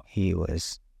 Yeah. He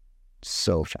was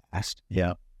so fast.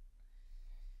 Yeah.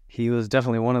 He was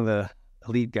definitely one of the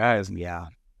elite guys. Yeah.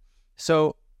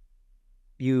 So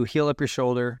you heal up your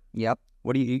shoulder. Yep.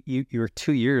 What do you were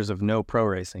 2 years of no pro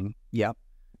racing. Yep.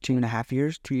 2.5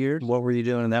 years, 2 years. What were you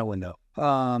doing in that window?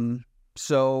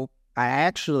 So I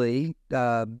actually,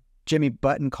 Jimmy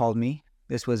Button called me.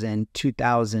 This was in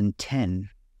 2010.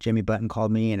 Jimmy Button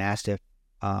called me and asked if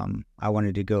I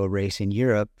wanted to go race in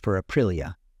Europe for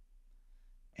Aprilia.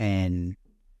 And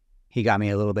he got me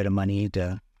a little bit of money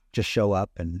to just show up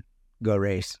and go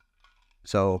race.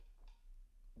 So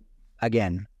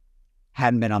again,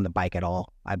 hadn't been on the bike at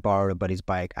all. I borrowed a buddy's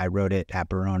bike. I rode it at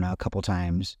Verona a couple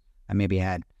times. I maybe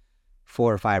had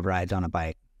 4 or 5 rides on a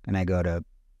bike, and I go to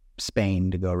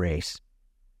Spain to go race.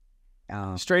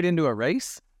 Straight into a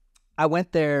race? I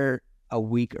went there a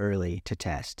week early to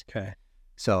test. Okay.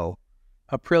 So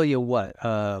Aprilia what?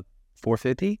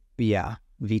 450? Yeah,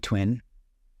 V-twin.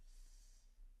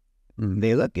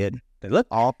 They look good. They look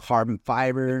all carbon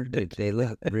fiber. They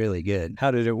look really good.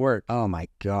 How did it work? Oh my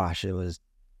gosh, it was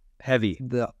heavy.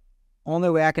 The only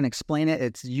way I can explain it,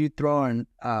 it's you throwing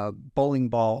a bowling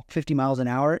ball 50 miles an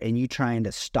hour and you trying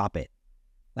to stop it.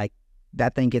 Like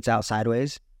that thing gets out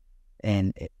sideways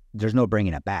and there's no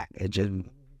bringing it back. It just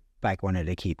bike wanted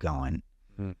to keep going.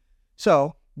 Mm-hmm.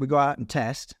 So we go out and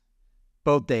test.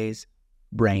 Both days,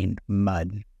 rain,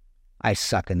 mud. I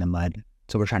suck in the mud.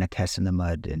 So we're trying to test in the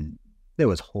mud and it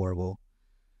was horrible.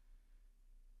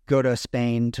 Go to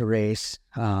Spain to race.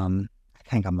 I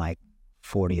think I'm like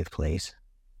 40th place,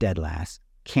 dead last.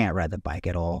 Can't ride the bike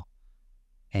at all.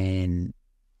 And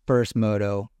first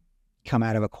moto, come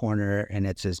out of a corner and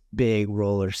it's this big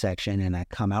roller section and I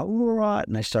come out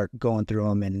and I start going through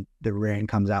them and the rear end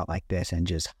comes out like this and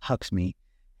just hucks me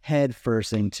head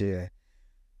first into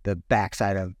the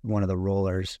backside of one of the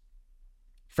rollers.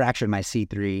 Fractured my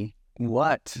C3.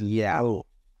 What? Yeah. Oh.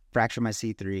 Fractured my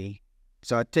C3.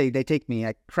 So they take me,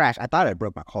 I crashed. I thought I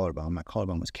broke my collarbone. My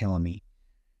collarbone was killing me.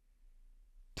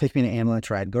 Take me in an ambulance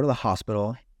ride, go to the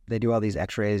hospital. They do all these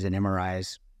x-rays and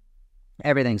MRIs.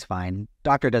 Everything's fine.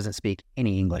 Doctor doesn't speak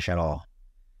any English at all.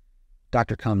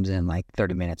 Doctor comes in like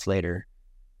 30 minutes later.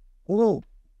 Whoa,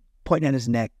 pointing at his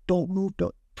neck. Don't move.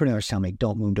 Pretty much telling me,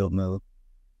 don't move, don't move.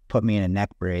 Put me in a neck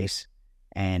brace.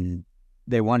 And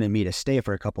they wanted me to stay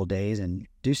for a couple days and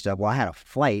do stuff. Well, I had a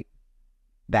flight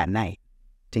that night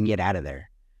to get out of there.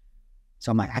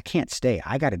 So I'm like, I can't stay.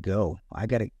 I got to go. I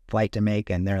got a flight to make.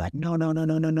 And they're like,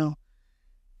 no.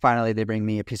 Finally, they bring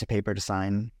me a piece of paper to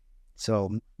sign.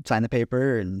 So sign the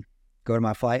paper and go to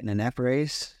my flight in a neck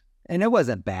brace. And it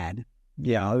wasn't bad.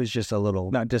 Yeah, it was just a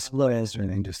little, not dislocated or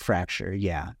anything, just fracture.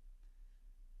 Yeah.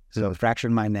 So it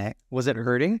fractured my neck. Was it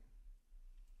hurting?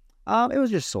 It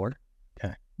was just sore.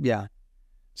 Okay. Yeah.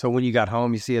 So when you got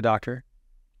home, you see a doctor?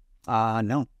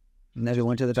 No. Never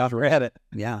went to the doctor. Read it.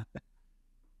 Yeah.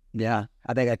 Yeah.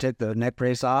 I think I took the neck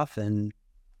brace off and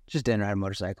just didn't ride a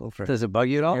motorcycle. Does it bug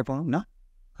you at all? Airplane? No.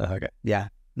 Oh, okay. Yeah.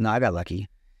 No, I got lucky.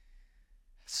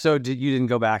 So you didn't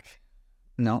go back?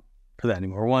 No. for that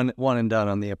anymore. One and done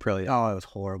on the Aprilia. Oh, it was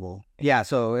horrible. Yeah,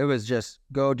 so it was just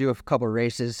go do a couple of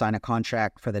races, sign a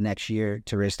contract for the next year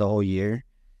to race the whole year,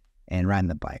 and ride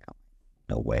the bike.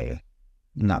 No way.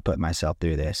 I'm not putting myself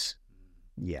through this.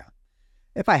 Yeah.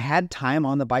 If I had time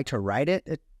on the bike to ride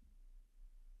it,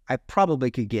 I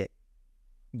probably could get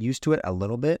used to it a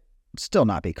little bit. Still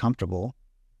not be comfortable,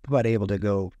 but able to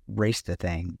go race the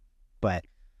thing. But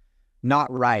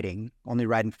not riding, only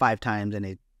riding 5 times in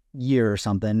a year or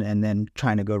something, and then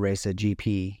trying to go race a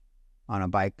GP on a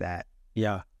bike that,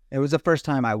 yeah. It was the first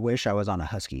time I wish I was on a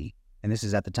Husky. And this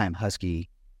is at the time Husky,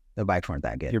 the bikes weren't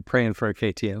that good. You're praying for a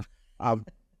KTM. I'm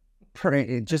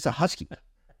praying, just a Husky.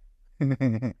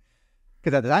 Because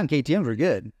at the time, KTMs were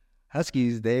good.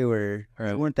 Huskies, they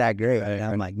weren't that great. Right,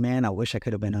 I'm like, man, I wish I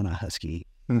could have been on a Husky.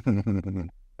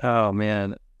 Oh,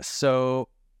 man. So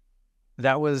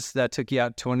that took you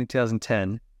out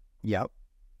 2010. Yep.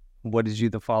 What did you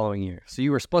do the following year? So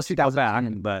you were supposed to go back,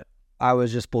 but I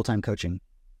was just full-time coaching.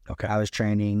 Okay. I was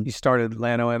training. You started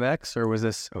Lano MX, or was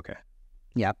this? Okay.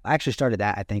 Yeah, I actually started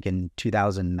that, I think, in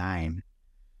 2009.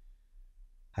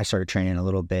 I started training a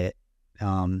little bit.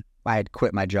 I had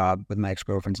quit my job with my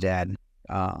ex-girlfriend's dad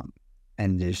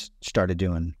and just started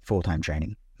doing full-time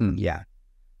training. Yeah.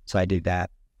 So I did that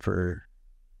for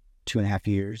 2.5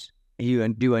 years. You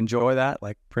do enjoy that?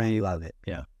 Like, I love it.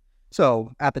 Yeah.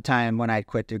 So at the time when I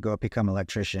quit to go become an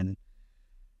electrician.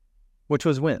 Which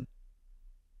was when?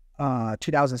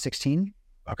 2016.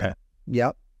 Okay.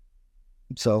 Yep.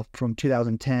 So from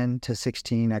 2010 to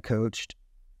 16, I coached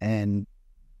and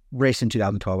raced in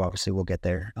 2012. Obviously, we'll get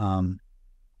there.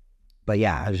 But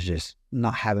yeah, I was just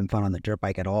not having fun on the dirt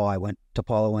bike at all. I went to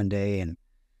Paula one day and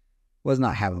was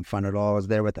not having fun at all. I was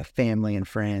there with a family and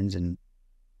friends, and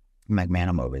I'm like, man,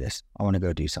 I'm over this. I want to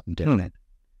go do something different.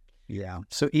 Yeah.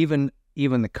 So even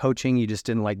the coaching, you just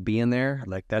didn't like being there,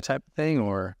 like that type of thing,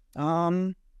 or?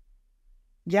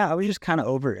 Yeah, I was just kind of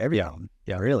over everything.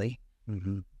 Yeah. Really.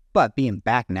 Mm-hmm. But being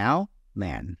back now,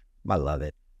 man, I love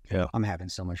it. Yeah. I'm having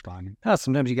so much fun.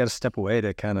 Sometimes you got to step away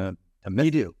to kind of admit.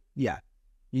 You do. Yeah.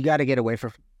 You got to get away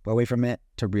from it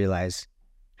to realize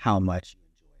how much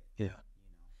you enjoy it. Yeah.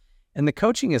 And the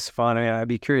coaching is fun. I mean, I'd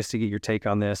be curious to get your take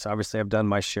on this. Obviously, I've done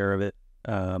my share of it.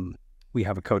 We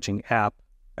have a coaching app,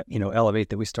 Elevate,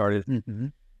 that we started. Mm-hmm.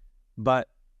 But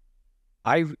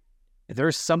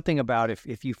there's something about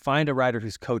if you find a rider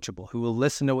who's coachable, who will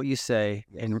listen to what you say,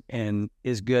 yes, and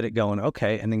is good at going,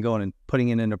 okay, and then going and putting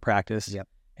it into practice, yep,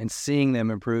 and seeing them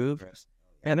improve. Yes.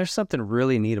 And there's something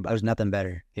really neat about it. There's nothing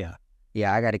better. Yeah.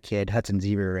 Yeah, I got a kid, Hudson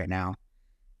Zebra, right now.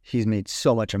 He's made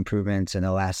so much improvements in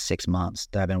the last 6 months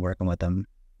that I've been working with him,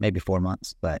 maybe 4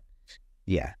 months. But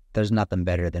yeah, there's nothing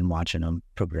better than watching them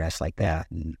progress like that.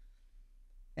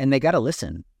 And they got to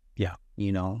listen. Yeah.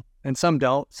 And some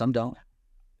don't. Some don't.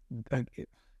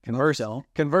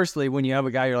 Conversely, when you have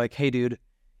a guy, you're like, hey, dude,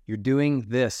 you're doing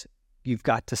this. You've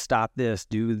got to stop this.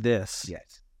 Do this.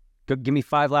 Yes. Go, give me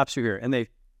 5 laps through here. And they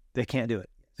can't do it.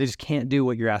 They just can't do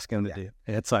what you're asking them to do.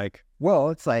 And it's like...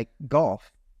 Well, it's like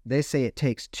golf. They say it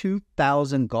takes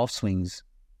 2,000 golf swings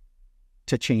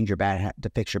to change your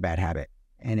to fix your bad habit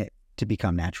and it to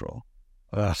become natural.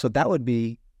 So that would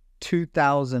be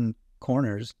 2,000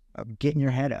 corners of getting your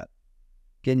head up,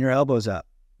 getting your elbows up,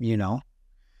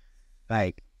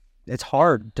 Like, it's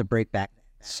hard to break back.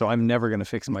 So I'm never going to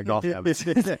fix my golf habits.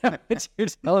 You're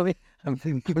telling me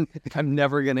I'm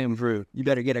never going to improve. You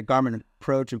better get a Garmin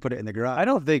Approach and put it in the garage. I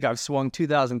don't think I've swung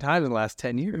 2,000 times in the last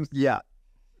 10 years. Yeah.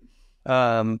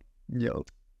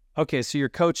 Okay, so you're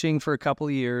coaching for a couple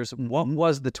of years. Mm-hmm. What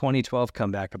was the 2012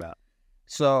 comeback about?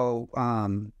 So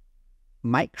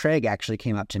Mike Craig actually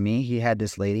came up to me. He had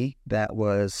this lady that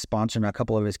was sponsoring a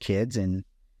couple of his kids, and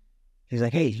he's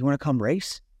like, hey, you want to come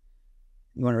race?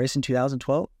 You want to race in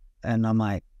 2012? And I'm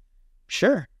like,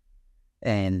 sure.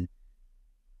 And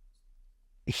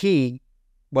he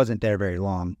wasn't there very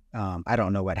long. I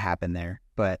don't know what happened there,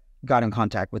 but got in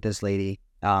contact with this lady.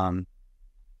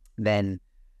 Then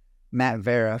Matt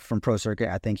Vera from Pro Circuit,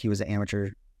 I think he was an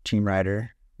amateur team rider.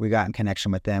 We got in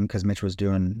connection with them because Mitch was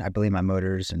doing, I believe, my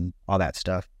motors and all that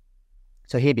stuff.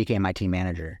 So he became my team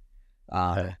manager.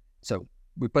 So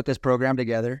we put this program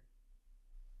together.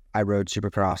 I rode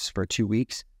Supercross for 2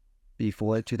 weeks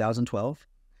before 2012.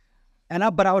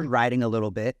 But I was riding a little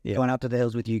bit, going out to the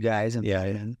hills with you guys. And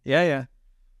Yeah.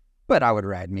 But I would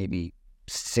ride maybe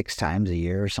 6 times a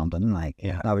year or something.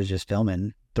 I was just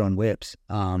filming, throwing whips.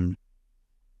 2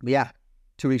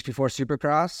 weeks before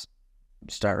Supercross,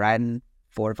 start riding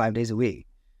 4 or 5 days a week,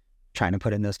 trying to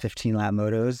put in those 15-lap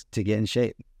motos to get in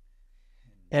shape.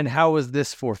 And how was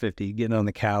this 450, getting on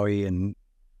the Cowie, and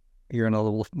you're on a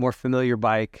little more familiar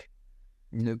bike?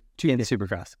 No, in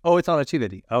Supercross? Oh, it's on a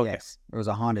 250. Okay. Yes, it was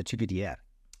a Honda 250F.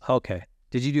 Okay.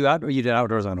 Did you do you did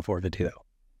outdoors on a 450 though?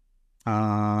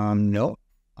 No,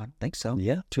 I don't think so.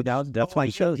 Yeah. 2000. That's why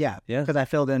you chose. Yeah, Yeah. because I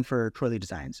filled in for Troy Lee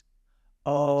Designs.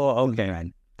 Oh, okay.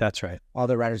 Right. That's right. All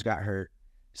the riders got hurt.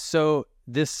 So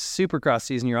this Supercross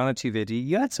season, you're on a 250.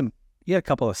 You had a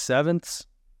couple of 7ths,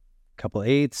 a couple of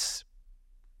 8ths,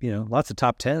 lots of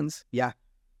top 10s. Yeah.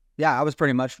 I was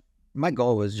pretty much, my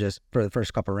goal was just for the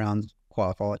first couple rounds,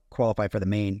 qualify for the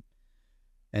main,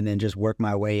 and then just work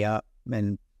my way up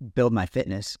and build my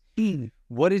fitness.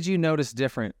 What did you notice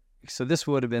different? So this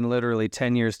would have been literally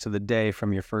 10 years to the day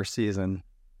from your first season.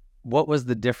 What was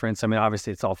the difference? I mean,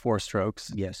 obviously it's all 4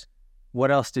 strokes. Yes.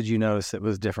 What else did you notice that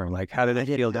was different? Like, how did it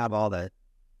feel? Have all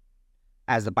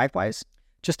as the bike wise,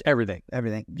 just everything.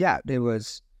 Yeah, it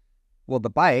was. Well, the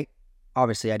bike,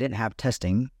 obviously, I didn't have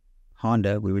testing.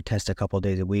 Honda, we would test a couple of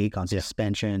days a week on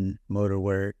suspension, motor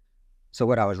work. So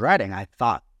what I was riding, I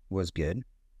thought was good,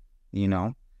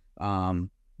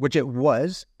 which it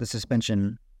was. The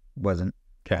suspension wasn't.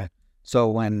 Okay. So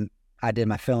when I did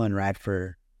my fill-in ride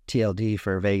for TLD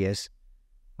for Vegas,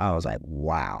 I was like,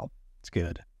 wow. It's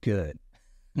good. Good.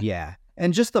 Yeah.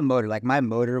 And just the motor, like my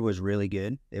motor was really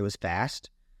good. It was fast.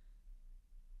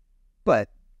 But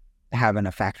having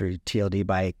a factory TLD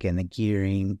bike and the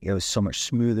gearing, it was so much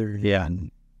smoother. Yeah.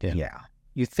 Yeah.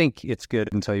 You think it's good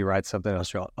until you ride something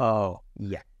else. You're like, oh,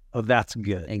 yeah. Oh, that's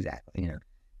good. Exactly.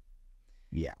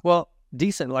 Yeah. Well,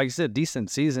 decent, like I said,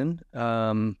 decent season.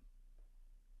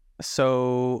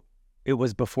 So it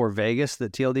was before Vegas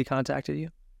that TLD contacted you?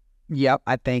 Yep.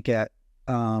 I think I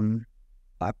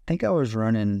was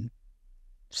running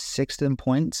 6th in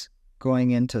points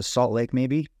going into Salt Lake,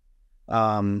 maybe.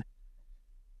 And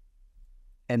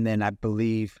then I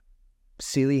believe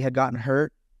Seeley had gotten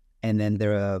hurt, and then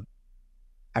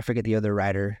I forget the other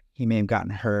rider. He may have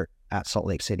gotten hurt at Salt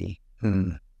Lake City.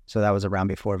 So that was around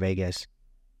before Vegas.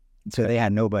 So they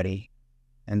had nobody.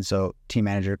 And so team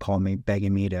manager called me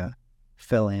begging me to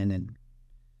fill in. And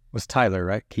was Tyler,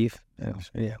 right? Keith?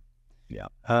 Yeah.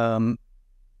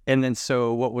 And then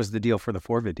so what was the deal for the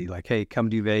 450? Like, hey, come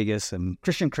do Vegas. And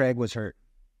Christian Craig was hurt.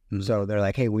 So they're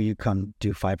like, hey, will you come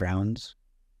do 5 rounds?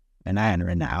 And I hadn't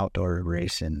ridden an outdoor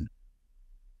race in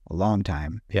a long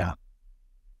time. Yeah.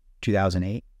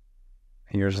 2008.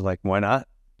 And you're just like, why not?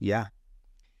 Yeah.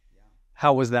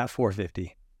 How was that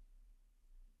 450?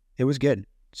 It was good.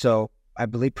 So I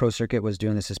believe Pro Circuit was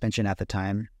doing the suspension at the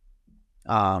time.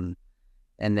 And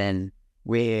then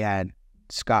we had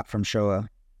Scott from Showa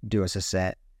do us a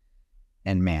set.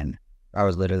 And man, I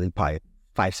was literally probably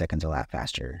 5 seconds a lap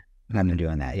faster after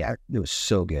doing that. Yeah, it was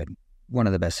so good. One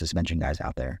of the best suspension guys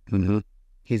out there. Mm-hmm.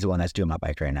 He's the one that's doing my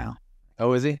bike right now.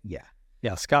 Oh, is he? Yeah.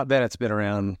 Yeah, Scott Bennett's been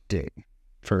around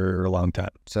for a long time.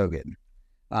 So good.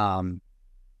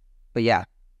 But yeah,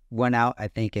 went out, I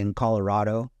think, in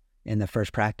Colorado in the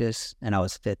first practice, and I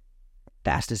was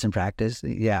fastest in practice.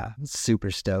 Yeah, super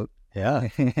stoked. Yeah.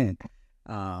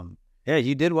 Yeah,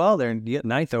 you did well there. You get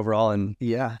 9th overall in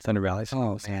Thunder Valley.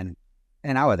 Oh, man.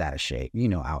 And I was out of shape.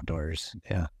 Outdoors.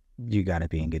 Yeah. You got to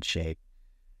be in good shape.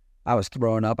 I was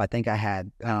throwing up. I think I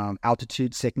had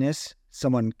altitude sickness.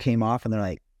 Someone came off and they're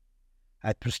like,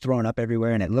 I was throwing up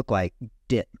everywhere and it looked like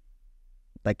dip,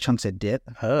 like chunks of dip.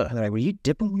 They're like, were you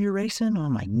dipping when you were racing?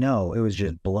 I'm like, no, it was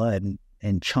just blood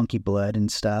and chunky blood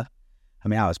and stuff. I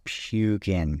mean, I was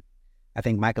puking. I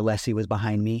think Michael Lessie was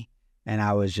behind me and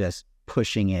I was just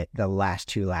pushing it the last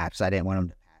 2 laps. I didn't want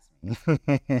him to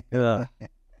pass me.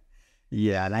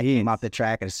 Yeah, and I came off the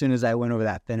track. As soon as I went over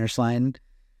that finish line,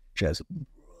 just throwing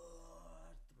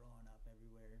up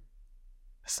everywhere.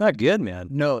 That's not good, man.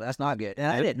 No, that's not good. And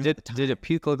I didn't. Did it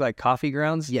puke look like coffee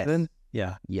grounds? Yes. Then?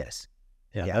 Yeah. Yes.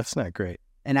 Yeah, that's not great.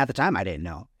 And at the time, I didn't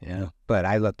know. Yeah. But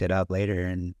I looked it up later,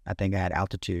 and I think I had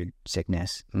altitude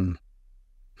sickness.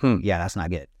 Yeah, that's not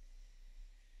good.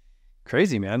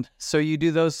 Crazy, man. So you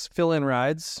do those fill-in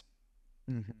rides,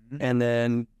 and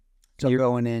then you're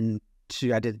going in.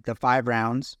 I did the 5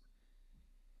 rounds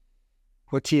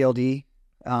with TLD,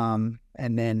 and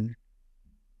then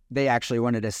they actually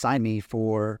wanted to sign me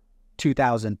for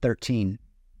 2013,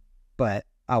 but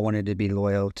I wanted to be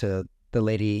loyal to the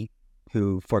lady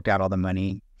who forked out all the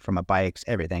money for my bikes,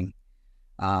 everything.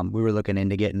 We were looking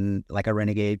into getting like a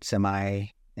Renegade semi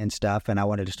and stuff, and I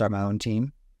wanted to start my own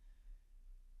team.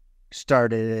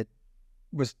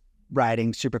 Was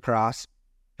riding Supercross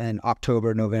in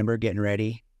October, November, getting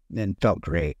ready. And felt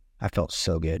great. I felt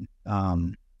so good.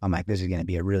 I'm like, this is going to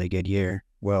be a really good year.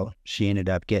 Well, she ended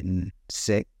up getting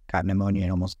sick, got pneumonia,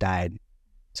 and almost died.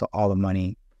 So all the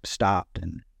money stopped.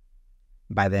 And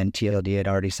by then, TLD had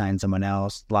already signed someone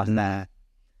else, lost that.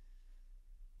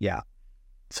 Yeah.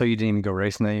 So you didn't even go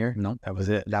racing that year? No. That was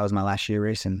it. That was my last year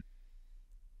racing.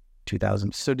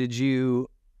 2000. So did you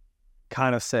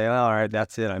kind of say, oh, all right,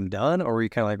 that's it, I'm done? Or were you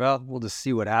kind of like, well, we'll just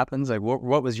see what happens? Like,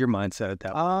 what was your mindset at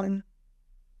that point?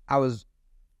 I was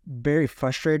very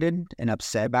frustrated and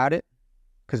upset about it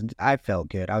because I felt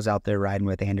good. I was out there riding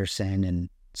with Anderson and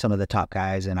some of the top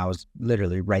guys, and I was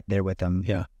literally right there with them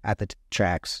at the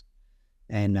tracks.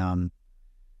 And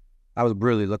I was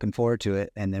really looking forward to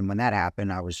it. And then when that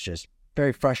happened, I was just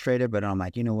very frustrated, but I'm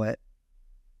like, you know what?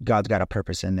 God's got a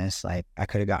purpose in this. Like, I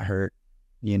could have got hurt,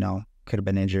 you know, could have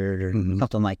been injured or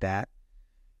something like that.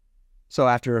 So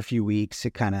after a few weeks,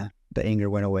 it kind of, the anger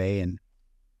went away and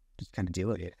just kind of deal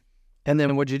with it. And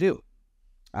then what'd you do?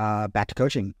 Back to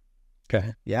coaching.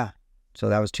 Okay. Yeah. So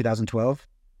that was 2012.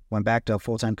 Went back to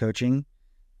full-time coaching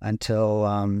until,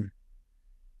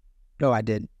 I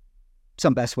did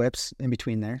some best whips in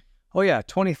between there. Oh, yeah,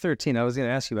 2013. I was going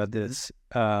to ask you about this.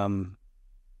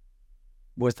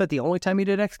 Was that the only time you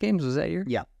did X Games? Was that year?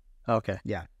 Yeah. Okay.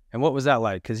 Yeah. And what was that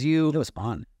like? Because it was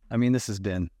fun. I mean, this has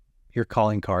been, your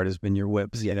calling card has been your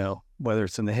whips, you know, whether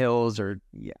it's in the hills or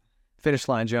finish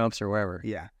line jumps or wherever.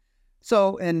 Yeah.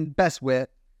 So in best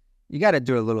whip, you got to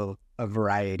do a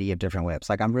variety of different whips.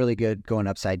 Like, I'm really good going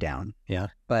upside down. Yeah.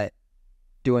 But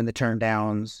doing the turn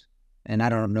downs, and I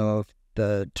don't know if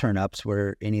the turn ups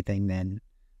were anything then,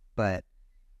 but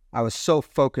I was so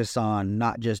focused on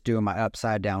not just doing my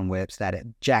upside down whips that it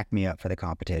jacked me up for the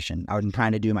competition. I was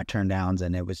trying to do my turn downs,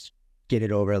 and it was get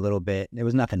it over a little bit. It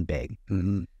was nothing big.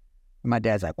 Mm-hmm. My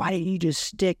dad's like, why didn't you just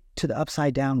stick to the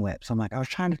upside down whips? I'm like, I was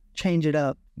trying to change it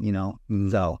up, you know?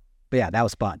 So, but yeah, that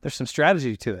was fun. There's some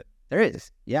strategy to it. There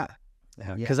is. Yeah.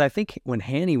 Because I think when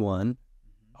Hanny won,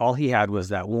 all he had was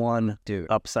that one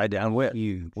upside down whip,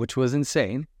 which was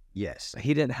insane. Yes.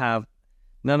 He didn't have,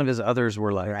 none of his others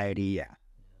were like. Variety, yeah.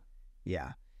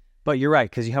 Yeah. But you're right,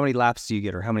 because how many laps do you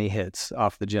get or how many hits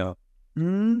off the jump?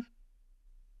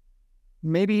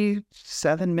 Maybe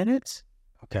 7 minutes.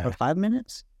 Okay. Or 5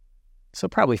 minutes. So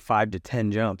probably 5 to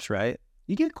 10 jumps, right?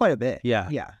 You get quite a bit. Yeah.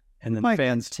 Yeah. And then like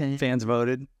fans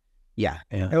voted? Yeah.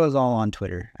 It was all on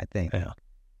Twitter, I think. Yeah.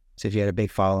 So if you had a big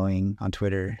following on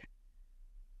Twitter,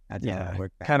 that's how it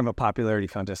worked back. Kind of a popularity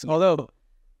contest. Although,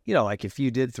 you know, like if you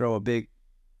did throw a big,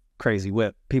 crazy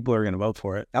whip, people are going to vote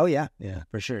for it. Oh, yeah. Yeah.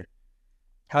 For sure.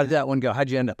 How did that one go? How'd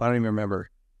you end up? I don't even remember.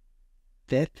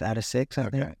 5th out of 6, I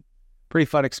think. Pretty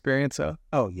fun experience, though.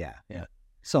 Oh, yeah. Yeah.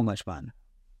 So much fun.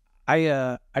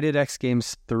 I did X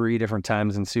Games 3 different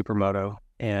times in Supermoto,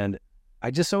 and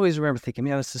I just always remember thinking,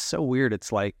 man, this is so weird.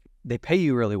 It's like they pay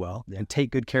you really well and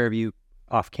take good care of you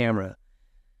off camera,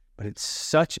 but it's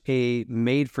such a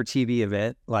made-for-TV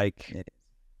event. Like,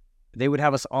 they would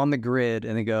have us on the grid,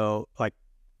 and they go, like,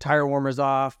 tire warmers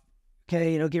off.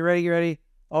 Okay, you know, get ready.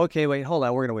 Okay, wait, hold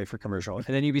on. We're going to wait for commercial. And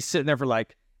then you'd be sitting there for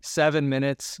like 7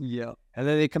 minutes. Yeah. And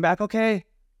then they come back, okay.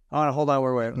 Oh, hold on,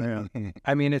 we're waiting.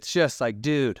 I mean, it's just like,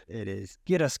 dude, it is.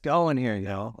 Get us going here, you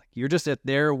know? Like, you're just at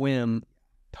their whim,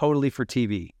 totally for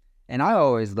TV. And I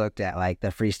always looked at like the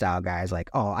freestyle guys like,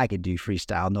 oh, I could do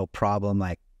freestyle, no problem.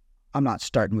 Like, I'm not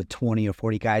starting with 20 or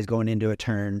 40 guys going into a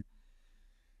turn.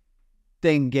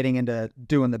 Then getting into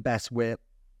doing the best whip.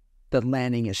 The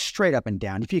landing is straight up and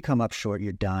down. If you come up short,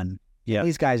 you're done. Yeah.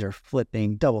 These guys are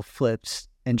flipping, double flips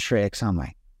and tricks. I'm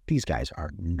like, these guys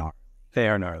are gnarly. They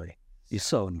are gnarly. You're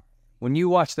so gnarly. When you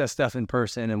watch that stuff in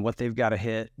person and what they've got to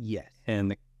hit, yes,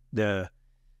 and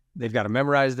they've got to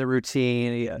memorize the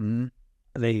routine,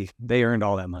 they earned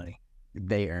all that money.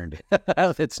 They earned it.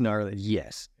 It's gnarly.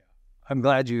 Yes. I'm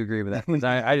glad you agree with that.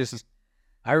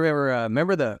 I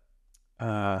remember the,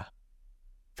 in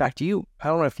fact, I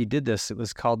don't know if you did this. It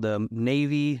was called the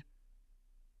Navy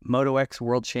Moto X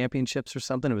World Championships or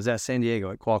something. It was at San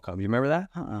Diego at Qualcomm. You remember that?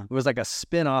 It was like a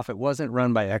spin-off. It wasn't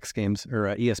run by X Games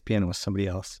or ESPN. It was somebody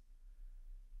else.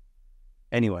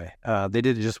 Anyway, they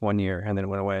did it just 1 year and then it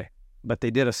went away. But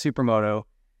they did a Supermoto.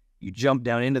 You jumped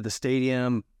down into the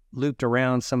stadium, looped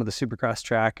around some of the Supercross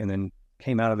track, and then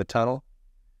came out of the tunnel.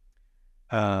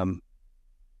 But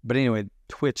anyway,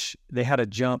 Twitch, they had a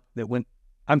jump that went,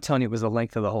 I'm telling you, it was the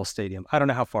length of the whole stadium. I don't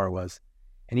know how far it was.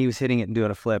 And he was hitting it and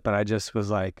doing a flip, and I just was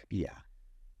like,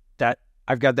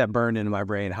 I've got that burned into my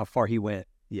brain, how far he went.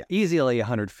 Yeah. Easily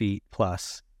 100 feet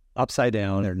plus, upside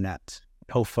down. They're nuts.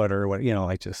 No footer, what, you know,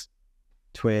 like just.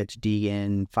 Twitch,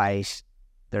 Deegan, Feist,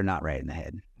 they're not right in the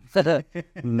head.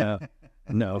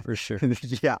 No, for sure.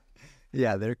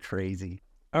 Yeah, they're crazy.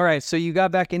 All right, so you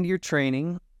got back into your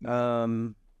training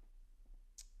and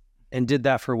did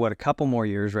that for, what, a couple more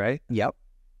years, right? Yep.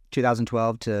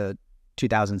 2012 to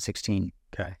 2016.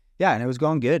 Okay. Yeah, and it was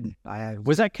going good.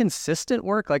 Was that consistent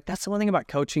work? Like, that's the one thing about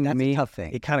coaching to me. A tough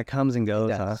thing. It kind of comes and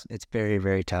goes, huh? It's very,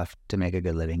 very tough to make a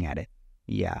good living at it.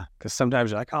 Yeah. Because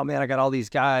sometimes you're like, oh, man, I got all these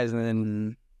guys. And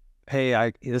then,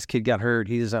 hey, this kid got hurt.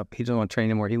 He doesn't want to train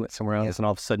anymore. He went somewhere else. Yeah. And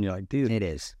all of a sudden you're like, dude, it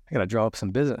is. I got to draw up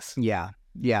some business. Yeah.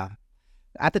 Yeah.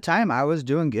 At the time, I was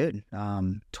doing good.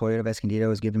 Toyota of Escondido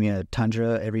was giving me a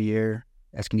Tundra every year.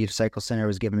 Escondido Cycle Center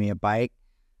was giving me a bike.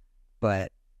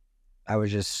 But I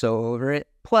was just so over it.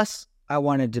 Plus, I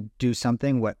wanted to do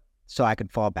something so I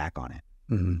could fall back on it,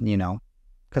 you know,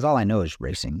 because all I know is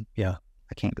racing. Yeah.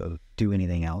 I can't go do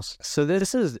anything else. So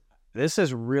this is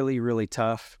really, really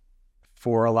tough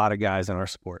for a lot of guys in our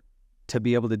sport to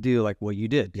be able to do like what you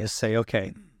did. Just say,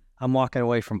 okay, I'm walking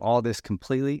away from all this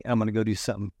completely. I'm going to go do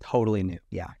something totally new.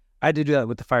 Yeah. I had to do that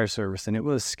with the fire service, and it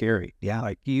was scary. Yeah.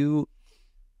 Like you're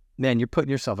putting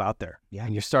yourself out there. Yeah.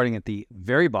 And you're starting at the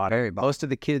very bottom. Most of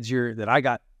the kids that I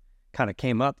got kind of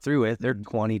came up through it. They're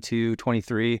 22,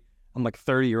 23. I'm like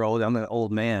 30-year-old. I'm an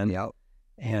old man. Yep.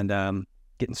 And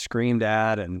getting screamed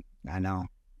at, and I know.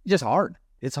 Just hard.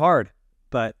 It's hard.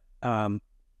 But,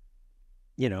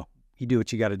 you know, you do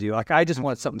what you got to do. Like, I just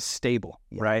wanted something stable,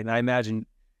 right? And I imagine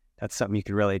that's something you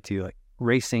could relate to. Like,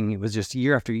 racing, it was just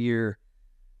year after year.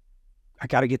 I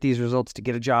got to get these results to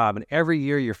get a job. And every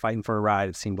year you're fighting for a ride,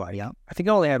 it seemed like. Yeah. I think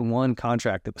I only had one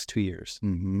contract that was 2 years.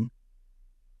 Mm-hmm.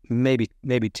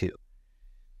 Maybe two.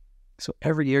 So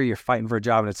every year you're fighting for a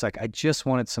job, and it's like, I just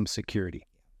wanted some security.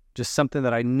 Just something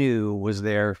that I knew was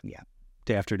there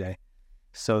day after day.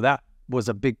 So that was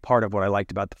a big part of what I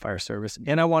liked about the fire service.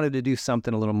 And I wanted to do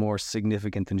something a little more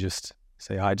significant than just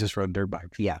say, oh, I just rode dirt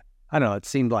bikes. Yeah. I don't know. It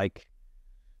seemed like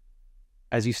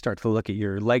as you start to look at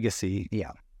your legacy,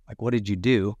 like, what did you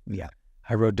do? Yeah.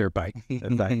 I rode dirt bike.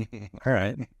 All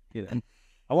right.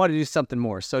 I wanted to do something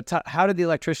more. So how did the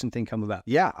electrician thing come about?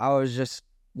 Yeah.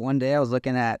 One day I was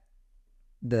looking at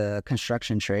the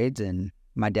construction trades, and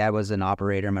my dad was an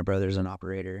operator. My brother's an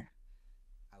operator.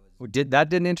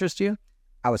 Didn't interest you?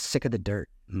 I was sick of the dirt.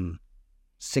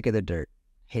 Sick of the dirt.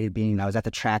 I was at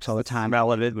the tracks all the time.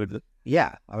 Smell of it.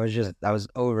 Yeah. I was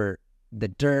over the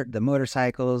dirt, the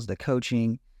motorcycles, the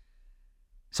coaching.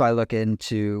 So I look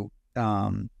into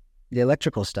the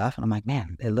electrical stuff, and I'm like,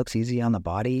 man, it looks easy on the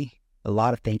body. A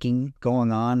lot of thinking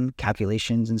going on,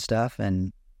 calculations and stuff.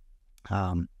 And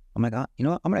I'm like, oh, you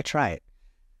know what? I'm going to try it.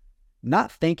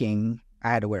 Not thinking I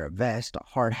had to wear a vest, a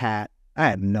hard hat. I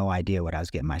had no idea what I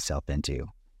was getting myself into.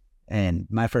 And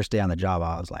my first day on the job,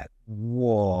 I was like,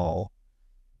 whoa.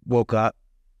 Woke up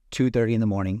 2:30 in the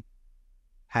morning.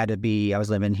 I was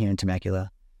living here in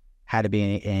Temecula. Had to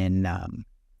be in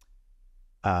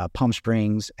Palm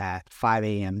Springs at 5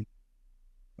 a.m.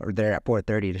 or there at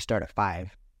 4:30 to start at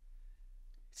 5.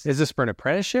 Is this for an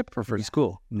apprenticeship or for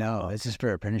school? No, this is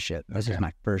for apprenticeship. This is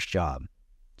my first job.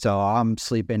 So I'm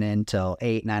sleeping in till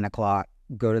 8, 9 o'clock,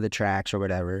 go to the tracks or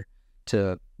whatever,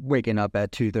 to waking up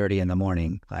at 2:30 in the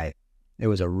morning. Like, it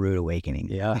was a rude awakening.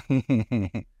 Yeah.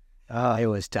 It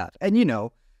was tough. And, you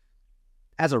know,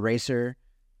 as a racer,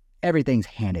 everything's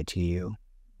handed to you.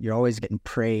 You're always getting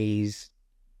praise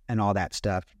and all that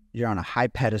stuff. You're on a high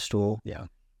pedestal. Yeah.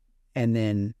 And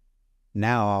then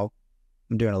now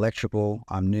I'm doing electrical.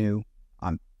 I'm new.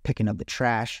 I'm picking up the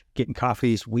trash, getting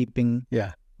coffee, sweeping.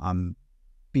 Yeah. I'm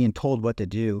being told what to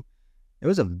do. It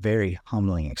was a very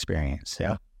humbling experience.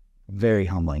 Yeah. Very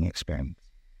humbling experience.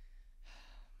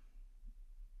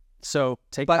 So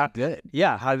good.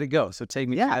 Yeah. How did it go? So take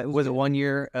me. Yeah. Was it 1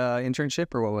 year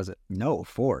internship, or what was it? No,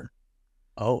 4.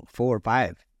 Oh, 4 or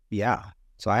 5. Yeah.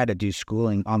 So I had to do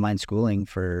online schooling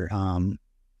for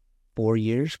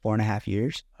 4.5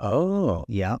 years. Oh.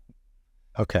 Yeah.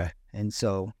 Okay. And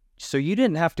so you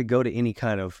didn't have to go to any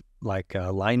kind of like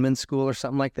lineman school or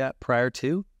something like that prior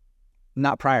to?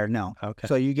 Not prior, no. Okay.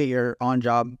 So you get your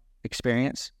on-job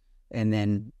experience, and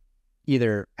then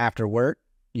either after work,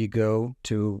 you go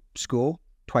to school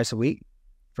twice a week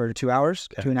for 2 hours,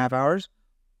 2.5 hours,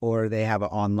 or they have an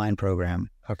online program.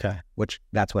 Okay. Which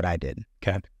that's what I did.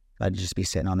 Okay. I'd just be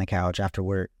sitting on the couch after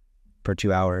work for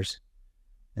 2 hours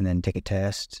and then take a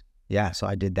test. Yeah. So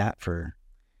I did that for.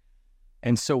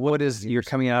 And so what is, you're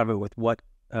coming out of it with what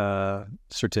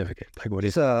certificate? Like what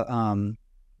is it?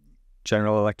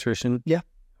 General electrician? Yeah.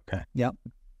 Okay. Yep.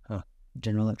 Huh.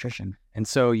 General electrician. And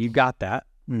so you got that.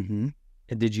 Mm-hmm.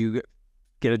 And did you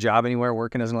get a job anywhere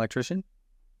working as an electrician?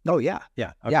 Oh, yeah.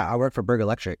 Yeah. Okay. Yeah. I work for Berg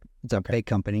Electric. It's a big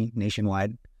company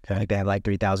nationwide. Okay. Like they have like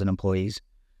 3,000 employees.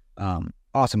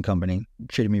 Awesome company.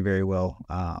 Treated me very well.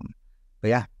 But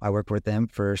yeah, I worked with them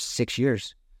for 6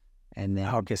 years. And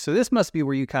then. Okay. So this must be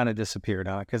where you kind of disappeared,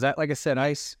 huh? Because like I said,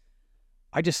 I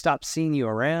just stopped seeing you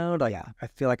around. I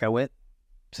feel like I went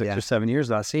 6 or 7 years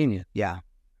without seeing you. Yeah.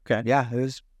 Okay. Yeah, it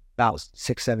was about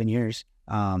 6, 7 years.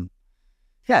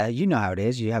 Yeah, you know how it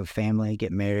is. You have a family,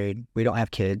 get married. We don't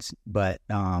have kids, but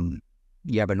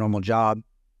you have a normal job,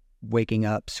 waking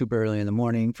up super early in the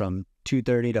morning from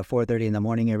 2:30 to 4:30 in the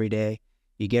morning every day.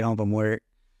 You get home from work,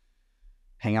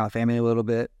 hang out with family a little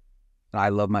bit. I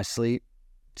love my sleep,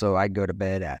 so I go to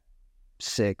bed at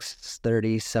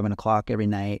 6:30, 7 o'clock every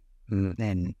night,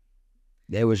 and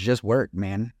it was just work,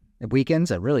 man. The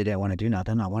weekends, I really didn't want to do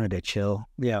nothing. I wanted to chill,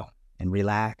 and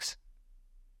relax.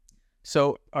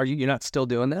 So you're not still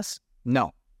doing this?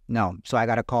 No. So I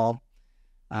got a call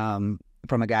from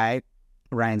a guy,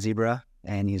 Ryan Zebra,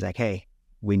 and he's like, "Hey,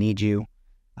 we need you.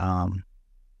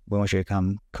 We want you to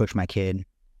come coach my kid."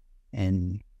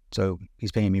 And so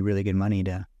he's paying me really good money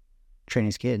to train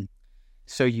his kid.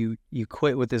 So you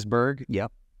quit with this Berg?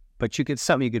 Yep. But you could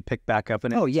pick back up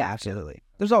in it? Oh, yeah, absolutely.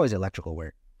 There's always electrical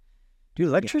work. Dude,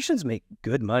 electricians make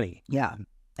good money. Yeah.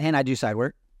 And I do side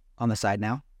work on the side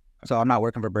now. So I'm not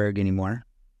working for Berg anymore.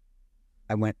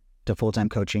 I went to full-time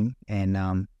coaching and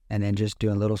then just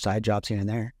doing little side jobs here and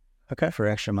there. Okay. For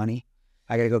extra money.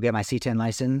 I got to go get my C10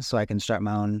 license so I can start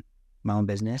my own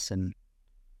business, and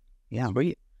yeah.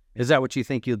 Sweet. Is that what you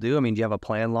think you'll do? I mean, do you have a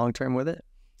plan long-term with it?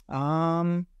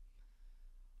 I'm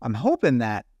hoping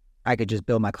that I could just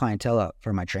build my clientele up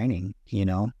for my training,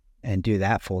 and do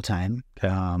that full-time.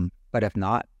 Okay. But if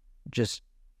not, just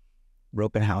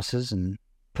roping houses and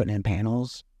putting in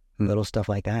panels, little stuff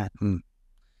like that.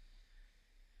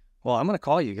 Well, I'm going to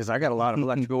call you because I got a lot of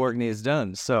electrical work needs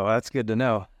done, so that's good to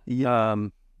know. Yeah.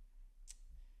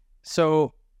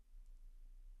 So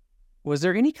was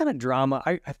there any kind of drama?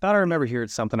 I thought I remember hearing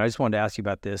something. I just wanted to ask you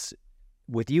about this.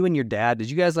 With you and your dad, did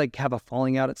you guys have a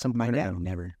falling out at some point? My dad,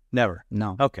 never. Never?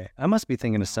 No. Okay. I must be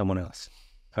thinking of someone else.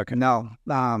 Okay. No.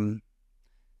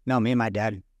 No, me and my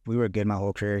dad, we were good my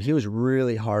whole career. He was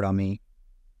really hard on me.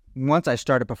 Once I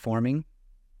started performing,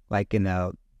 in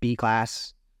the B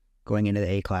class, going into the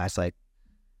A class, I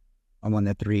won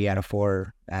the 3 out of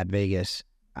 4 at Vegas,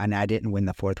 and I didn't win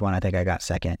the 4th one. I think I got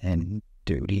 2nd, and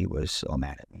dude, he was so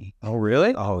mad at me. Oh,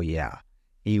 really? Oh, yeah.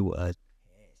 He was.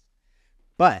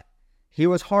 But he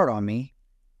was hard on me.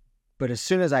 But as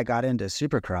soon as I got into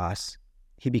Supercross,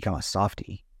 he became a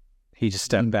softie. He just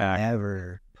stepped back.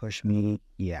 Never pushed me.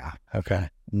 Yeah. Okay.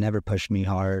 Never pushed me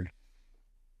hard.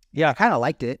 Yeah. I kind of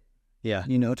liked it. Yeah.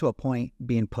 To a point,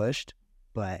 being pushed.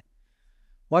 But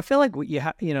well, I feel like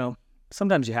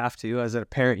sometimes you have to. As a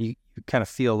parent, you kind of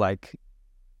feel like,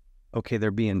 okay,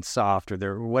 they're being soft or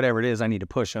they're whatever it is, I need to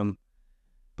push them.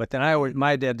 But then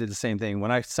my dad did the same thing.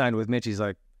 When I signed with Mitch, he's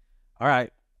like, all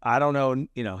right, I don't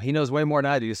know, he knows way more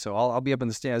than I do, so I'll be up in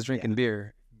the stands drinking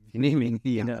beer if you need me,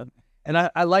 And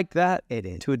I like that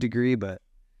to a degree, but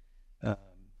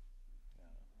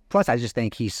plus I just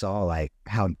think he saw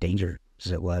how dangerous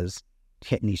it was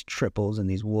hitting these triples and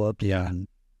these whoops. Yeah. And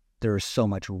there was so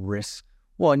much risk.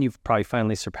 Well, and you've probably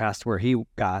finally surpassed where he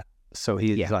got, so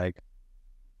he's like,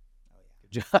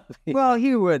 good job. Well,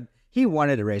 he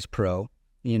wanted to race pro,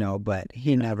 but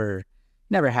he never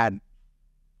had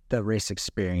the race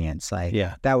experience.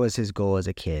 That was his goal as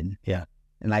a kid. Yeah.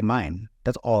 And mine,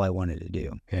 that's all I wanted to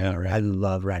do. Yeah, right. I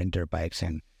love riding dirt bikes,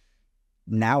 and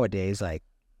nowadays,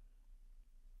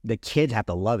 the kids have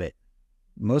to love it.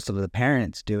 Most of the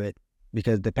parents do it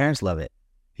because the parents love it.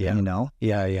 Yeah.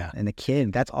 Yeah. And the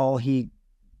kid, that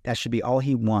should be all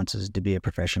he wants, is to be a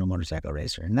professional motorcycle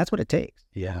racer. And that's what it takes.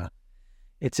 Yeah.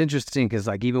 It's interesting because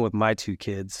even with my 2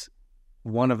 kids,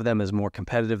 one of them is more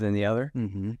competitive than the other.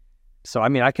 Mm-hmm. So,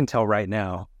 I can tell right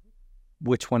now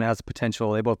which one has the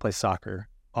potential. They both play soccer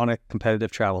on a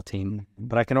competitive travel team,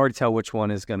 but I can already tell which one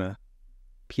is going to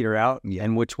peter out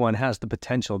and which one has the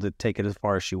potential to take it as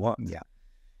far as she wants. Yeah.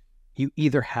 You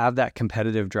either have that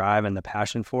competitive drive and the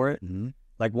passion for it. Mm-hmm.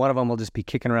 One of them will just be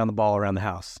kicking around the ball around the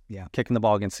house, kicking the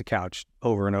ball against the couch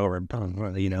over and over, and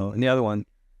the other one,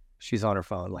 she's on her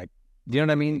phone. You know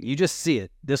what I mean? You just see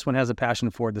it. This one has a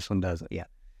passion for it. This one doesn't. Yeah.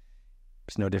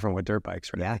 It's no different with dirt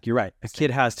bikes, right? Yeah. You're right. A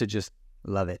kid has to just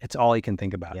love it. It's all he can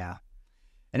think about. Yeah.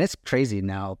 And it's crazy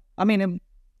now.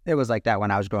 It was like that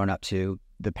when I was growing up too,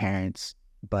 the parents,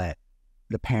 but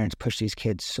the parents push these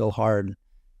kids so hard.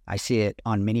 I see it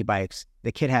on mini bikes.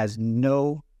 The kid has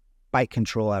no bike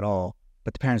control at all,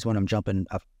 but the parents want him jumping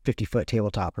a 50-foot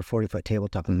tabletop or 40-foot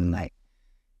tabletop in the night.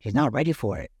 He's not ready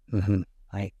for it. Mm-hmm.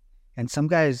 And some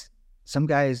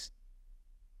guys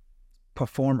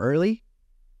perform early,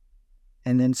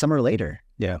 and then some are later.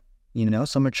 Yeah.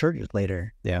 Some mature years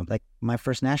later. Yeah. My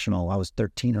first national, I was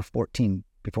 13 or 14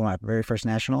 before my very first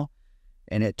national,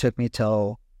 and it took me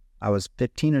till I was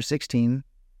 15 or 16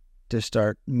 to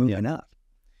start moving up.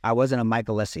 I wasn't a Mike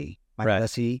Alessi. Mike Right.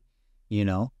 Lessie,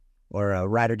 or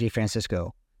Ryder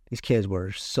DeFrancisco. These kids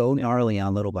were so gnarly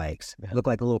on little bikes. Yeah. Looked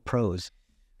like little pros.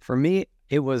 For me,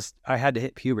 I had to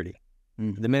hit puberty.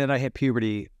 Mm-hmm. The minute I hit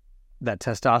puberty, that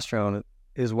testosterone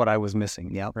is what I was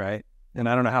missing. Yep. Right. And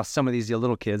I don't know how some of these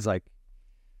little kids like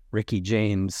Ricky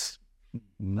James,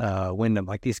 Wyndham,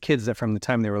 like these kids that from the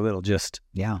time they were little just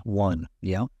won.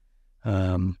 Yeah.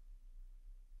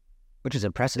 Which is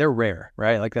impressive. They're rare,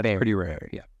 right? Like that's pretty rare.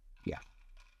 Yeah.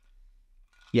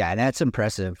 Yeah, and that's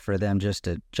impressive for them just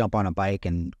to jump on a bike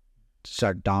and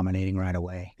start dominating right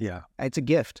away. Yeah. It's a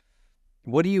gift.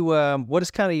 What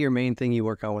is kind of your main thing you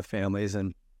work on with families?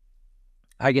 And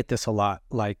I get this a lot,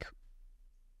 like,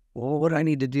 well, what do I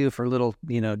need to do for little,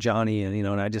 Johnny? And,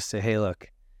 and I just say, hey,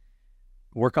 look,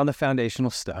 work on the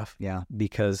foundational stuff. Yeah.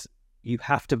 Because you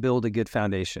have to build a good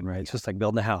foundation, right? It's just like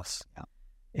building a house. Yeah.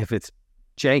 If it's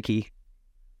janky,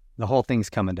 the whole thing's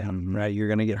coming down, right? You're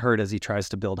going to get hurt as he tries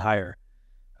to build higher.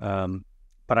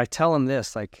 But I tell him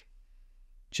this, like,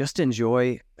 just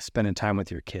enjoy spending time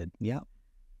with your kid. Yeah.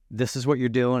 This is what you're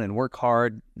doing, and work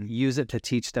hard. Use it to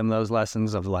teach them those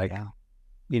lessons of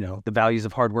the values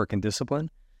of hard work and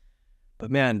discipline. But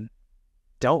man,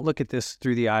 don't look at this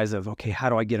through the eyes of, okay,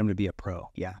 how do I get him to be a pro?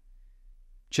 Yeah.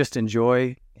 Just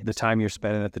enjoy the time you're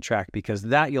spending at the track, because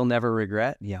that you'll never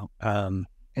regret. Yeah.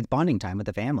 It's bonding time with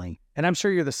the family. And I'm sure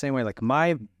you're the same way. Like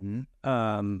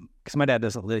because my dad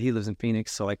doesn't live, he lives in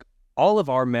Phoenix. So like all of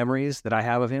our memories that I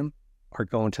have of him are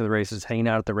going to the races, hanging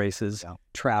out at the races,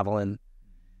 traveling.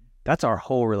 That's our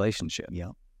whole relationship.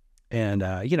 Yeah. And,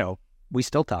 we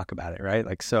still talk about it, right?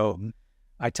 Like, so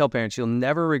I tell parents, you'll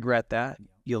never regret that.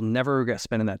 You'll never regret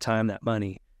spending that time, that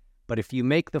money. But if you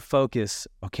make the focus,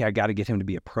 okay, I got to get him to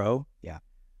be a pro. Yeah.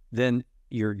 Then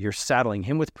you're saddling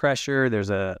him with pressure. There's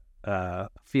a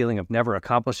feeling of never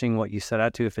accomplishing what you set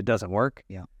out to if it doesn't work.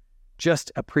 Yeah.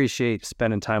 Just appreciate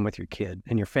spending time with your kid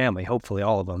and your family, hopefully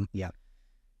all of them. Yeah.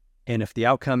 And if the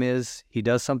outcome is he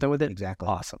does something with it, exactly.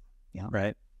 Awesome. Yeah.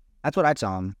 Right. That's what I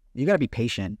tell them. You got to be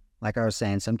patient. Like I was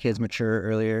saying, some kids mature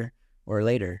earlier or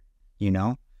later,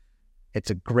 It's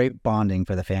a great bonding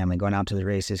for the family, going out to the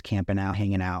races, camping out,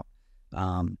 hanging out.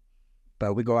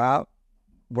 But we go out,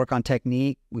 work on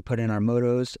technique. We put in our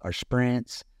motos, our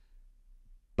sprints,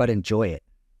 but enjoy it,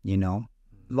 A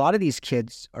lot of these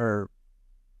kids are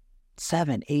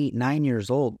 7, 8, 9 years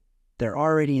old. They're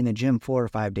already in the gym 4 or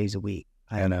 5 days a week.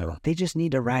 I know. They just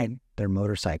need to ride their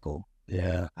motorcycle.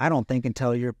 Yeah. I don't think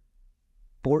until you're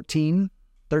 13,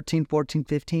 14,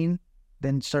 15,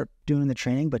 then start doing the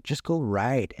training, but just go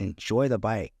ride and enjoy the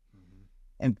bike.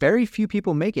 And very few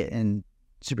people make it in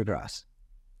Supercross,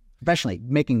 especially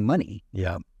making money.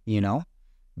 Yeah.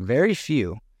 Very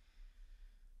few.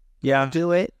 Yeah.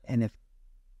 Do it. And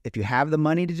if you have the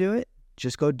money to do it,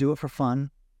 just go do it for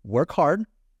fun. Work hard,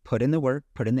 put in the work,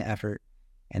 put in the effort.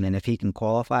 And then if he can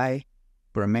qualify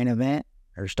for a main event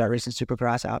or start racing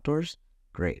Supercross outdoors,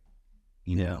 great.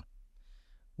 Yeah.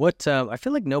 What, I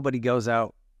feel like nobody goes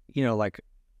out, like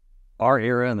our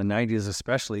era in the 90s,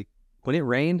 especially when it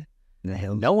rained, in the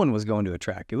hills. No one was going to a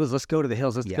track. It was, let's go to the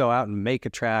hills. Let's go out and make a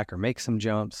track or make some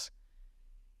jumps.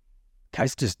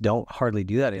 Guys just don't hardly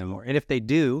do that anymore. And if they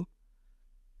do,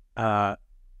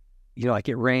 like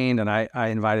it rained and I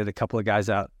invited a couple of guys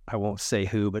out. I won't say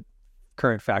who, but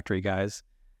current factory guys.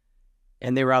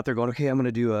 And they were out there going, okay, I'm going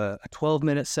to do a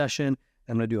 12-minute session.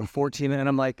 I'm going to do a 14-minute. And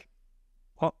I'm like,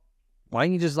 well, why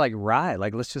don't you just like ride?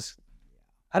 Like, let's just,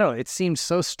 I don't know. It seemed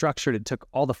so structured. It took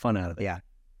all the fun out of it. Yeah.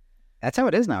 That's how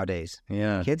it is nowadays.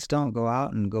 Yeah. Kids don't go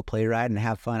out and go play ride and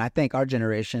have fun. I think our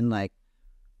generation, like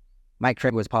Mike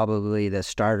Craig was probably the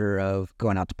starter of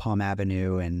going out to Palm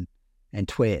Avenue and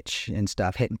Twitch and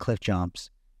stuff, hitting cliff jumps.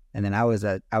 And then I was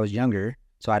younger,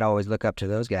 so I'd always look up to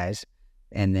those guys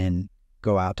and then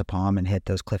go out to Palm and hit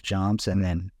those cliff jumps. And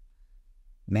then,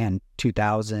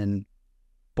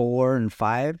 2004 and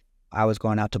 5, I was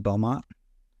going out to Beaumont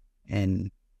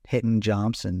and hitting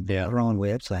jumps and throwing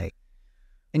whips,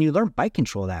 and you learn bike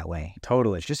control that way.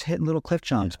 Totally. It's just hitting little cliff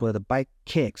jumps where the bike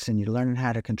kicks and you're learning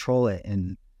how to control it.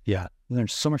 And you learn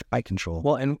so much bike control.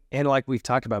 Well, and like we've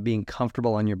talked about being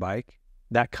comfortable on your bike,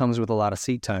 that comes with a lot of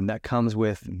seat time. That comes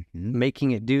with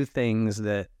making it do things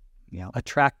that a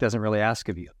track doesn't really ask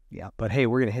of you. Yeah. But hey,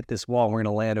 we're going to hit this wall. We're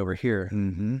going to land over here.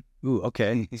 Mm-hmm. Ooh,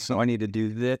 okay. So I need to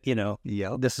do that.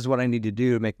 This is what I need to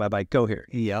do to make my bike go here.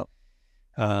 Yep.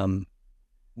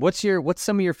 What's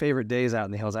some of your favorite days out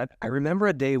in the hills? I remember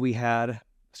a day we had, it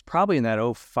was probably in that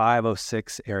 05,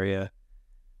 06 area.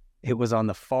 It was on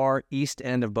the far east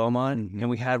end of Beaumont, and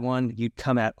we had one, you'd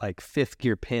come at like 5th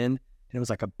gear pin, and it was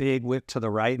like a big whip to the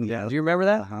right. And do you remember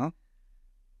that? Uh-huh.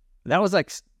 That was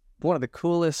like one of the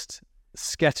coolest,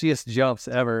 sketchiest jumps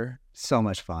ever. So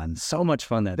much fun. So much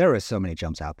fun that There were so many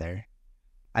jumps out there.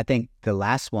 I think the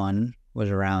last one was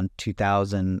around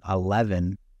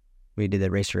 2011. We did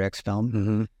the Racer X film.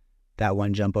 Mm-hmm. That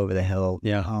one jump over the hill.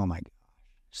 Yeah. Oh my gosh.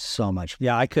 So much fun.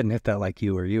 Yeah, I couldn't hit that like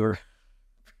you were. You were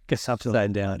just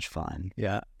upside down. Much fun.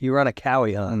 Yeah. You were on a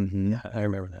cowie, huh? Mm-hmm. Yeah, I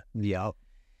remember that. Yep.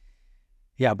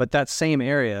 Yeah, but that same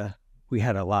area, we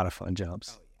had a lot of fun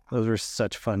jumps. Those were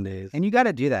such fun days. And you got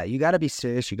to do that. You got to be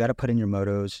serious. You got to put in your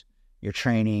motos, your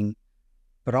training,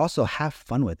 but also have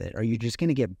fun with it, or you're just going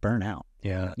to get burnt out.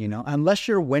 Yeah. You know, unless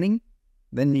you're winning,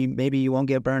 then maybe you won't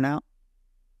get burnt out.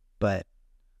 But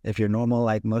if you're normal,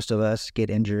 like most of us, get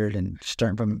injured and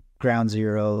starting from ground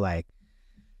zero, like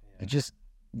you just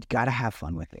got to have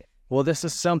fun with it. Well, this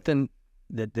is something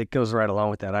that goes right along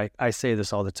with that. I say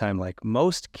this all the time. Like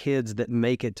most kids that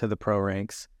make it to the pro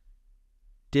ranks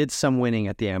did some winning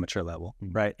at the amateur level,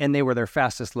 right? And they were their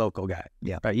fastest local guy.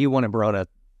 Yeah. Right. You won at Verona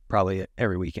probably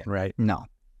every weekend, right? No.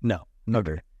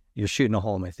 Okay. You're shooting a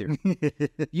hole in my theory.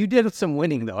 You did some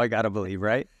winning, though, I got to believe,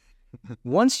 right?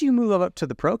 Once you move up to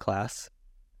the pro class,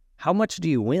 how much do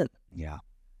you win? Yeah.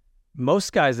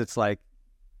 Most guys, it's like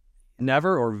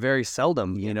never or very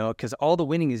seldom, you know, because all the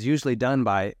winning is usually done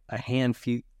by a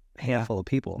handful of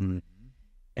people. Mm-hmm.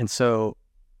 And so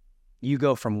you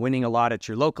go from winning a lot at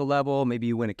your local level, maybe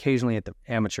you win occasionally at the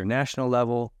amateur national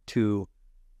level, to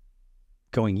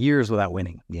going years without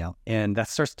winning. Yeah. And that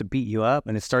starts to beat you up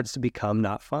and it starts to become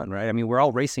not fun, right? I mean, we're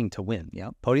all racing to win. Yeah.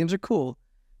 Podiums are cool,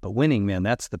 but winning, man,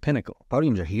 that's the pinnacle.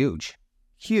 Podiums are huge.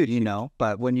 Huge, you know,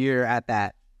 but when you're at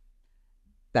that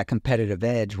competitive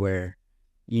edge where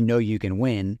you know you can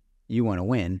win, you want to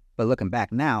win. But looking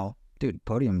back now, dude,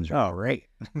 podiums are great.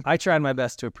 I tried my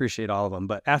best to appreciate all of them,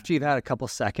 but after you've had a couple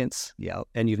seconds Yep.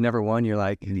 and you've never won, you're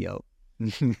like, Yep.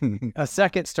 a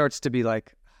second starts to be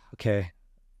like, okay,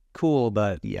 cool,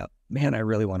 but Yep. man, I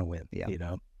really want to win. Yep. You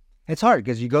know? It's hard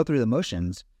because you go through the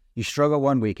motions. You struggle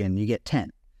one weekend, you get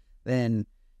 10th. Then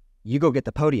you go get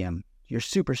the podium. You're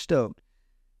super stoked.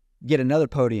 Get another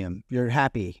podium. You're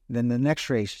happy. Then the next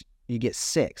race, you get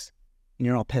 6th. And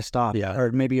you're all pissed off. Yeah.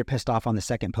 Or maybe you're pissed off on the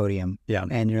second podium. Yeah.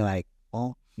 And you're like,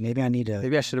 well, maybe I need to.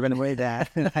 Maybe I should have been away that.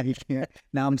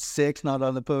 Now I'm 6th, not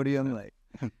on the podium. Like,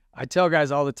 I tell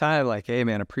guys all the time, like, hey,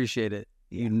 man, appreciate it.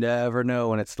 You never know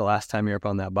when it's the last time you're up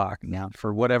on that box. Yeah.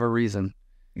 For whatever reason.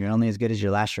 You're only as good as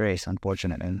your last race,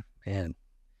 unfortunately. Man.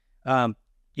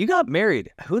 You got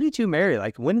married. Who did you marry?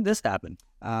 Like, when did this happen?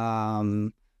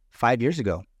 5 years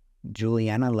ago,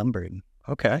 Juliana Lundberg.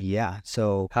 Okay. Yeah.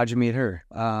 So How'd you meet her?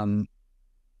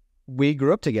 we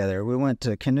grew up together. We went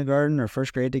to kindergarten or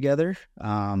first grade together.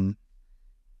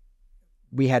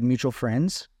 We had mutual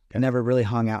friends. Never really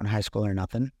hung out in high school or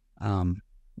nothing. And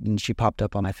she popped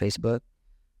up on my Facebook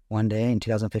one day in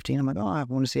 2015. I'm like, oh, I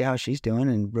want to see how she's doing,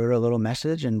 and wrote her a little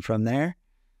message. And from there,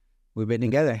 we've been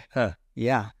together. Huh.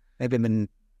 Yeah. They've been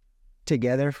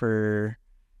together for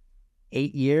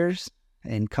 8 years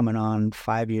and coming on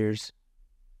 5 years.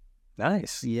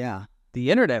 Nice. Yeah. The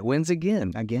internet wins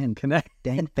again. Connect.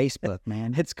 Dang Facebook,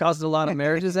 man. It's caused a lot of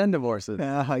marriages and divorces.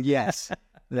 Yes,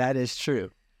 that is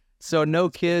true. So no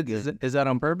kids. Is that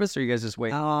on purpose, or you guys just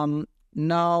wait?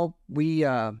 No, we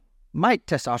my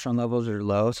testosterone levels are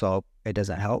low, so it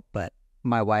doesn't help. But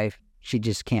my wife, she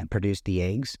just can't produce the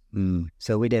eggs.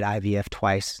 So we did IVF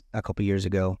twice a couple years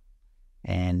ago,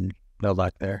 and No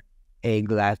luck there.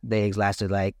 the eggs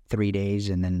lasted like 3 days,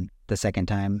 and then the second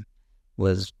time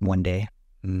was 1 day.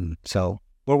 So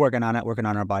we're working on it, working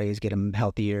on our bodies, get them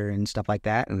healthier and stuff like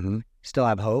that. Still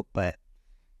have hope, but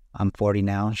I'm 40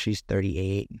 now. She's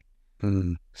 38.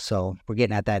 So we're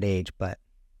getting at that age, but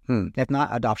if not,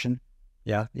 adoption.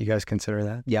 Yeah, you guys consider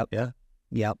that? Yep. Yeah.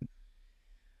 Yep.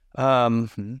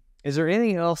 Is there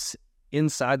anything else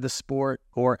inside the sport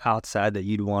or outside that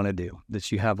you'd want to do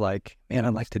that you have like, man,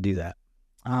 I'd like to do that?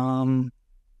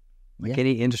 Like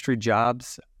any industry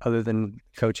jobs other than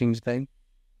coaching thing?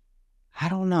 I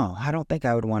don't know. I don't think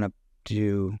I would want to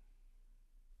do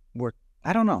work.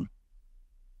 I don't know.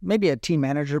 Maybe a team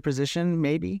manager position,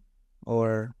 maybe,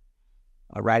 or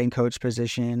a riding coach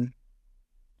position.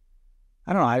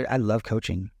 I don't know. I love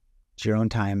coaching. It's your own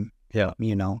time. Yeah.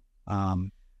 You know.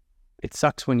 It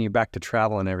sucks when you're back to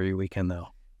traveling every weekend, though.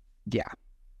 Yeah.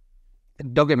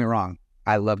 Don't get me wrong.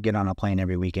 I love getting on a plane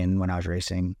every weekend when I was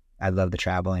racing. I love the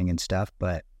traveling and stuff,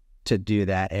 but to do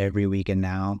that every weekend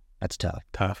now, that's tough.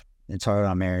 Tough. It's hard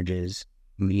on marriages.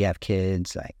 You have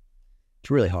kids. Like,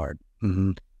 it's really hard.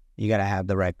 You got to have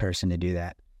the right person to do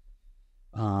that.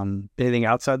 Anything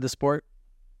outside the sport?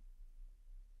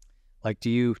 Like,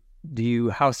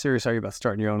 how serious are you about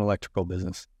starting your own electrical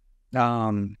business?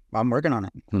 I'm working on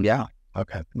it. Yeah.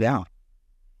 Okay. Yeah.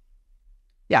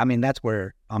 Yeah. I mean, that's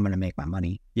where I'm going to make my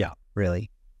money. Yeah. Really.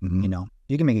 Mm-hmm. You know,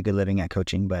 you can make a good living at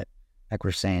coaching, but like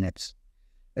we're saying, it's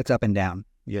up and down.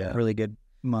 Yeah. Really good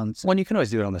months. Well, you can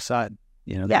always do it on the side,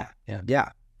 you know? Yeah.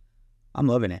 I'm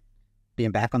loving it.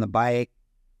 Being back on the bike,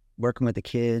 working with the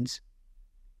kids.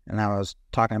 And I was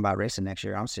talking about racing next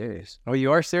year. I'm serious. Oh,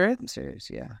 you are serious? I'm serious,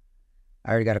 yeah.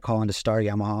 I already got a call into Star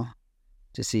Yamaha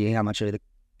to see how much it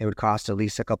would cost to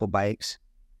lease a couple bikes.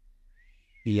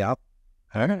 Yep.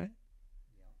 All right.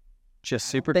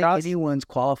 Just I don't think Supercross? anyone's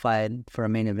qualified for a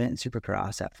main event in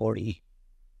Supercross at 40.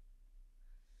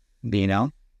 You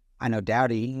know? I know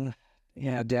Dowdy.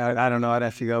 Yeah, I don't know. I'd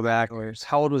have to go back.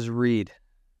 How old was Reed?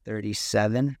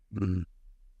 37,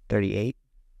 38.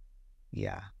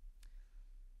 Yeah.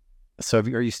 So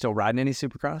are you still riding any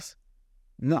Supercross?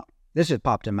 No, this just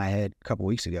popped in my head a couple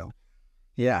weeks ago.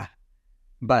 Yeah.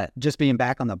 But just being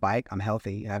back on the bike, I'm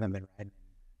healthy. I haven't been riding.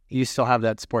 You still have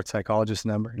that sports psychologist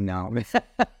number? No.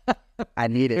 I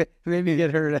need it. Maybe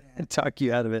get her to talk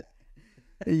you out of it.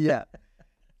 Yeah.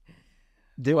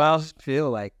 Do I feel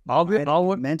like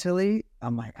mentally,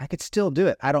 I'm like, I could still do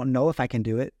it. I don't know if I can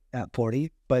do it at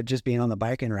 40, but just being on the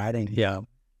bike and riding. Yeah.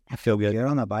 I feel good. Get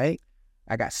on the bike.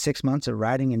 I got 6 months of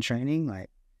riding and training. Like,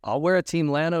 I'll wear a Team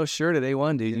Lano shirt at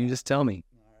A1, dude. You just tell me.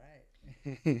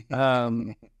 All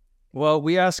right. Well,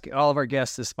 we ask all of our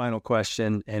guests this final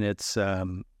question, and it's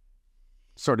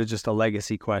sort of just a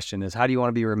legacy question, is how do you want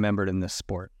to be remembered in this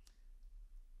sport?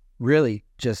 Really,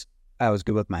 just I was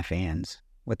good with my fans.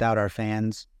 Without our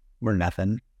fans, we're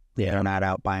nothing. Yeah. They're not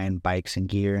out buying bikes and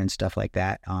gear and stuff like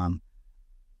that. I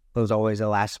was always the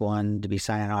last one to be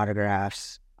signing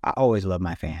autographs. I always love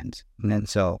my fans. And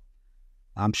so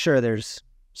I'm sure there's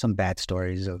some bad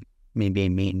stories of me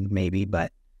being mean maybe,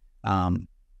 but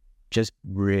just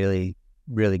really,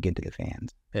 really good to the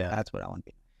fans. Yeah. That's what I want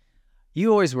to be.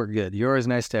 You always were good. You're always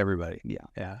nice to everybody. Yeah.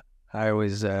 Yeah. I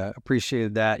always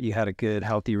appreciated that. You had a good,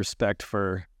 healthy respect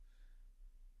for,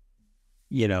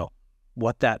 you know,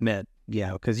 what that meant.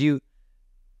 Yeah. Because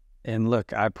and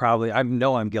look, I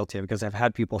know I'm guilty of it because I've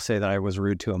had people say that I was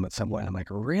rude to them at some point. I'm like,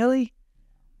 really?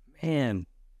 Man,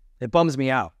 it bums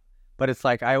me out. But it's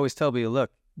like, I always tell people,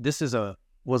 look, this was a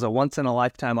once in a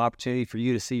lifetime opportunity for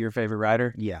you to see your favorite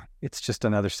rider. Yeah. It's just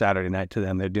another Saturday night to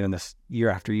them. They're doing this year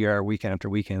after year, weekend after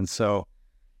weekend. So,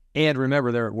 and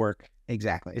remember, they're at work.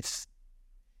 Exactly. It's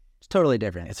totally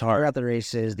different. It's hard. They're at the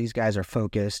races. These guys are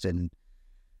focused and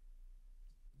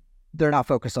they're not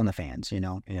focused on the fans, you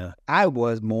know? Yeah. I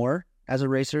was more as a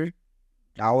racer.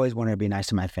 I always wanted to be nice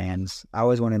to my fans. I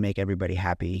always wanted to make everybody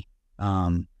happy.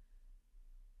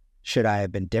 Should I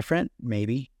have been different?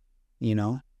 Maybe, you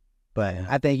know? But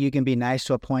I think you can be nice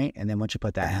to a point, and then once you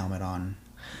put that helmet on,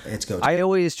 it's go. I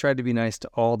always tried to be nice to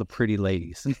all the pretty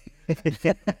ladies.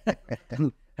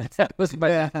 That was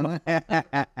my...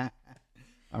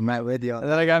 I'm right with you. And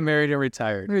then I got married and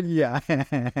retired. Yeah.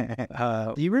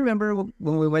 Do you remember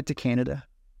when we went to Canada,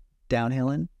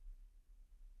 downhilling?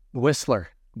 Whistler.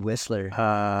 Lopes?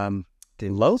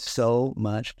 So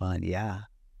much fun, yeah.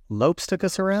 Lopes took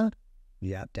us around?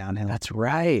 Yeah, downhill. That's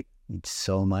right. It's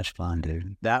so much fun,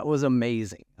 dude. That was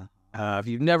amazing. If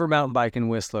you've never mountain biked in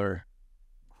Whistler,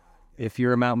 if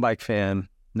you're a mountain bike fan,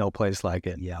 no place like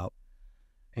it. Yeah.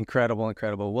 Incredible,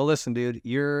 incredible. Well, listen, dude,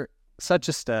 you're such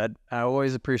a stud. I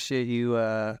always appreciate you.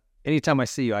 Anytime I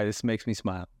see you, it just makes me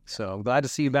smile. So I'm glad to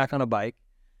see you back on a bike.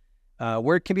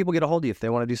 Where can people get a hold of you if they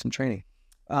want to do some training?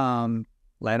 Lano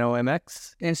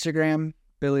MX? Instagram,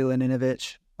 Billy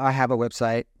Laninovich. I have a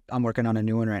website. I'm working on a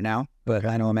new one right now, but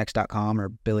lanomx.com or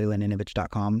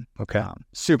billylaninovich.com. Okay.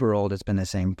 Super old. It's been the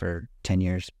same for 10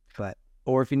 years. But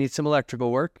or if you need some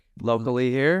electrical work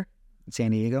locally here,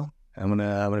 San Diego, I'm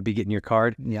gonna be getting your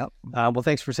card. Yep. Well,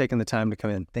 thanks for taking the time to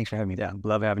come in. Thanks for having me. Yeah,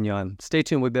 love having you on. Stay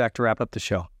tuned. We'll be back to wrap up the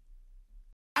show.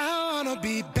 I wanna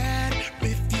be bad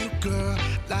with you, girl,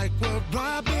 like we're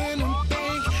robbing a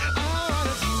bank. I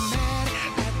wanna be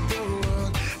mad at the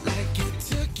world, like it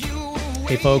took you away.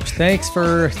 Hey folks, thanks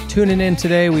for tuning in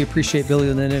today. We appreciate Billy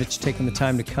Laninovich taking the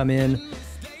time to come in.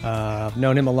 I've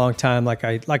known him a long time, like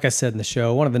I said in the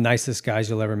show, one of the nicest guys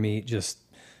you'll ever meet. Just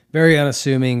very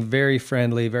unassuming, very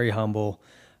friendly, very humble,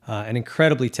 and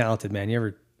incredibly talented, man. You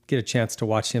ever get a chance to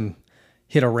watch him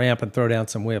hit a ramp and throw down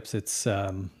some whips, it's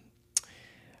it'll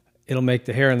make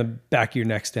the hair on the back of your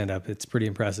neck stand up. It's pretty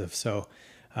impressive. So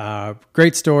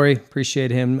great story.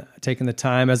 Appreciate him taking the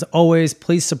time. As always,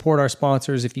 please support our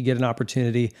sponsors if you get an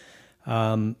opportunity.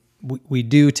 We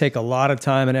do take a lot of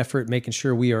time and effort making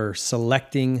sure we are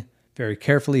selecting very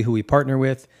carefully who we partner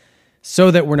with so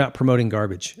that we're not promoting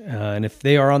garbage. And if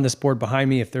they are on this board behind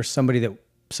me, if there's somebody that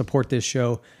support this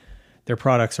show, their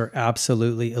products are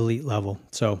absolutely elite level.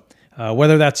 So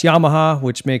whether that's Yamaha,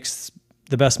 which makes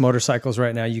the best motorcycles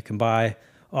right now you can buy.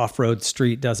 Off-road,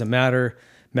 street, doesn't matter.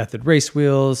 Method race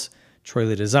wheels, Troy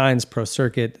Lee Designs, Pro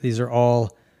Circuit. These are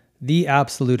all the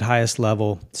absolute highest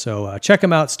level. So check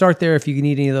them out. Start there if you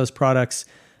need any of those products.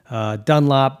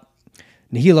 Dunlop,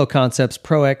 Nihilo Concepts,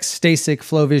 Pro X, Stasic,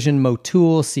 Flowvision,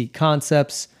 Motul, Seat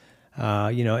Concepts,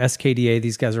 SKDA.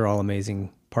 These guys are all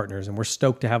amazing partners, and we're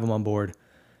stoked to have them on board.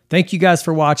 Thank you guys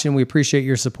for watching. We appreciate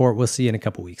your support. We'll see you in a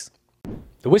couple weeks.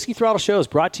 The Whiskey Throttle Show is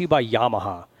brought to you by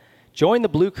Yamaha. Join the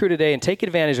Blue Crew today and take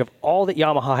advantage of all that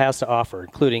Yamaha has to offer,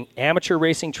 including amateur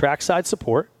racing trackside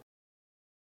support,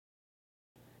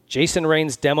 Jason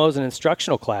Rain's demos and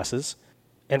instructional classes,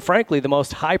 and frankly, the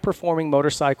most high-performing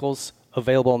motorcycles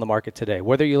available on the market today.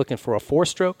 Whether you're looking for a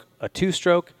 4-stroke, a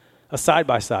 2-stroke, a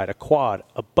side-by-side, a quad,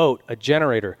 a boat, a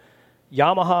generator,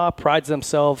 Yamaha prides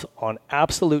themselves on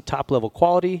absolute top-level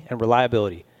quality and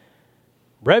reliability.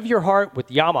 Rev your heart with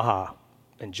Yamaha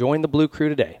and join the Blue Crew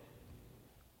today.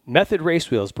 Method Race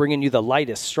Wheels, bringing you the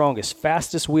lightest, strongest,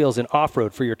 fastest wheels in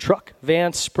off-road for your truck,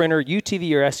 van, sprinter,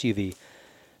 UTV, or SUV.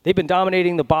 They've been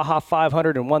dominating the Baja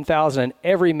 500 and 1000 and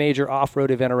every major off-road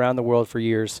event around the world for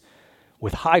years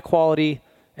with high quality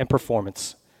and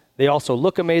performance. They also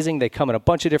look amazing. They come in a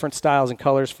bunch of different styles and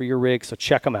colors for your rig, so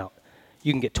check them out.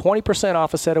 You can get 20%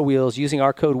 off a set of wheels using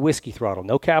our code Whiskey Throttle.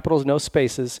 No capitals, no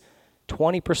spaces.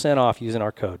 20% off using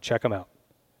our code. Check them out.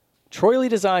 Troy Lee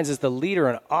Designs is the leader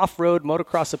in off-road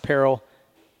motocross apparel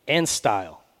and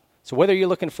style. So whether you're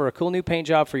looking for a cool new paint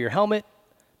job for your helmet,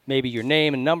 maybe your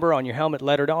name and number on your helmet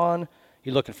lettered on,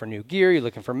 you're looking for new gear, you're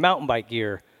looking for mountain bike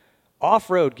gear,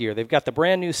 off-road gear. They've got the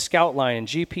brand new Scout line and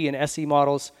GP and SE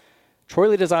models. Troy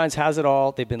Lee Designs has it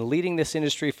all. They've been leading this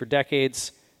industry for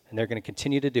decades, and they're going to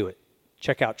continue to do it.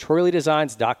 Check out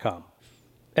TroyLeeDesigns.com.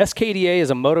 SKDA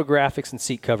is a moto graphics and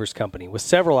seat covers company with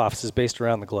several offices based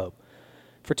around the globe.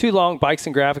 For too long, bikes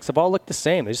and graphics have all looked the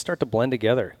same. They just start to blend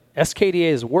together.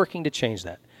 SKDA is working to change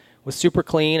that. With super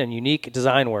clean and unique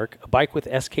design work, a bike with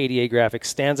SKDA graphics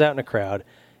stands out in a crowd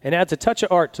and adds a touch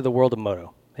of art to the world of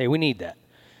moto. Hey, we need that.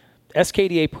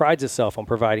 SKDA prides itself on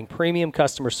providing premium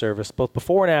customer service both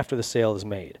before and after the sale is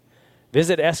made.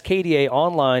 Visit SKDA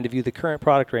online to view the current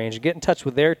product range and get in touch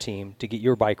with their team to get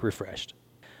your bike refreshed.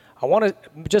 I want to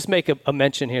just make a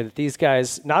mention here that these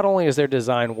guys, not only is their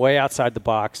design way outside the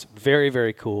box, very,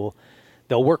 very cool,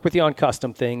 they'll work with you on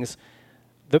custom things.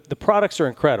 The products are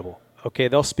incredible. Okay,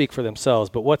 they'll speak for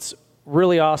themselves, but what's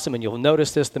really awesome, and you'll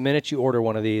notice this the minute you order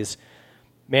one of these,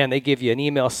 man, they give you an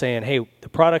email saying, hey, the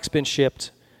product's been shipped.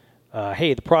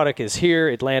 Hey, the product is here.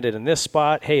 It landed in this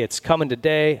spot. Hey, it's coming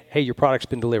today. Hey, your product's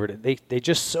been delivered. They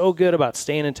just so good about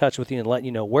staying in touch with you and letting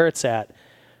you know where it's at.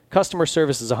 Customer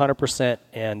service is 100%,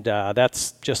 and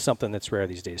that's just something that's rare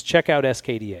these days. Check out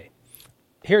SKDA.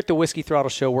 Here at the Whiskey Throttle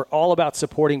Show, we're all about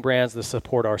supporting brands that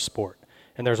support our sport.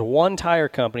 And there's one tire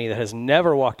company that has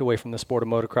never walked away from the sport of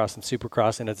motocross and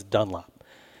supercross, and it's Dunlop.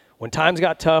 When times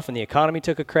got tough and the economy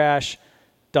took a crash,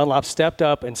 Dunlop stepped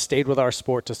up and stayed with our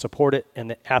sport to support it and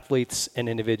the athletes and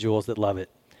individuals that love it.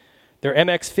 Their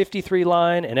MX-53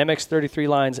 line and MX-33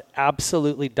 lines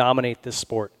absolutely dominate this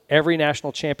sport. Every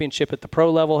national championship at the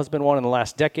pro level has been won in the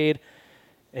last decade,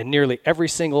 and nearly every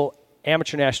single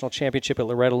amateur national championship at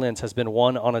Loretta Lynn's has been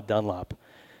won on a Dunlop.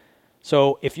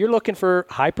 So if you're looking for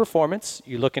high performance,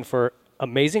 you're looking for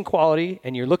amazing quality,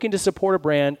 and you're looking to support a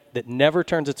brand that never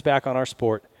turns its back on our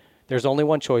sport, there's only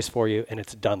one choice for you, and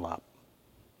it's Dunlop.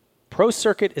 Pro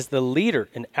Circuit is the leader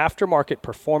in aftermarket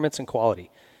performance and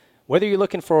quality. Whether you're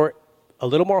looking for a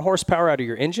little more horsepower out of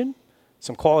your engine,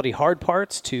 some quality hard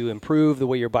parts to improve the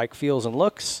way your bike feels and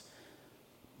looks,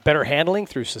 better handling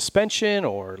through suspension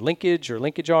or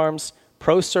linkage arms,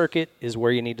 Pro Circuit is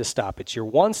where you need to stop. It's your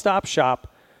one-stop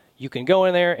shop. You can go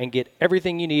in there and get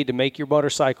everything you need to make your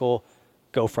motorcycle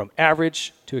go from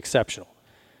average to exceptional.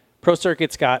 Pro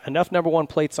Circuit's got enough number one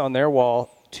plates on their wall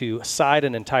to side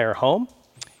an entire home,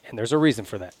 and there's a reason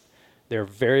for that. They're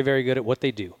very, very good at what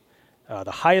they do. The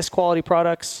highest quality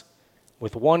products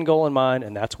with one goal in mind,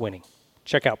 and that's winning.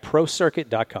 Check out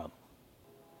ProCircuit.com.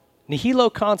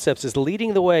 Nihilo Concepts is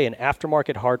leading the way in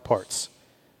aftermarket hard parts.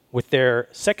 With their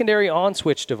secondary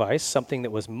on-switch device, something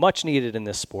that was much needed in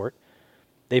this sport,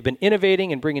 they've been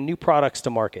innovating and bringing new products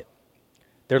to market.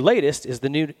 Their latest is the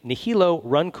new Nihilo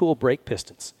Run Cool brake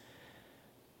pistons.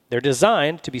 They're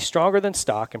designed to be stronger than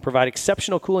stock and provide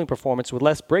exceptional cooling performance with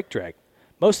less brake drag.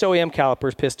 Most OEM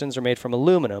calipers pistons are made from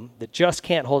aluminum that just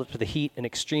can't hold up to the heat and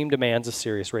extreme demands of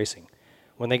serious racing.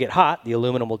 When they get hot, the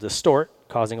aluminum will distort,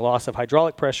 causing loss of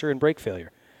hydraulic pressure and brake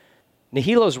failure.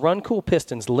 Nihilo's Run Cool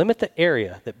pistons limit the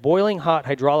area that boiling hot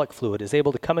hydraulic fluid is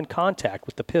able to come in contact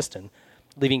with the piston,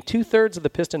 leaving 2/3 of the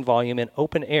piston volume in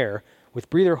open air with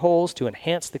breather holes to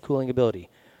enhance the cooling ability.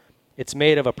 It's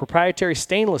made of a proprietary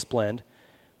stainless blend,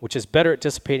 which is better at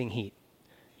dissipating heat.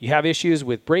 You have issues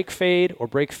with brake fade or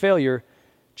brake failure,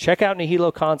 check out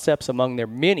Nihilo Concepts among their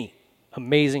many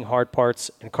amazing hard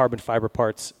parts and carbon fiber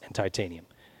parts and titanium.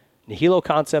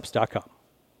 NihiloConcepts.com.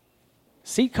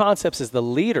 Seat Concepts is the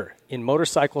leader in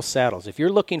motorcycle saddles. If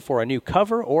you're looking for a new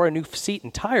cover or a new seat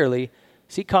entirely,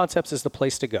 Seat Concepts is the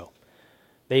place to go.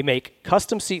 They make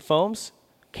custom seat foams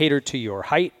catered to your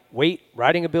height, weight,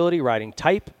 riding ability, riding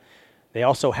type. They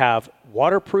also have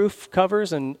waterproof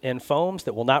covers and foams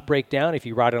that will not break down if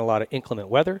you ride in a lot of inclement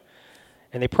weather.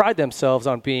 And they pride themselves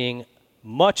on being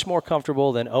much more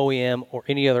comfortable than OEM or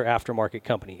any other aftermarket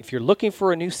company. If you're looking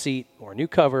for a new seat or a new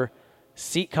cover,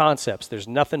 Seat Concepts, there's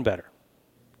nothing better.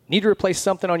 Need to replace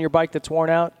something on your bike that's worn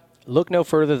out? Look no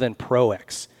further than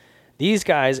ProX. These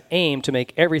guys aim to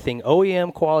make everything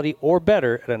OEM quality or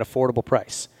better at an affordable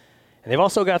price. And they've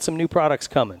also got some new products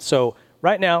coming. So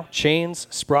right now, chains,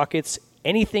 sprockets,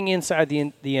 anything inside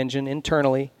the engine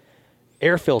internally,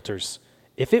 air filters.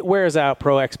 If it wears out,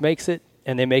 ProX makes it,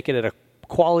 and they make it at a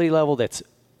quality level that's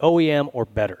OEM or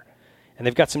better. And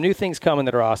they've got some new things coming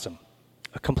that are awesome.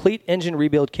 A complete engine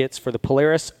rebuild kits for the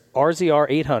Polaris RZR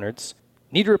 800s.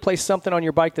 Need to replace something on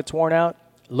your bike that's worn out?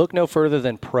 Look no further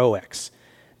than ProX.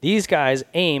 These guys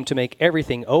aim to make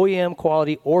everything OEM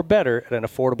quality or better at an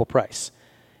affordable price.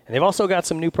 And they've also got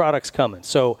some new products coming.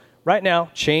 So right now,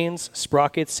 chains,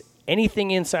 sprockets,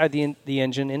 anything inside the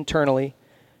engine internally,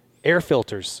 air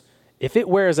filters. If it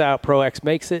wears out, ProX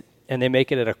makes it, and they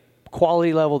make it at a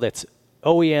quality level that's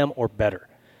OEM or better.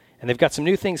 And they've got some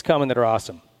new things coming that are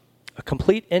awesome. A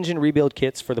complete engine rebuild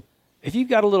kits for the... If you've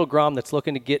got a little Grom that's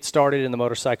looking to get started in the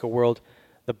motorcycle world,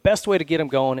 the best way to get them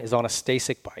going is on a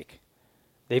Stasic bike.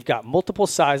 They've got multiple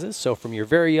sizes, so from your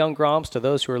very young Groms to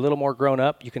those who are a little more grown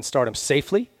up, you can start them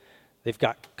safely. They've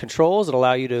got controls that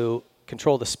allow you to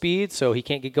control the speed so he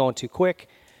can't get going too quick.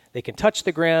 They can touch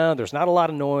the ground. There's not a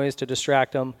lot of noise to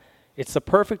distract them. It's the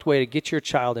perfect way to get your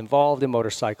child involved in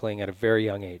motorcycling at a very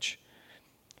young age.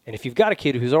 And if you've got a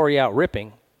kid who's already out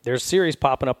ripping, there's series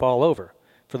popping up all over.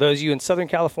 For those of you in Southern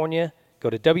California, go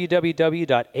to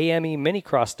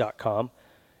www.ameminicross.com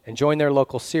and join their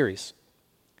local series.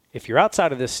 If you're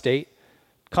outside of this state,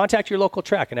 contact your local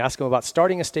track and ask them about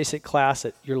starting a Stasic class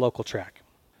at your local track.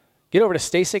 Get over to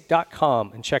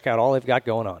Stasic.com and check out all they've got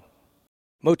going on.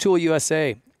 Motul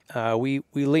USA, we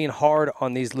lean hard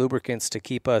on these lubricants to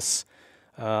keep us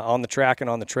on the track and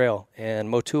on the trail. And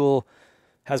Motul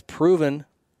has proven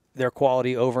their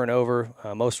quality over and over,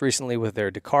 most recently with their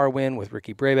Dakar win with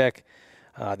Ricky Brabeck.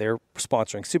 They're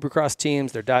sponsoring Supercross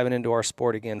teams. They're diving into our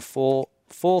sport again full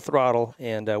throttle,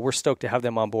 and we're stoked to have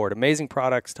them on board. Amazing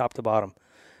products, top to bottom.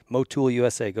 Motul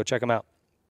USA. Go check them out.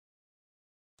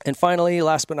 And finally,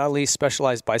 last but not least,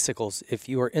 Specialized Bicycles. If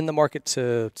you are in the market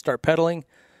to start pedaling,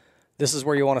 this is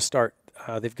where you want to start.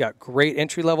 They've got great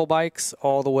entry-level bikes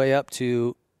all the way up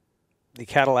to the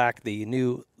Cadillac, the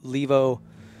new Levo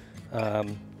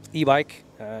e-bike,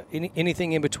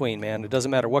 anything in between, man. It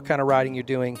doesn't matter what kind of riding you're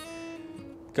doing.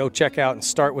 Go check out and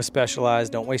start with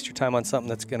Specialized. Don't waste your time on something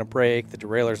that's going to break. The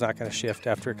derailler's not going to shift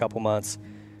after a couple months.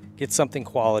 Get something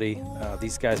quality.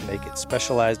 These guys make it.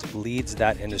 Specialized leads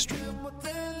that industry.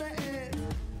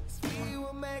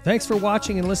 Thanks for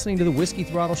watching and listening to the Whiskey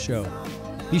Throttle Show.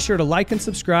 Be sure to like and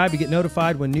subscribe to get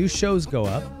notified when new shows go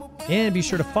up. And be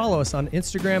sure to follow us on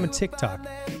Instagram and TikTok.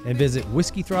 And visit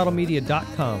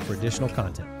whiskeythrottlemedia.com for additional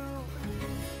content.